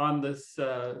on this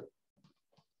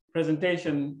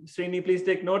presentation. Srini, please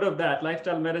take note of that.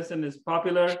 Lifestyle medicine is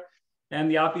popular and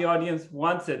the AAPI audience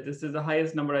wants it. This is the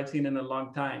highest number I've seen in a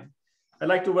long time. I'd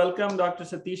like to welcome Dr.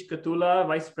 Satish Katula,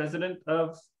 Vice President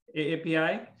of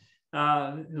AAPI,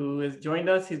 who has joined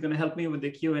us. He's going to help me with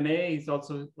the Q&A. He's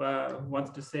also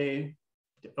wants to say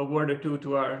a word or two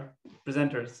to our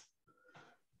presenters.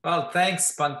 Well,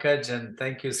 thanks, Pankaj, and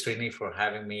thank you, Srini, for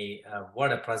having me.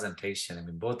 What a presentation. I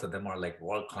mean, both of them are like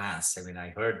world class. I mean, I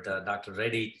heard Dr.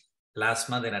 Reddy last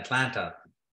month in Atlanta.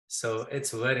 So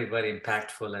it's very, very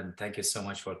impactful. And thank you so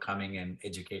much for coming and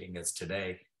educating us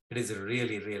today. It is a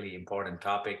really, really important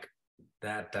topic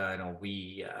that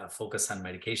we focus on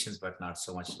medications, but not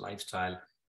so much lifestyle.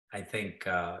 I think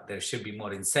there should be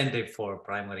more incentive for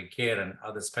primary care and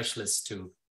other specialists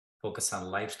to focus on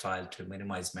lifestyle to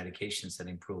minimize medications and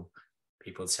improve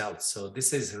people's health. So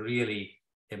this is really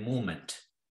a movement.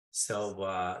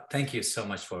 So thank you so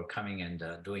much for coming and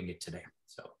doing it today.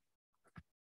 So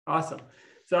awesome.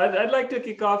 So I'd like to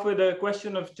kick off with a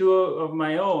question of 2 of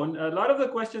my own. A lot of the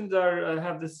questions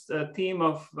have this theme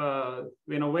of,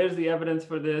 where's the evidence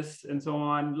for this and so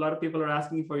on. A lot of people are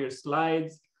asking for your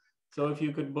slides. So if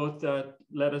you could both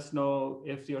let us know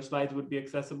if your slides would be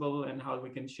accessible and how we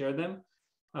can share them.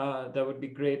 that would be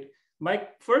great. My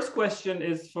first question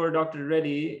is for Dr.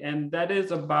 Reddy, and that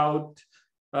is about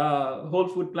whole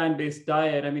food plant-based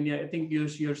diet. I mean, I think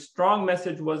your strong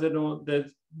message was that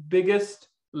the biggest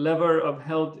lever of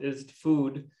health is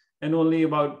food, and only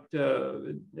about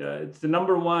it's the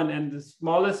number one, and the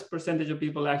smallest percentage of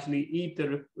people actually eat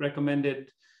the recommended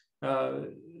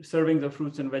servings of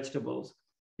fruits and vegetables.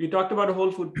 You talked about a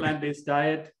whole food plant-based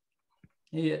diet.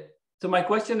 Yeah. So my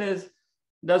question is,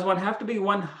 does one have to be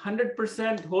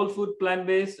 100% whole food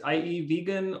plant-based, i.e.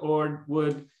 vegan, or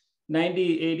would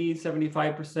 90, 80,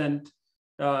 75%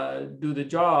 do the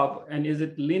job? And is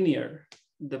it linear,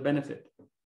 the benefit?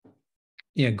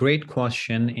 Yeah, great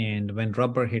question. And when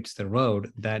rubber hits the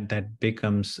road, that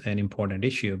becomes an important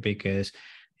issue because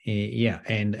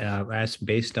as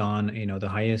based on the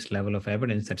highest level of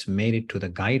evidence that's made it to the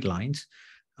guidelines,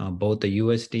 both the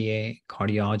USDA,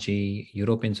 cardiology,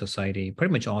 European Society,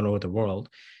 pretty much all over the world,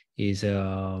 is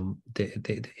the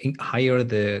higher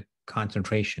the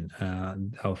concentration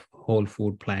of whole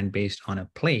food plant-based on a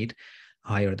plate,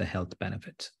 higher the health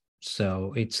benefits.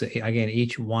 So it's, again,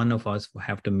 each one of us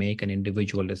have to make an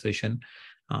individual decision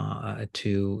again,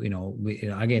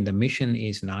 the mission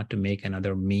is not to make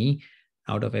another me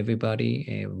out of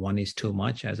everybody. One is too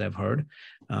much, as I've heard.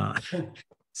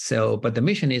 But the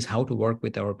mission is how to work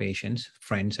with our patients,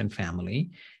 friends, and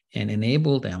family, and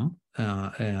enable them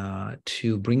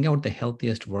to bring out the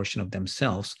healthiest version of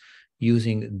themselves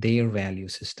using their value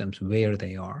systems where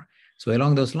they are. So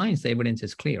along those lines, the evidence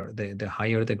is clear. The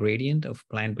higher the gradient of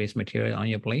plant-based material on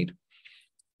your plate,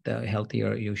 the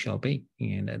healthier you shall be.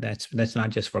 And that's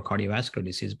not just for cardiovascular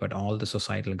disease, but all the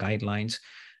societal guidelines,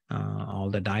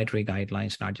 all the dietary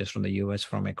guidelines, not just from the US,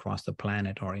 from across the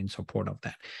planet, are in support of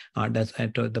that.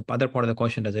 The other part of the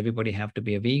question, does everybody have to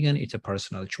be a vegan? It's a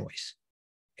personal choice.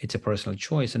 It's a personal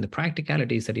choice. And the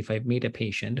practicality is that if I meet a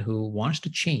patient who wants to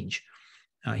change,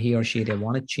 he or she, they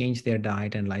want to change their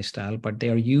diet and lifestyle, but they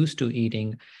are used to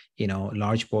eating,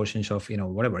 large portions of,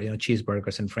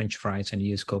 cheeseburgers and French fries, and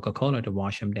use Coca-Cola to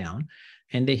wash them down.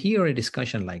 And they hear a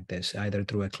discussion like this, either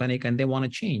through a clinic, and they want to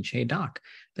change. Hey, doc,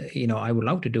 I would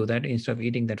love to do that. Instead of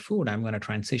eating that food, I'm going to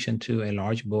transition to a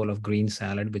large bowl of green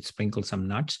salad with sprinkle some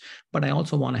nuts, but I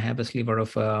also want to have a sliver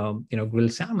of,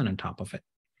 grilled salmon on top of it.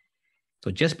 So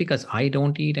just because I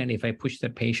don't eat, and if I push the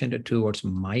patient towards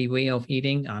my way of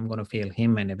eating, I'm going to fail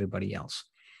him and everybody else.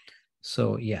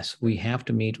 So yes, we have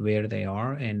to meet where they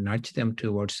are and nudge them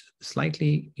towards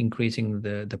slightly increasing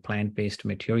the plant-based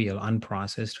material,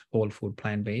 unprocessed, whole food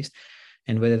plant-based.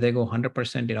 And whether they go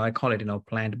 100%, I call it,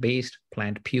 plant-based,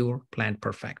 plant pure, plant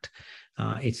perfect.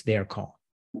 It's their call.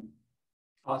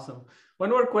 Awesome. One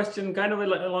more question, kind of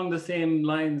along the same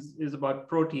lines, is about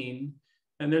protein.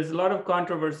 And there's a lot of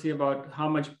controversy about how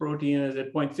much protein. Is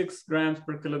it 0.6 grams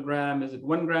per kilogram? Is it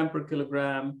 1 gram per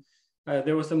kilogram?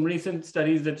 There were some recent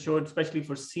studies that showed, especially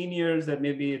for seniors, that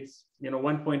maybe it's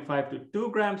 1.5 to 2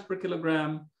 grams per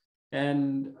kilogram.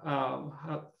 And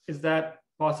is that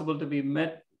possible to be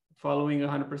met following a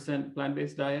 100%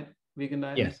 plant-based diet, vegan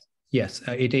diet? Yes,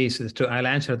 it is. So I'll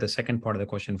answer the second part of the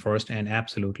question first, and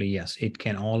absolutely yes, it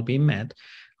can all be met.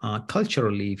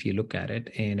 Culturally, if you look at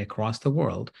it, and across the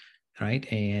world, right?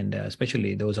 And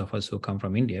especially those of us who come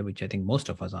from India, which I think most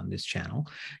of us on this channel,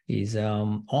 is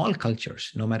all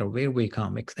cultures, no matter where we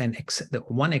come, and the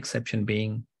one exception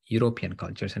being European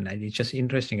cultures. And it's just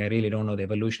interesting. I really don't know the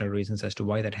evolutionary reasons as to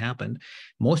why that happened.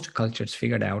 Most cultures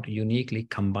figured out uniquely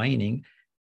combining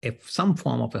some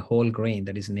form of a whole grain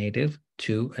that is native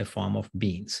to a form of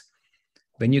beans.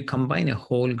 When you combine a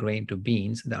whole grain to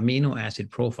beans, the amino acid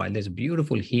profile, there's a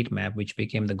beautiful heat map, which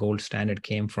became the gold standard,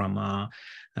 came from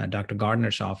Dr.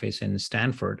 Gardner's office in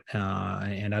Stanford,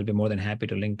 and I'll be more than happy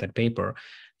to link that paper,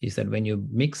 is that when you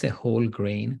mix a whole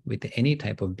grain with any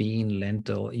type of bean,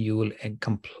 lentil, you will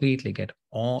completely get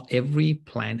every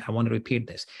plant, I want to repeat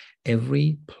this,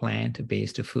 every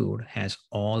plant-based food has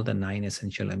all the 9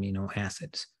 essential amino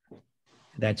acids.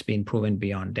 That's been proven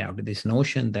beyond doubt. This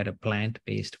notion that a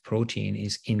plant-based protein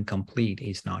is incomplete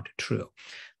is not true.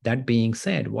 That being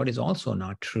said, what is also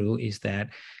not true is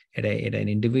that at an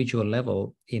individual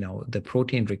level, the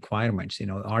protein requirements,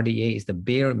 RDA is the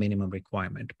bare minimum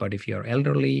requirement. But if you're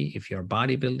elderly, if you're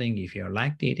bodybuilding, if you're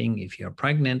lactating, if you're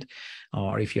pregnant,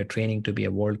 or if you're training to be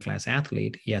a world-class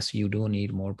athlete, yes, you do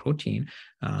need more protein,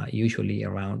 usually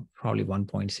around probably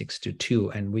 1.6 to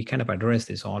 2. And we kind of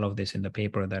address all of this in the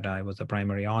paper that I was the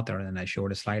primary author, and I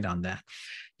showed a slide on that.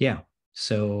 Yeah.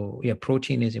 So yeah,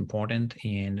 protein is important,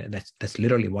 and that's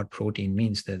literally what protein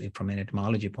means. That from an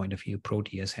etymology point of view,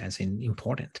 proteus as in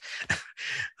important.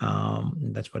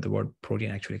 That's where the word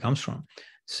protein actually comes from.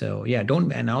 So yeah,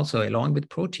 and also along with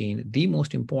protein, the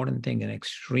most important thing, an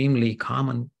extremely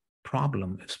common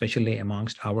problem, especially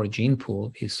amongst our gene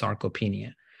pool, is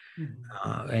sarcopenia.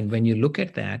 And when you look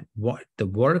at that, what the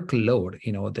workload,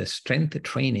 the strength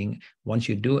training, once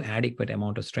you do adequate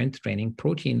amount of strength training,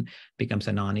 protein becomes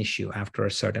a non-issue after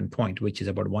a certain point, which is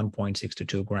about 1.6 to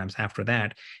 2 grams. After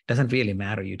that, it doesn't really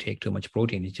matter. You take too much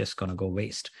protein, it's just going to go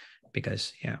waste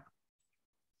because, yeah.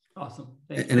 Awesome.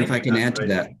 And if I can add to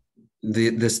that,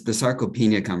 the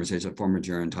sarcopenia conversation, former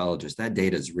gerontologist, that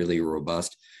data is really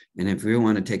robust. And if we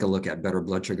want to take a look at better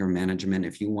blood sugar management,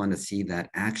 if you want to see that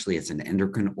actually it's an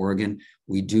endocrine organ,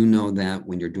 we do know that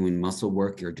when you're doing muscle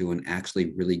work, you're doing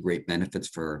actually really great benefits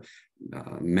for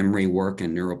memory work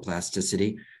and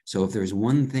neuroplasticity. So if there's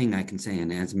one thing I can say,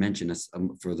 and as mentioned,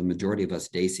 for the majority of us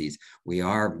DACEs, we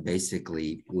are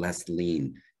basically less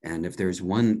lean. And if there's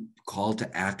one call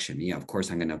to action, yeah, of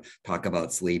course, I'm going to talk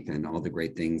about sleep and all the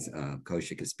great things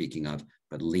Kaushik is speaking of,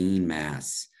 but lean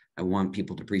mass. I want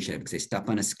people to appreciate it because they step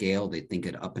on a scale, they think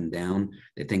it up and down,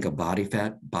 they think of body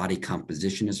fat, body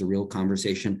composition is a real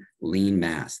conversation, lean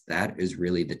mass. That is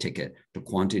really the ticket to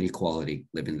quantity, quality,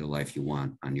 living the life you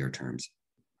want on your terms.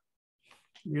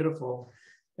 Beautiful.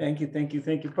 Thank you, thank you,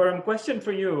 thank you. Param, question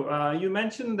for you. You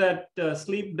mentioned that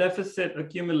sleep deficit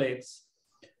accumulates.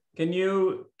 Can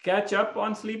you catch up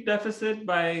on sleep deficit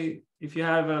by, if you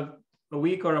have a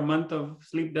week or a month of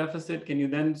sleep deficit, can you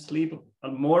then sleep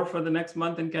more for the next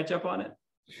month and catch up on it?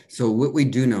 So what we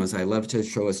do know is I love to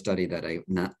show a study that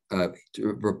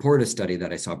report a study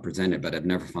that I saw presented, but I've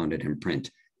never found it in print.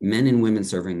 Men and women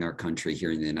serving our country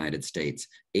here in the United States,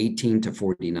 18 to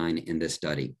 49 in this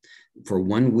study. For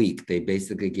 1 week, they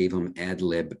basically gave them ad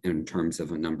lib in terms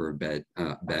of a number of bed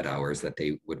hours that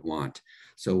they would want.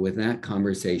 So with that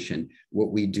conversation,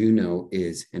 what we do know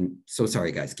is, and so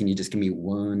sorry guys, can you just give me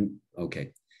one?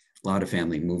 Okay, a lot of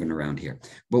family moving around here.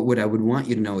 But what I would want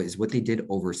you to know is what they did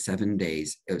over 7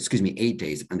 days, 8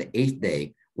 days. On the 8th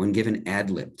day, when given ad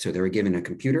lib, so they were given a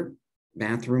computer,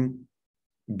 bathroom,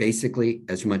 basically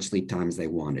as much sleep time as they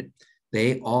wanted.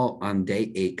 They all on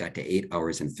day 8 got to 8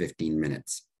 hours and 15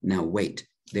 minutes. Now wait,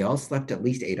 they all slept at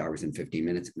least 8 hours and 15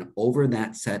 minutes. And over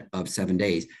that set of 7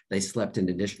 days, they slept an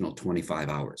additional 25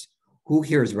 hours. Who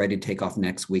here is ready to take off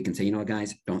next week and say, you know what,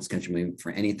 guys, don't schedule me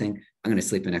for anything. I'm going to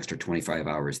sleep an extra 25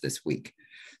 hours this week.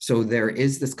 So there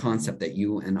is this concept that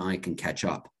you and I can catch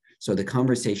up. So the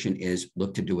conversation is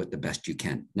look to do it the best you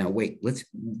can. Now, wait, let's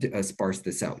sparse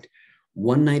this out.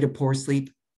 1 night of poor sleep,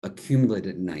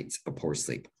 accumulated nights of poor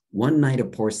sleep. 1 night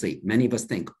of poor sleep. Many of us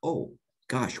think, oh,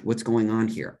 gosh, what's going on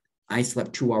here? I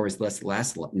slept 2 hours less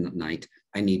last night.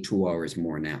 I need 2 hours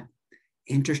more now.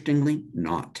 Interestingly,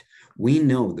 not. We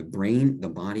know the brain, the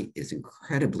body is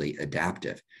incredibly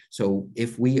adaptive. So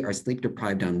if we are sleep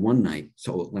deprived on 1 night,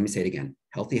 so let me say it again,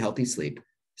 healthy sleep,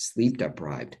 sleep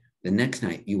deprived, the next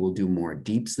night you will do more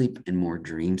deep sleep and more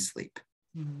dream sleep.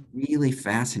 Really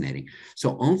fascinating.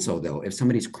 So also though, if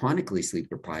somebody's chronically sleep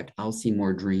deprived, I'll see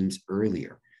more dreams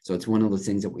earlier. So it's one of those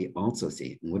things that we also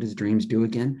see. And what does dreams do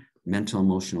again? Mental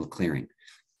emotional clearing.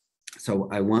 So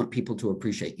I want people to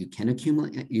appreciate you can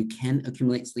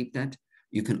accumulate sleep debt.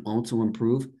 You can also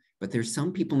improve, but there's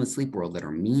some people in the sleep world that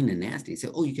are mean and nasty. Say,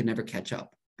 oh, you can never catch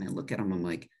up. And I look at them, I'm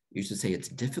like, you should say it's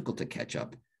difficult to catch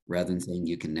up rather than saying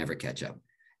you can never catch up.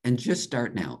 And just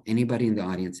start now. Anybody in the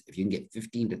audience, if you can get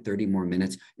 15 to 30 more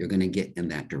minutes, you're going to get in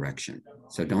that direction.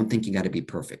 So don't think you got to be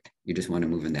perfect. You just want to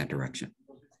move in that direction.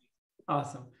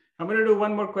 Awesome. I'm going to do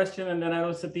one more question, and then I know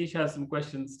Satish has some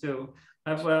questions too.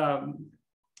 I have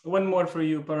one more for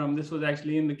you, Param. This was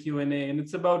actually in the Q&A, and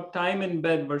it's about time in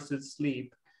bed versus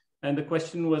sleep. And the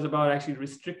question was about actually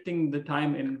restricting the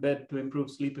time in bed to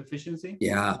improve sleep efficiency.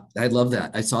 Yeah, I love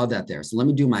that. I saw that there. So let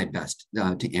me do my best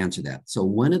to answer that. So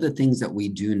one of the things that we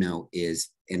do know is,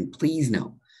 and please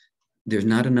know, there's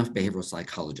not enough behavioral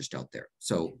psychologists out there.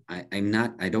 So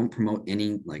I don't promote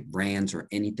any like brands or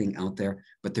anything out there,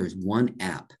 but there's one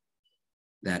app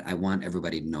that I want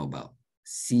everybody to know about.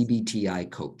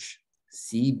 CBTI Coach.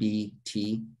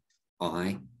 CBTI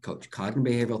Coach.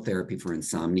 Cognitive Behavioral Therapy for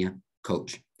Insomnia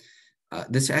Coach.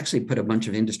 This actually put a bunch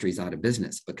of industries out of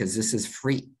business because this is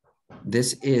free.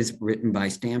 This is written by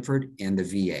Stanford and the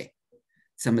VA.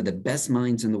 Some of the best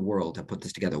minds in the world have put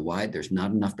this together. Why? There's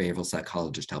not enough behavioral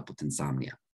psychologists to help with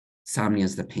insomnia. Insomnia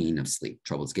is the pain of sleep,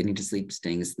 troubles getting to sleep,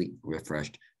 staying asleep,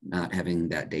 refreshed, not having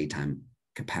that daytime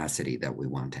capacity that we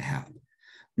want to have.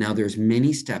 Now, there's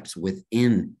many steps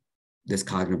within this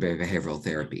cognitive behavioral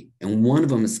therapy, and one of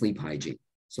them is sleep hygiene.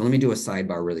 So let me do a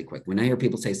sidebar really quick. When I hear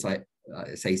people say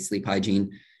sleep hygiene,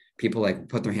 people like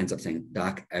put their hands up saying,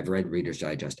 Doc, I've read Reader's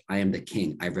Digest. I am the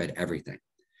king. I've read everything.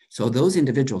 So those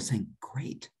individuals saying,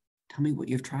 great, Tell me what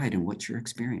you've tried and what's your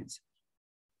experience.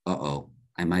 Uh-oh,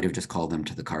 I might have just called them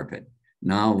to the carpet.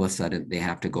 Now all of a sudden they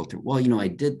have to go through, well, I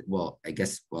did, well, I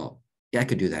guess, well, yeah, I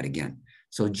could do that again.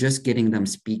 So just getting them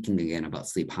speaking again about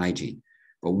sleep hygiene.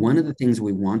 But one of the things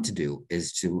we want to do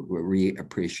is to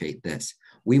reappreciate this.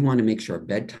 We want to make sure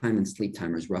bedtime and sleep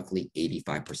time is roughly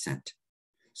 85%.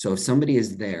 So if somebody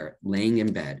is there laying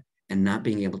in bed and not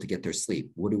being able to get their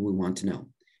sleep, what do we want to know?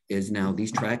 Is now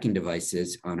these tracking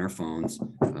devices on our phones,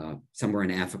 somewhere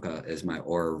in Africa is my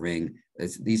Oura Ring.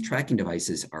 These tracking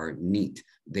devices are neat.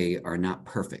 They are not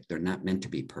perfect. They're not meant to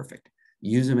be perfect.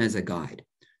 Use them as a guide.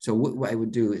 So what I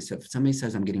would do is if somebody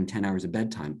says I'm getting 10 hours of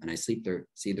bedtime and I see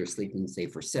they're sleeping, say,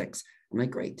 for 6, I'm like,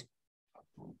 great.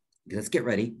 Let's get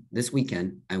ready. This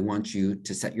weekend, I want you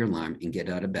to set your alarm and get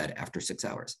out of bed after 6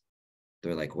 hours.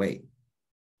 They're like, wait,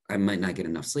 I might not get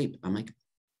enough sleep. I'm like,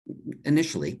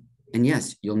 initially. And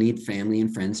yes, you'll need family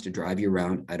and friends to drive you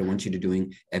around. I don't want you to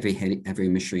doing every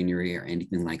machinery or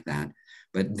anything like that.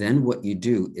 But then what you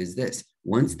do is this.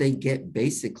 Once they get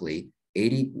basically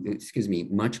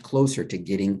much closer to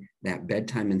getting that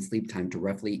bedtime and sleep time to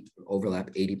roughly overlap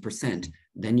 80%,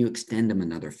 then you extend them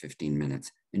another 15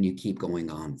 minutes and you keep going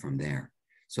on from there.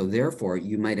 So therefore,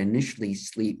 you might initially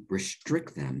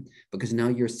restrict them because now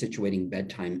you're situating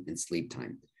bedtime and sleep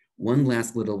time. One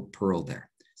last little pearl there.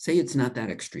 Say it's not that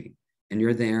extreme and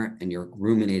you're there and you're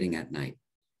ruminating at night.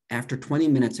 After 20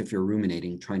 minutes, if you're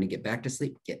ruminating, trying to get back to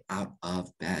sleep, get out of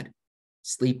bed.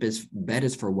 Bed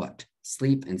is for what?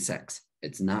 Sleep and sex.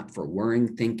 It's not for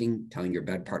worrying, thinking, telling your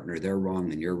bed partner they're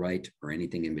wrong and you're right, or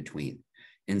anything in between.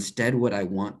 Instead, what I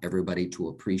want everybody to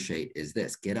appreciate is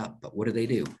this: get up. But what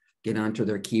do? Get onto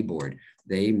their keyboard.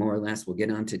 They more or less will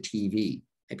get onto TV.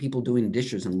 And people doing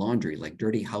dishes and laundry, like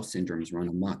dirty house syndromes run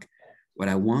amok. What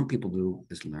I want people to do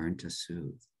is learn to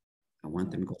soothe. I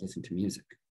want them to go listen to music.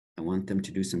 I want them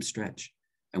to do some stretch.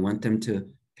 I want them to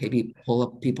maybe pull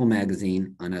up People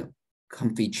magazine on a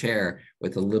comfy chair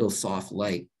with a little soft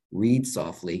light, read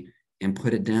softly, and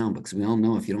put it down, because we all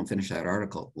know if you don't finish that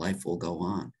article, life will go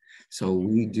on. So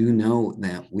we do know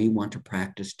that we want to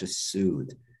practice to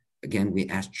soothe. Again, we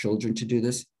ask children to do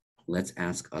this. Let's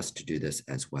ask us to do this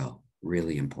as well.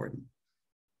 Really important.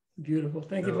 Beautiful.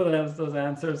 Thank you for those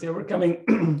answers. Yeah, we're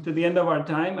coming to the end of our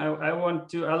time.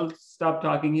 I'll stop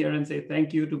talking here and say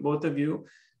thank you to both of you.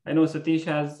 I know Satish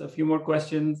has a few more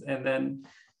questions, and then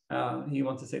he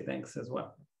wants to say thanks as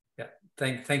well. Yeah,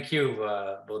 thank you,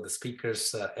 both the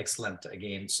speakers. Excellent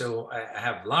again. So I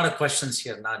have a lot of questions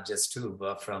here, not just two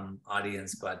from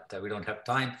audience, but we don't have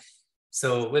time.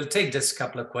 So we'll take just a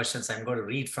couple of questions. I'm going to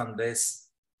read from this.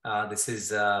 This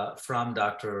is from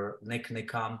Dr. Nick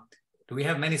Nicom. Do we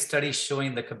have many studies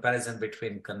showing the comparison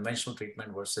between conventional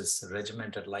treatment versus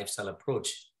regimented lifestyle approach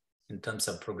in terms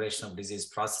of progression of disease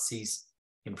processes,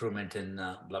 improvement in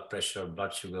blood pressure,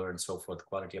 blood sugar, and so forth,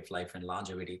 quality of life and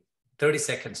longevity? 30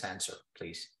 seconds answer,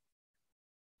 please.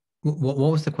 What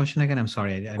was the question again? I'm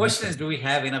sorry. The question is, do we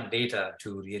have enough data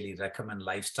to really recommend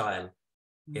lifestyle,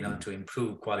 to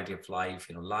improve quality of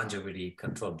life, longevity,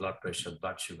 control blood pressure,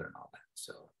 blood sugar, and all that?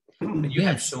 So you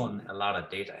have shown a lot of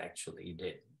data, actually, you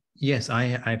did. Yes,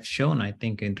 I've shown, I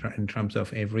think, in terms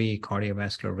of every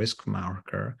cardiovascular risk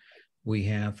marker, we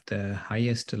have the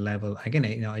highest level.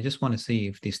 Again, I just want to see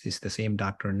if this is the same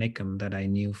Dr. Nicom that I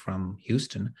knew from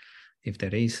Houston. If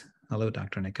there is, hello,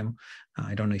 Dr. Nicom.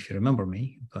 I don't know if you remember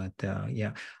me, but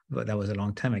yeah, but that was a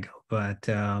long time ago. But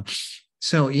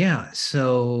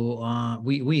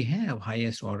we have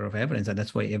highest order of evidence, and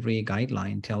that's why every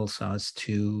guideline tells us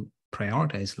to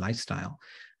prioritize lifestyle.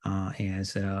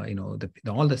 As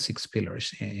all the 6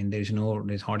 pillars, and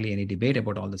there's hardly any debate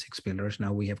about all the 6 pillars.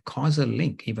 Now we have causal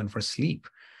link even for sleep.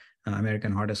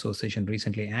 American Heart Association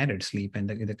recently added sleep, and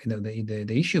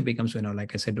the issue becomes,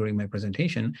 like I said during my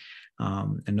presentation,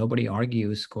 and nobody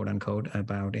argues, quote unquote,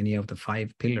 about any of the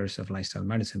 5 pillars of lifestyle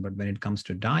medicine. But when it comes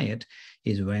to diet,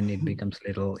 is when it becomes a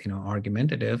little,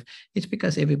 argumentative. It's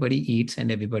because everybody eats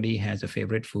and everybody has a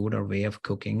favorite food or way of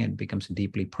cooking, and becomes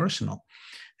deeply personal.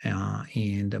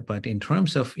 But in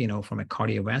terms of, from a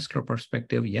cardiovascular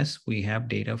perspective, yes, we have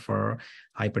data for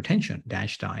hypertension,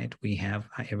 DASH diet. We have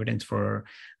evidence for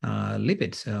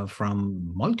lipids from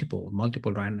multiple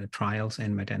trials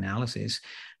and meta-analysis,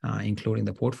 including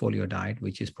the portfolio diet,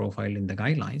 which is profiled in the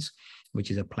guidelines, which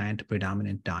is a plant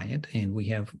predominant diet. And we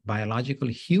have biological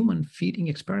human feeding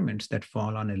experiments that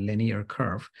fall on a linear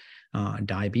curve.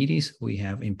 Diabetes, we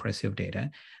have impressive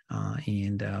data.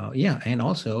 And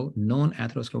also known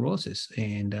atherosclerosis,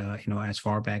 and as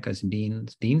far back as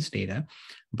Dean's data.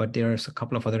 But there's a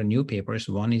couple of other new papers.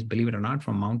 One is, believe it or not,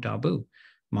 from Mount Abu,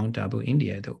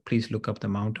 India. Please look up the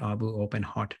Mount Abu Open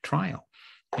Heart trial.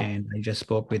 And I just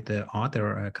spoke with the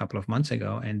author a couple of months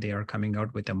ago, and they are coming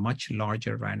out with a much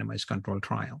larger randomized controlled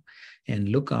trial. And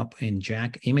look up in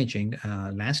JACC Imaging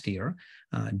last year,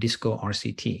 DISCO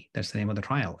RCT. That's the name of the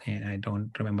trial. And I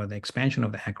don't remember the expansion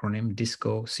of the acronym,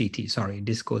 DISCO CT. Sorry,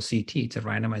 DISCO CT. It's a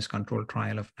randomized controlled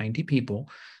trial of 90 people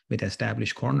with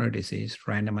established coronary disease,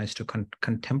 randomized to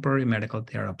contemporary medical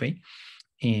therapy.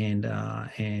 And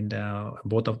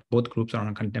both groups are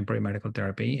on contemporary medical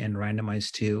therapy and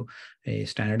randomized to a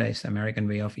standardized American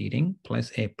way of eating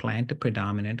plus a plant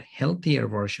predominant healthier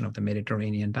version of the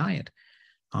Mediterranean diet.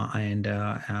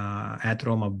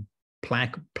 Atheroma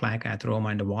plaque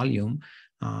atheroma and the volume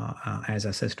as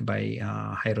assessed by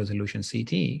high resolution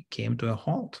CT came to a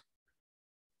halt.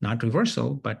 Not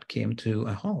reversal, but came to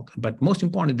a halt. But most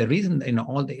importantly, the reason,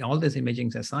 all this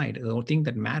imaging aside, the thing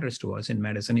that matters to us in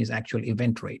medicine is actual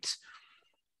event rates.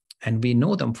 And we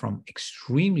know them from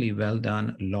extremely well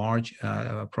done, large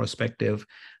prospective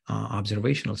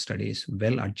observational studies,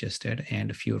 well adjusted,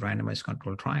 and a few randomized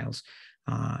controlled trials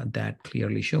that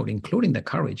clearly showed, including the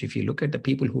courage. If you look at the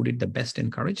people who did the best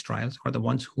in courage trials are the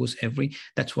ones whose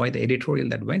that's why the editorial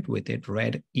that went with it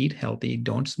read, eat healthy,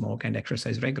 don't smoke, and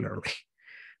exercise regularly,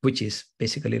 which is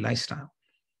basically lifestyle.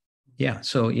 Yeah,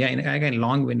 so yeah, and again,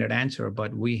 long-winded answer,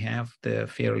 but we have the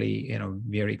fairly,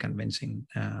 very convincing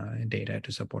data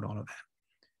to support all of that.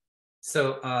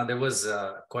 So there was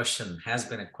a question, has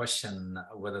been a question,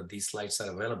 whether these slides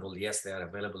are available. Yes, they are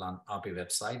available on AAPI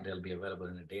website. They'll be available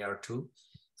in a day or two.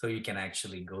 So you can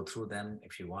actually go through them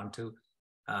if you want to.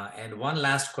 And one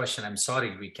last question, I'm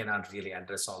sorry, we cannot really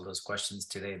address all those questions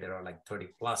today. There are like 30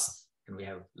 plus. And we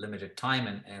have limited time,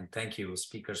 and thank you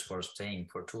speakers for staying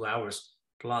for 2 hours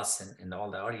plus and all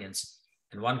the audience.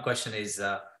 And one question is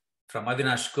from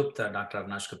Avinash Gupta, Dr.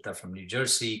 Avinash Gupta from New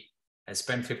Jersey. I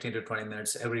spend 15 to 20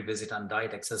 minutes every visit on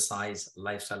diet, exercise,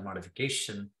 lifestyle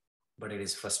modification, but it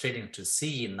is frustrating to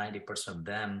see 90% of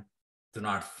them do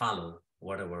not follow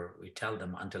whatever we tell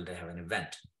them until they have an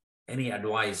event. Any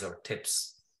advice or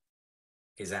tips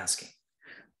is asking.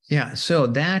 Yeah, so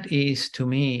that is, to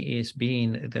me, is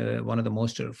being one of the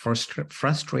most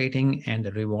frustrating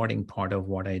and rewarding part of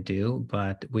what I do.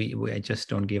 But I just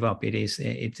don't give up. It's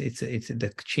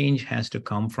the change has to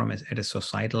come from at a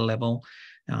societal level.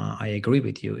 I agree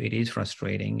with you. It is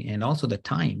frustrating, and also the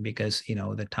time, because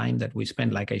the time that we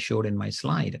spend, like I showed in my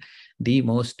slide, the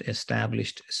most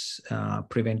established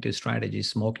preventive strategy,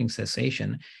 smoking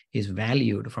cessation, is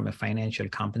valued from a financial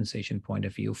compensation point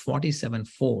of view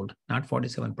 47-fold, not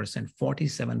 47%,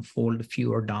 47-fold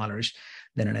fewer dollars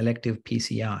than an elective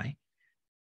PCI,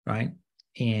 right?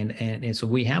 And so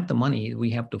we have the money, we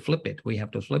have to flip it. We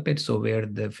have to flip it. So where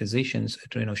the physicians,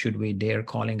 should we dare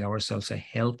calling ourselves a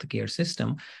healthcare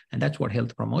system? And that's what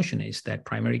health promotion is, that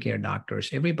primary care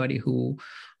doctors, everybody who,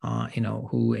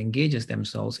 who engages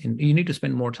themselves in, you need to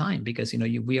spend more time because,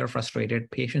 we are frustrated,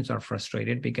 patients are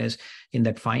frustrated because in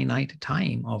that finite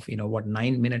time of,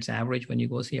 9 minutes average when you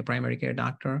go see a primary care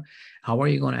doctor, how are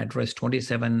you going to address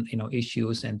 27,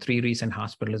 issues and 3 recent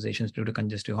hospitalizations due to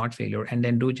congestive heart failure and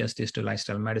then do justice to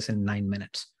lifestyle medicine in 9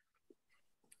 minutes?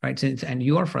 Right? And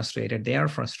you are frustrated, they are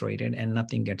frustrated, and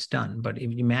nothing gets done. But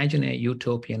if you imagine a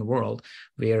utopian world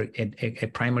where a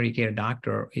primary care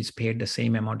doctor is paid the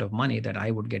same amount of money that I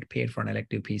would get paid for an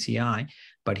elective PCI,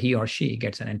 but he or she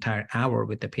gets an entire hour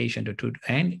with the patient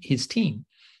and his team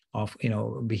of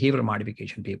behavioral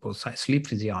modification people, sleep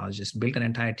physiologists, built an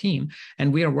entire team,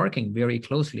 and we are working very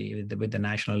closely with the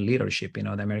national leadership. The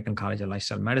American College of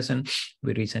Lifestyle Medicine.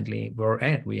 We recently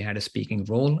we had a speaking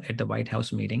role at the White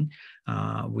House meeting.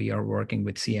 We are working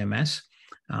with CMS.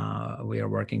 We are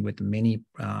working with many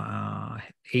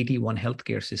 81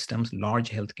 healthcare systems, large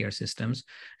healthcare systems,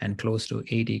 and close to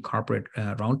 80 corporate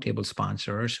roundtable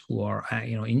sponsors who are,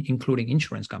 including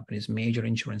insurance companies, major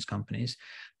insurance companies,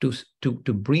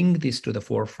 to bring this to the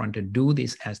forefront, to do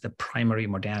this as the primary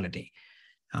modality.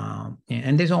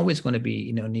 And there's always going to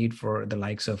be, need for the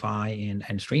likes of I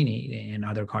and Srini and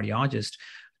other cardiologists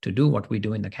to do what we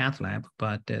do in the cath lab,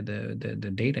 but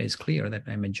the data is clear that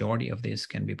a majority of this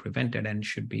can be prevented and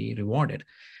should be rewarded.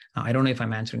 I don't know if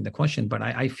I'm answering the question, but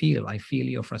I feel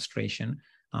your frustration.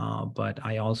 But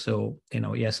I also,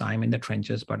 yes, I'm in the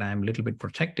trenches, but I'm a little bit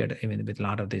protected even with a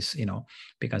lot of this,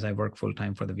 because I work full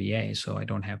time for the VA, so I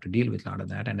don't have to deal with a lot of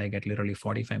that, and I get literally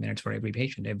 45 minutes for every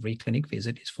patient. Every clinic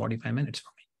visit is 45 minutes for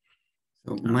me.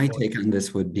 So my take on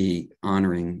this would be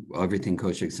honoring everything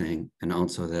Coach is saying, and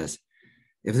also this.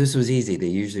 If this was easy, they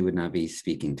usually would not be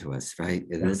speaking to us, right?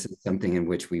 Yeah. This is something in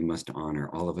which we must honor.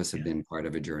 All of us have been part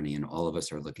of a journey, and all of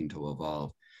us are looking to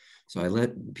evolve. So I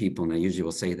let people, and I usually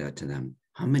will say that to them,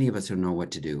 how many of us know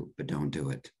what to do, but don't do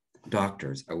it?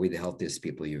 Doctors, are we the healthiest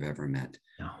people you've ever met?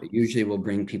 No. But usually we'll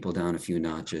bring people down a few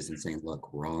notches and saying,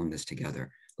 look, we're all in this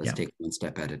together. Let's take one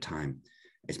step at a time.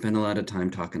 I spend a lot of time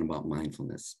talking about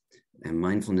mindfulness, and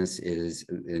mindfulness is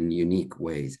in unique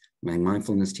ways. My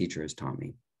mindfulness teacher has taught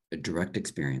me a direct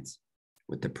experience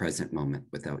with the present moment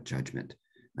without judgment.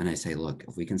 And I say, look,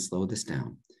 if we can slow this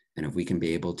down, and if we can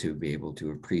be able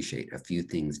to appreciate a few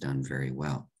things done very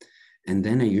well. And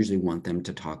then I usually want them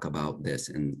to talk about this.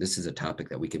 And this is a topic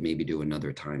that we could maybe do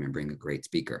another time and bring a great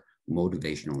speaker,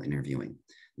 motivational interviewing.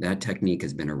 That technique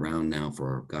has been around now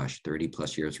for, gosh, 30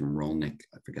 plus years from Rolnick.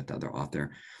 I forget the other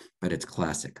author, but it's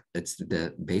classic. It's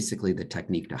basically the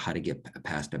technique to how to get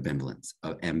past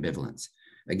ambivalence.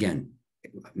 Again,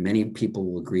 many people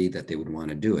will agree that they would want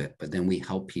to do it, but then we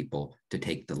help people to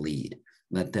take the lead.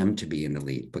 Let them to be in the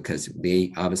lead, because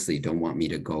they obviously don't want me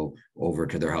to go over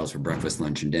to their house for breakfast,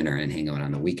 lunch, and dinner and hang out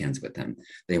on the weekends with them.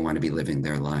 They want to be living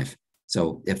their life.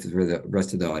 So if for the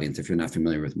rest of the audience, if you're not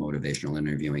familiar with motivational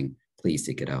interviewing, please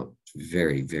seek it out. It's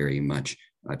very, very much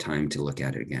a time to look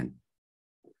at it again.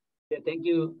 Yeah, thank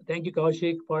you,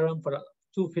 Kaushik, for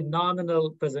two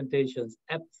phenomenal presentations.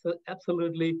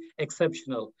 Absolutely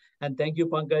exceptional. And thank you,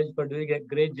 Pankaj, for doing a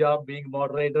great job being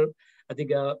moderator. I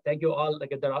think thank you all.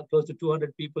 Like, there are close to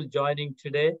 200 people joining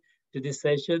today to this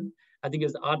session. I think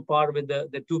it's on par with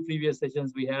the two previous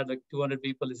sessions we had, like 200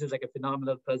 people. This is like a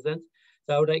phenomenal presence.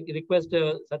 So I would like request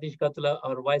Satish Katula,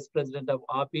 our Vice President of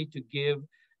AAPI, to give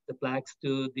the plaques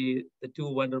to the two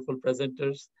wonderful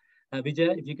presenters.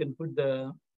 Vijay, if you can put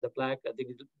the plaque, I think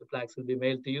the plaques will be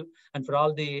mailed to you. And for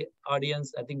all the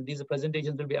audience, I think these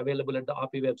presentations will be available at the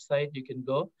AAPI website. You can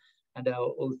go, and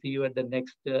we'll see you at the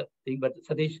next thing. But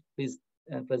Satish, please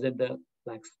present the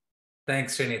plaques.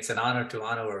 Thanks, Srini. It's an honor to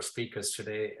honor our speakers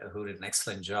today who did an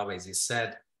excellent job, as you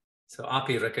said. So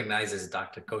AAPI recognizes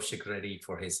Dr. Kaushik Reddy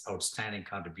for his outstanding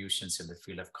contributions in the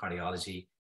field of cardiology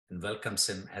and welcomes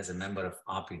him as a member of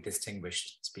AAPI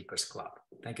Distinguished Speakers Club.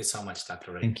 Thank you so much,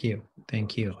 Dr. Reddy. Thank you.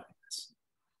 Thank you.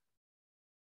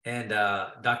 And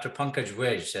Dr. Pankaj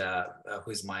Wej,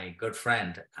 who is my good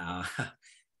friend,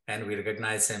 and we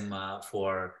recognize him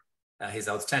for his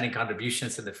outstanding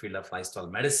contributions in the field of lifestyle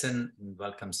medicine, and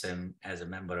welcomes him as a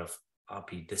member of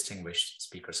AAPI Distinguished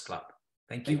Speakers Club.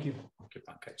 Thank you. Thank you. Thank you,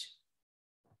 Pankaj.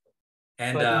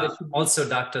 And also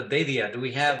Dr. Dedia. Do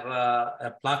we have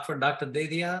a plaque for Dr.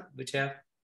 Dedia, which have?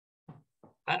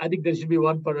 I think there should be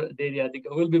one for Dedia. I think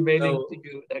we'll be mailing to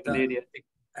you, Dr. Dedia.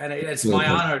 And it's my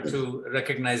honor to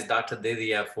recognize Dr.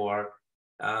 Dedia for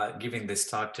giving this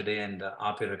talk today, and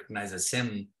AAPI recognizes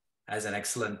him as an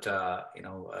excellent,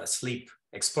 sleep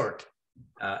expert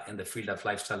in the field of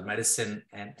lifestyle medicine,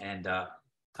 and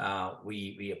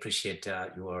we appreciate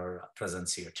your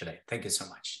presence here today. Thank you so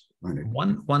much.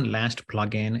 One last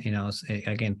plug-in,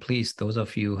 again, please, those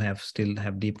of you who still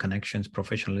have deep connections,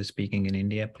 professionally speaking, in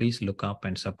India, please look up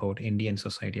and support Indian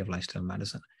Society of Lifestyle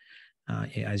Medicine.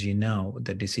 As you know,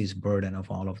 the disease burden of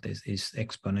all of this is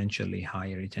exponentially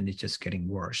higher, and it's just getting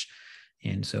worse.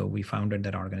 And so we founded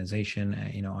that organization.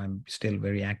 I'm still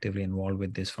very actively involved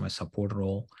with this from a support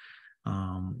role.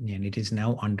 And it is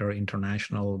now under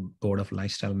International Board of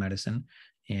Lifestyle Medicine.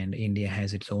 And India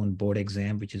has its own board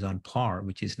exam, which is on par,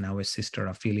 which is now a sister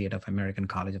affiliate of American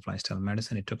College of Lifestyle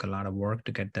Medicine. It took a lot of work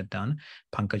to get that done.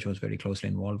 Pankaj was very closely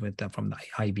involved with from the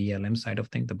IBLM side of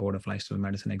things, the Board of Lifestyle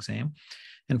Medicine exam.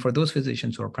 And for those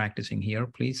physicians who are practicing here,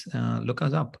 please look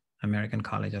us up. American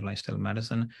College of Lifestyle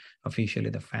Medicine, officially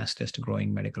the fastest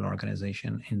growing medical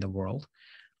organization in the world.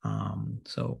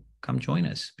 So come join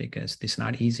us, because it's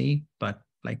not easy, but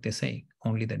like they say,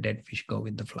 only the dead fish go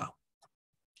with the flow.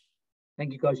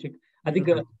 Thank you, Kaushik. I think,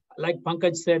 like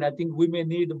Pankaj said, I think we may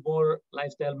need more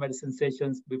lifestyle medicine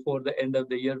sessions before the end of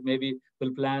the year. Maybe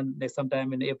we'll plan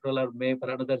sometime in April or May for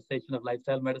another session of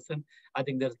lifestyle medicine. I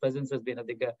think their presence has been,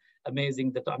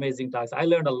 amazing talks. I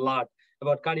learned a lot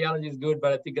about cardiology is good,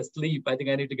 but I think sleep, I think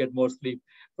I need to get more sleep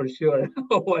for sure.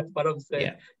 What Param said.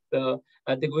 Yeah. So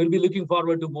I think we'll be looking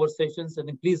forward to more sessions.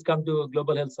 And please come to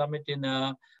Global Health Summit in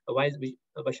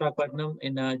Visakhapatnam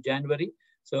in January.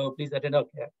 So please attend.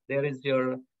 Okay, there is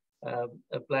your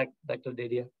plaque, Dr.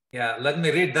 Dedia. Yeah, let me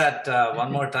read that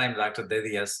one more time, Dr.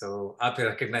 Dedia. So AAPI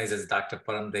recognizes Dr.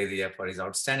 Param Dedia for his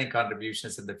outstanding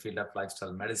contributions in the field of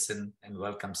lifestyle medicine and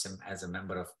welcomes him as a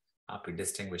member of AAPI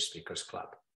Distinguished Speakers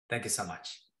Club. Thank you so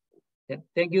much. Yeah,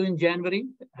 thank you in January.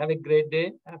 Have a great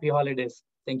day. Happy holidays.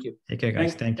 Thank you. Take care,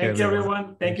 guys. Thank you,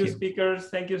 everyone. Thank you, speakers.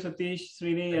 Thank you, Satish,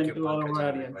 Srini, and to all of our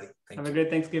audience. Have a great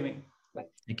Thanksgiving. Bye.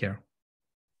 Take care.